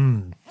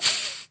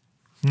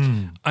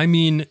 I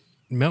mean,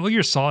 Metal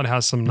Gear Solid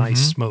has some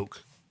nice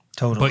smoke,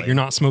 Totally. but you're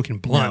not smoking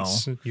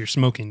blunts. No. You're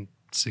smoking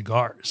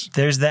cigars.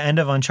 There's the end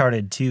of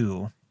Uncharted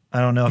 2. I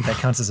don't know if that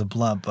counts as a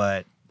blunt,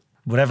 but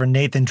whatever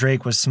Nathan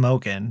Drake was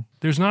smoking.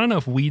 There's not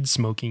enough weed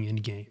smoking in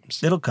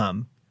games. It'll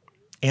come.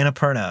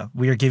 Annapurna,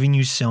 we are giving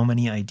you so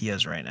many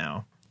ideas right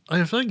now.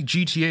 I feel like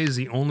GTA is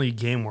the only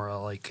game where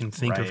I can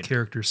think of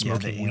characters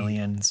smoking the weed.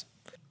 aliens.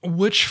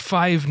 Which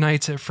Five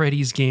Nights at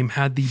Freddy's game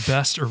had the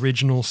best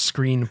original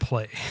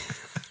screenplay?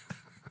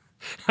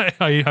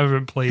 I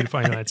haven't played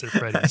Five Nights at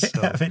Freddy's.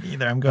 So I haven't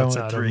either. I'm going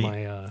with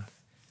 3.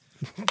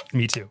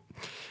 Me too.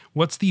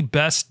 What's the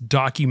best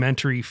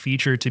documentary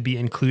feature to be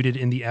included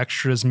in the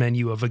extras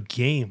menu of a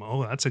game?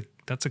 Oh, that's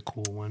a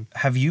cool one.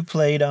 Have you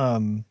played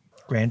Gran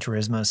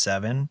Turismo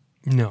 7?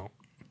 No.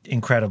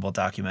 Incredible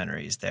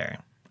documentaries there.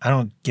 I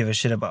don't give a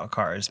shit about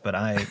cars, but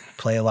I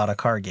play a lot of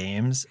car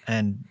games,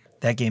 and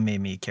that game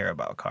made me care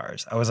about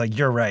cars. I was like,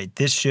 you're right.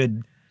 This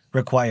should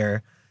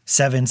require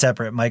 7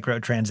 separate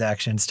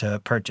microtransactions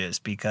to purchase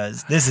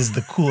because this is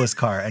the coolest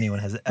car anyone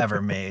has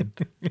ever made.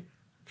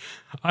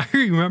 I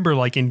remember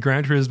like in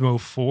Gran Turismo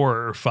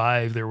 4 or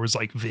 5, there was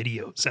like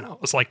videos, and I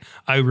was like,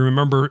 I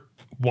remember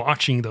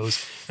watching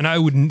those,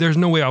 and there's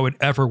no way I would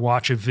ever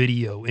watch a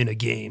video in a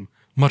game,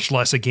 much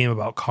less a game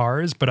about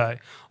cars. But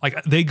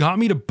they got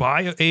me to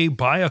buy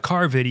a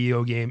car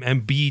video game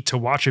and B, to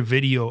watch a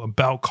video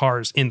about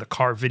cars in the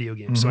car video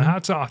game. So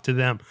hats off to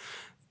them.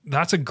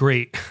 That's a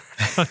great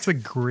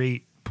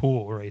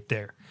pool right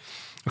there.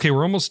 Okay,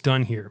 we're almost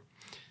done here.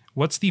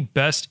 What's the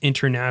best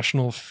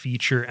international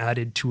feature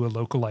added to a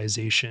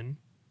localization?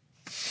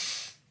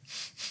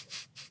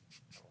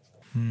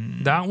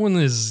 That one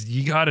is,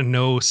 you got to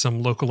know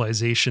some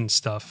localization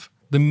stuff.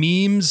 The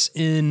memes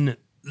in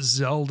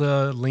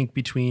Zelda Link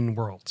Between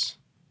Worlds.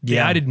 They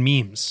added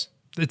memes.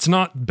 It's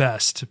not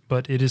best,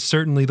 but it is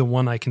certainly the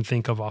one I can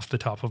think of off the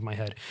top of my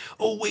head.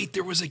 Oh, wait,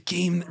 there was a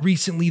game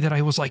recently that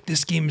I was like,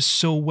 this game is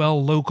so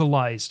well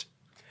localized.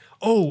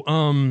 Oh,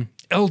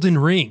 Elden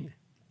Ring.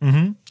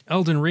 Mm-hmm.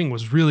 Elden Ring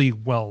was really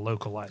well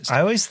localized.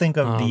 I always think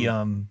of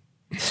the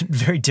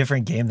very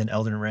different game than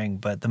Elden Ring,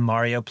 but the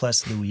Mario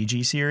plus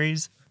Luigi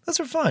series. Those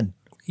are fun.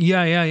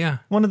 Yeah.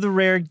 One of the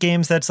rare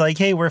games that's like,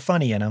 hey, we're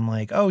funny. And I'm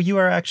like, oh, you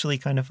are actually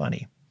kind of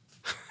funny.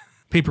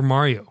 Paper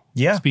Mario.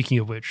 Yeah. Speaking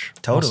of which,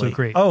 totally also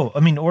great. Oh, I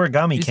mean,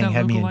 Origami Is King that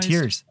had me in localized?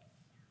 tears.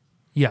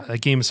 Yeah,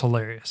 that game is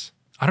hilarious.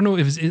 I don't know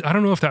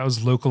if that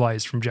was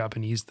localized from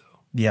Japanese though.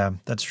 Yeah,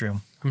 that's true.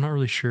 I'm not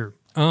really sure.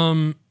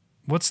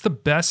 What's the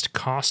best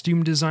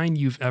costume design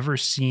you've ever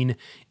seen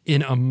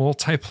in a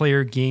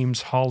multiplayer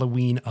game's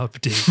Halloween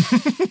update?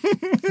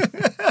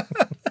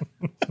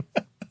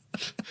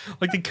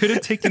 Like they could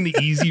have taken the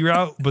easy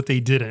route, but they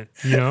didn't,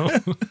 you know?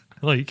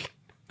 Like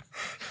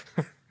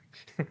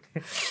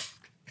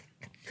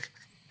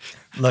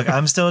Look,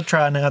 I'm still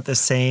trying out the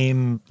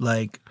same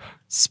like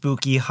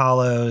Spooky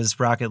Hollows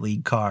Rocket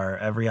League car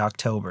every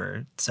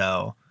October.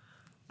 So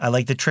I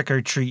like the trick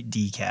or treat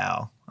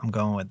decal. I'm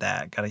going with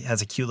that.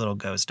 Has a cute little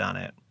ghost on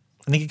it.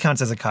 I think it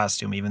counts as a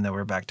costume, even though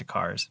we're back to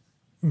cars.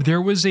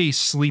 there was a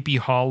Sleepy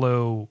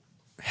Hollow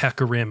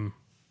Hecarim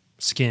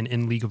skin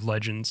in League of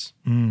Legends.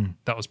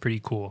 That was pretty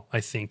cool,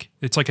 I think.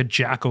 It's like a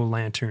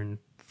jack-o'-lantern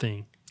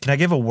thing. Can I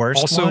give a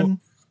worst Also, one?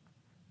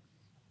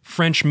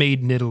 French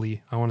made in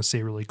Italy, I want to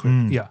say really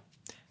quick. Yeah,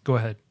 go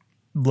ahead.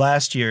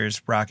 Last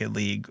year's Rocket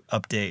League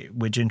update,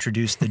 which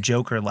introduced the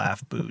Joker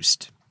laugh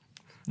boost.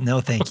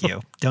 No, thank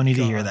you. Don't need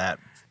to hear that.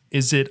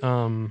 Is it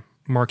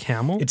Mark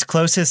Hamill? It's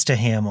closest to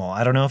Hamill.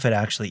 I don't know if it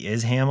actually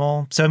is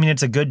Hamill. So, I mean,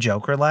 it's a good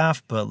Joker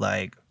laugh, but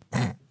like,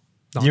 Not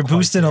you're quite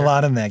boosting there. a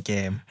lot in that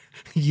game.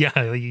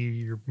 Yeah,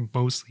 you're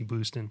mostly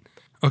boosting.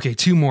 Okay,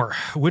 two more.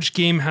 Which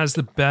game has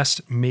the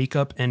best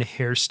makeup and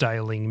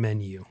hairstyling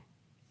menu?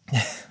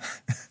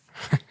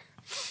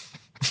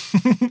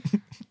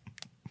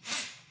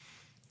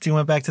 So you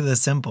went back to the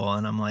simple,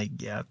 and I'm like,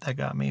 yeah, that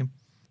got me.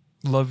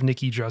 Love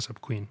Nikki Dress Up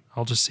Queen.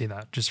 I'll just say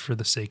that, just for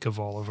the sake of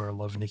all of our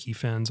Love Nikki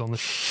fans on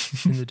the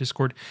in the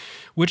Discord.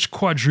 Which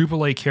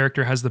quadruple A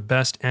character has the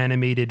best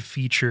animated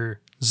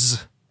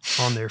features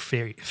on their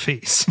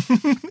face?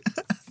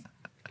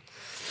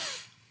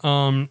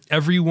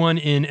 Everyone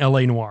in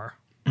LA Noire.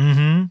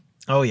 Mm-hmm.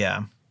 Oh,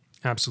 yeah.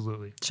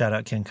 Absolutely. Shout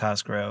out Ken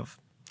Cosgrove.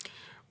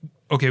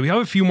 Okay, we have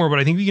a few more, but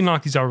I think we can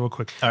knock these out real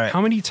quick. All right.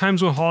 How many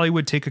times will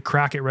Hollywood take a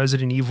crack at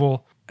Resident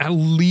Evil? At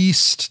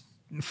least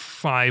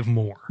 5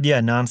 more.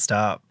 Yeah,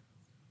 nonstop.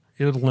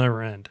 It'll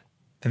never end.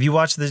 Have you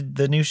watched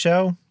the new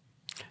show?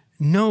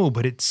 No,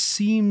 but it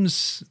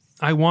seems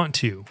I want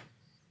to.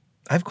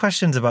 I have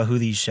questions about who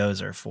these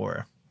shows are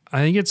for. I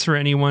think it's for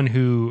anyone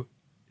who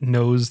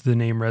knows the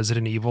name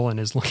Resident Evil and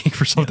is looking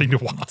for something to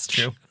watch. That's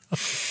true.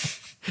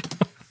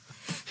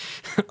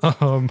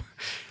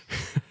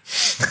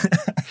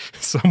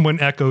 Someone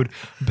echoed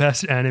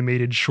best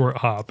animated short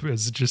hop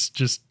as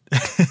just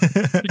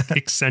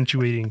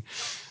accentuating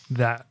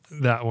that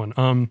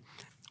one.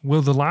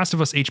 Will The Last of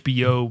Us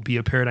HBO be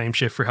a paradigm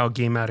shift for how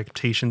game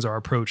adaptations are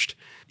approached?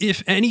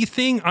 If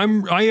anything,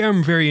 I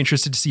am very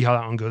interested to see how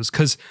that one goes,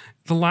 because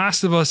The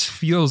Last of Us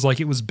feels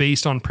like it was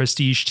based on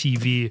Prestige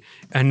TV,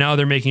 and now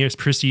they're making a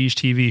Prestige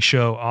TV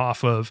show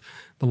off of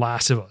The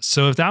Last of Us.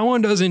 So if that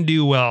one doesn't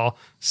do well,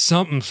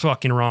 something's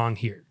fucking wrong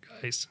here,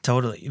 guys.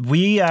 Totally.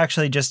 We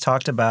actually just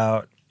talked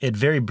about it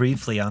very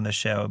briefly on the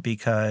show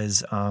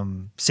because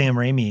Sam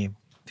Raimi,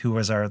 who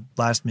was our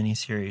last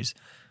miniseries,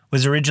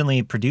 was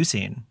originally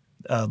producing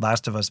a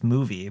Last of Us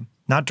movie,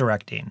 not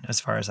directing as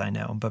far as I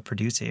know, but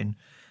producing.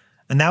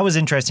 And that was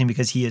interesting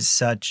because he is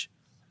such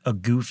a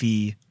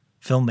goofy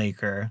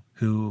filmmaker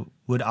who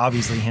would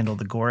obviously handle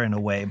the gore in a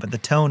way, but the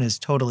tone is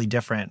totally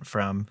different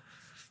from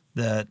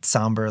the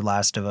somber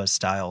Last of Us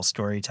style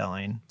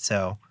storytelling.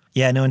 So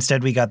yeah, no,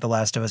 instead we got the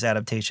Last of Us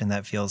adaptation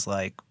that feels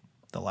like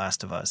The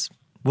Last of Us.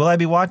 Will I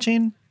be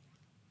watching?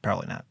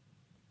 Probably not.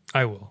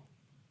 I will.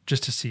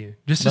 Just to see.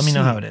 Just to Let me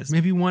know see. how it is.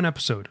 Maybe one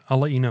episode. I'll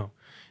let you know.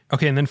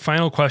 Okay, and then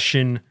final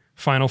question,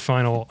 final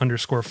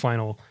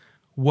 _final.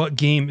 What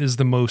game is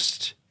the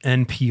most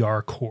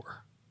NPR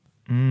core?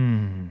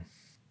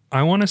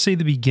 I want to say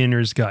The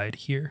Beginner's Guide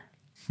here.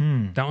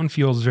 That one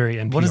feels very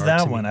NPR. What is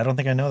that to me. one? I don't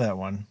think I know that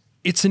one.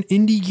 It's an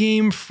indie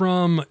game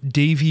from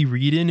Davey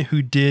Reedon,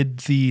 who did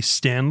the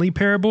Stanley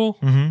Parable.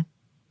 Mm-hmm.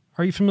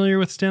 Are you familiar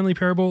with Stanley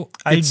Parable?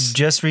 I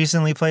just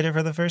recently played it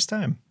for the first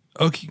time.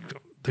 Okay,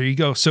 there you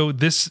go. So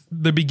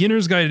the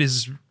Beginner's Guide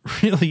is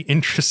really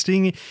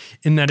interesting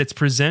in that it's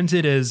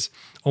presented as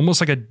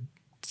almost like a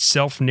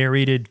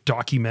self-narrated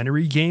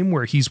documentary game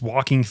where he's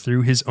walking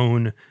through his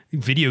own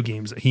video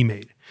games that he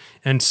made.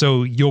 And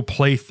so you'll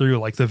play through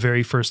like the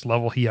very first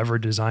level he ever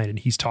designed, and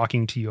he's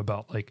talking to you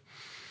about like,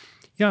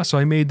 yeah, so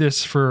I made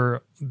this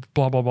for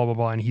blah, blah, blah, blah,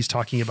 blah. And he's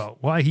talking about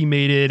why he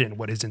made it and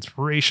what his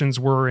inspirations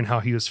were and how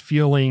he was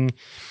feeling.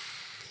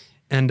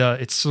 And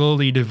it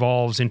slowly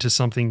devolves into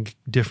something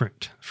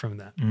different from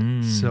that.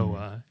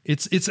 So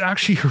it's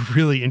actually a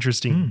really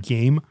interesting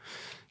game.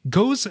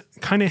 goes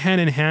kind of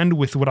hand in hand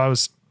with what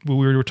we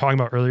were talking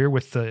about earlier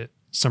with the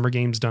Summer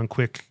Games Done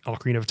Quick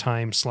Ocarina of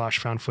Time /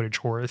 found footage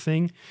horror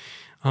thing.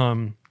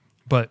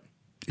 But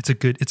it's a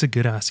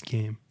good ass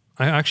game.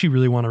 I actually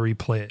really want to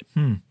replay it.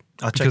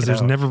 Because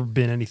there's never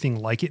been anything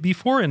like it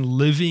before, and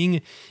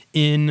living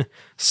in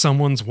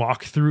someone's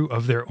walkthrough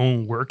of their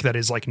own work that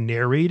is like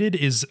narrated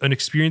is an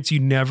experience you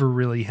never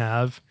really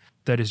have.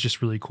 That is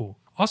just really cool.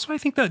 Also, I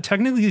think that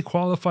technically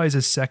qualifies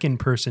as second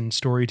person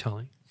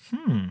storytelling.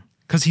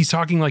 Because he's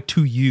talking like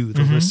to you,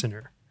 the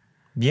listener.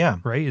 Yeah.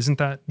 Right? Isn't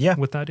that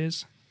what that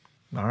is?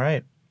 All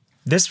right.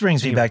 This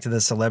brings me back to the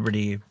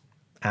celebrity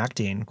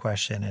acting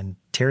question. And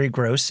Terry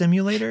Gross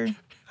Simulator,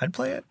 I'd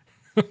play it.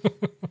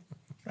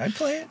 I'd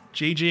play it.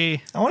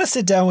 JJ. I want to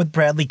sit down with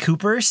Bradley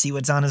Cooper, see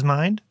what's on his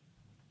mind.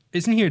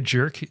 Isn't he a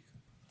jerk?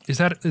 Is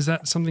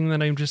that something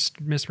that I'm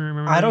just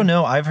misremembering? I don't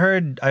know. I've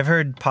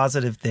heard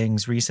positive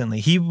things recently.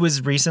 He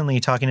was recently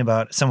talking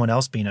about someone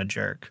else being a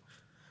jerk.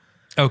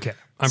 Okay.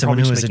 Someone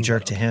who was a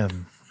jerk to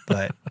him.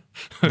 But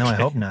no, I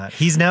hope not.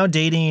 He's now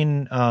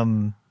dating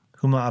Huma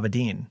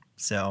Abedin.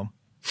 So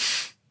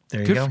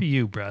there you go. Good for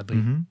you,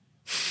 Bradley.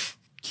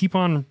 Keep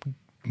on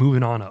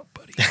moving on up,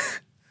 buddy.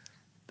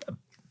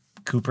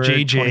 Cooper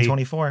JJ.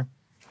 2024.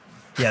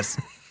 Yes.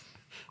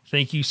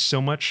 Thank you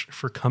so much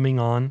for coming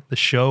on the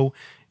show.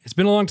 It's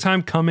been a long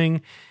time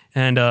coming,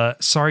 and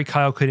sorry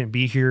Kyle couldn't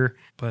be here,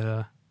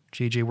 but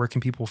JJ, where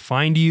can people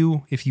find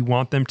you if you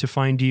want them to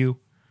find you?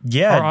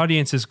 Yeah. Our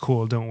audience is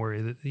cool. Don't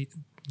worry.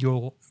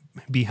 You'll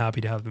be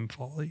happy to have them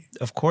follow you.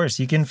 Of course.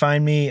 You can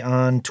find me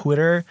on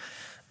Twitter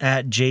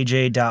at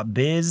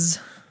jj.biz.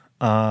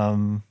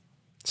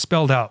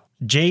 Spelled out.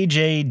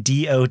 JJDOTBIZ.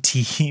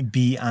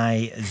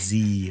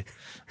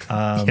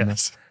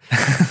 Yes.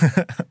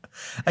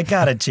 I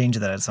gotta change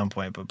that at some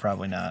point, but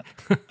probably not.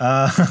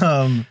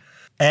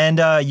 And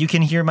you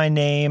can hear my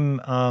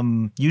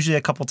name usually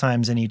a couple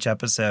times in each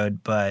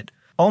episode, but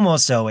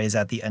almost always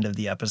at the end of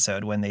the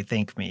episode when they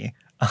thank me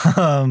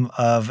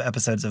of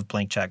episodes of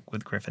Blank Check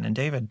with Griffin and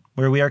David,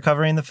 where we are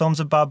covering the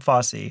films of Bob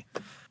Fosse.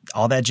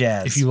 All that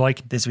jazz. If you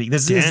like this week.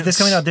 Is this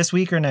coming out this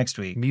week or next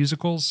week?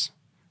 Musicals?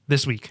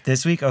 This week.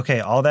 This week? Okay.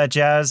 All that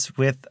jazz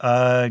with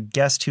a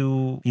guest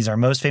who he's our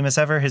most famous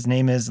ever. His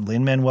name is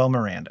Lin-Manuel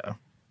Miranda.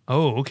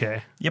 Oh,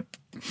 okay. Yep.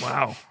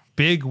 Wow.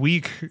 Big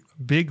week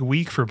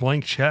for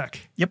Blank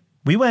Check. Yep.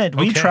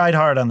 We tried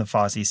hard on the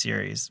Fosse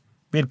series.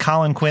 We had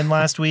Colin Quinn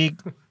last week.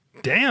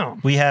 Damn.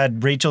 We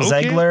had Rachel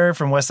Zegler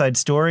from West Side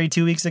Story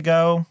 2 weeks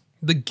ago.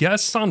 The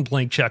guests on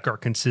Blank Check are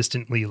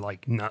consistently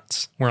like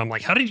nuts, where I'm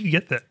like, how did you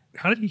get that?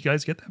 How did you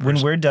guys get that person?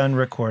 When we're done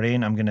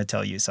recording, I'm going to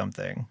tell you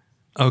something.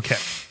 Okay.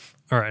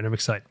 All right. I'm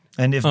excited.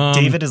 And if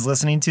David is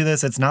listening to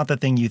this, it's not the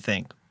thing you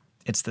think.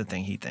 It's the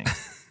thing he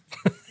thinks.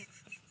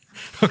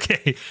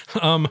 Okay.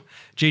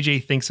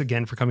 JJ, thanks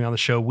again for coming on the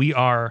show. We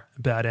are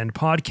Bad End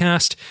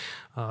Podcast.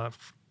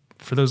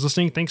 For those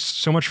listening, thanks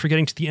so much for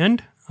getting to the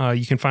end.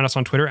 You can find us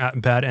on Twitter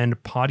at Bad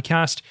End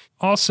Podcast.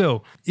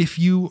 Also, if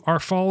you are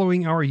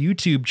following our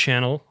YouTube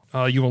channel,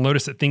 you will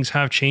notice that things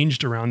have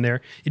changed around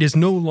there. It is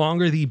no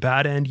longer the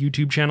Bad End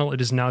YouTube channel.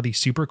 It is now the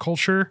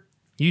Superculture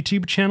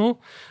YouTube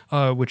channel,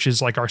 which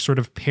is like our sort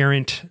of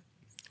parent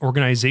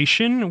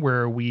organization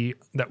where we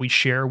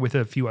share with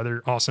a few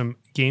other awesome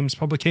games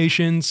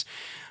publications.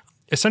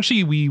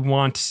 Essentially, we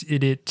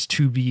wanted it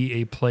to be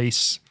a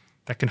place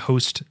that can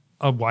host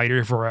a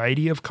wider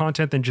variety of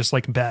content than just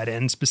like Bad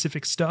End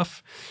specific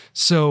stuff.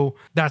 So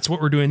that's what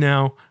we're doing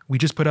now. We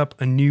just put up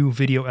a new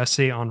video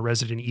essay on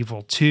Resident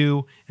Evil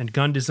 2 and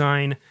gun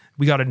design.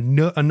 We got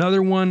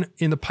another one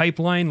in the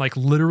pipeline, like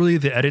literally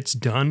the edit's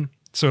done.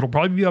 So it'll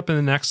probably be up in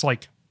the next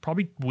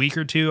probably week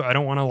or two. I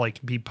don't want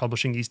to be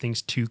publishing these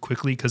things too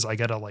quickly because I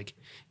got to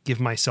give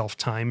myself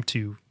time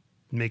to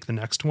make the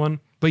next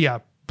one. But yeah,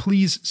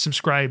 please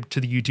subscribe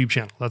to the YouTube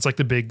channel. That's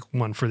the big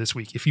one for this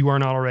week. If you are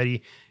not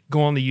already,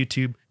 go on the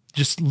YouTube.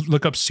 Just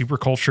look up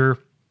Superculture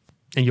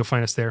and you'll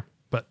find us there.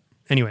 But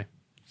anyway,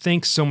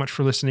 thanks so much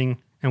for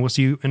listening, and we'll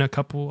see you in a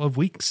couple of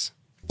weeks.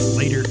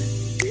 Later.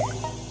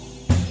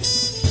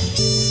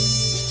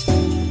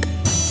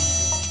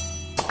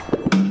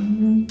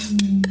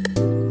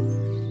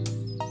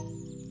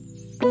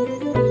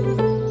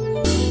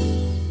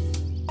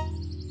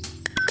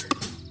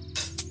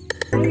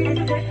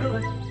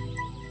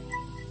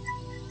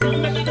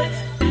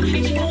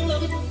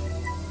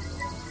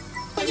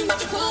 When you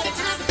want to put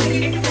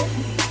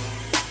it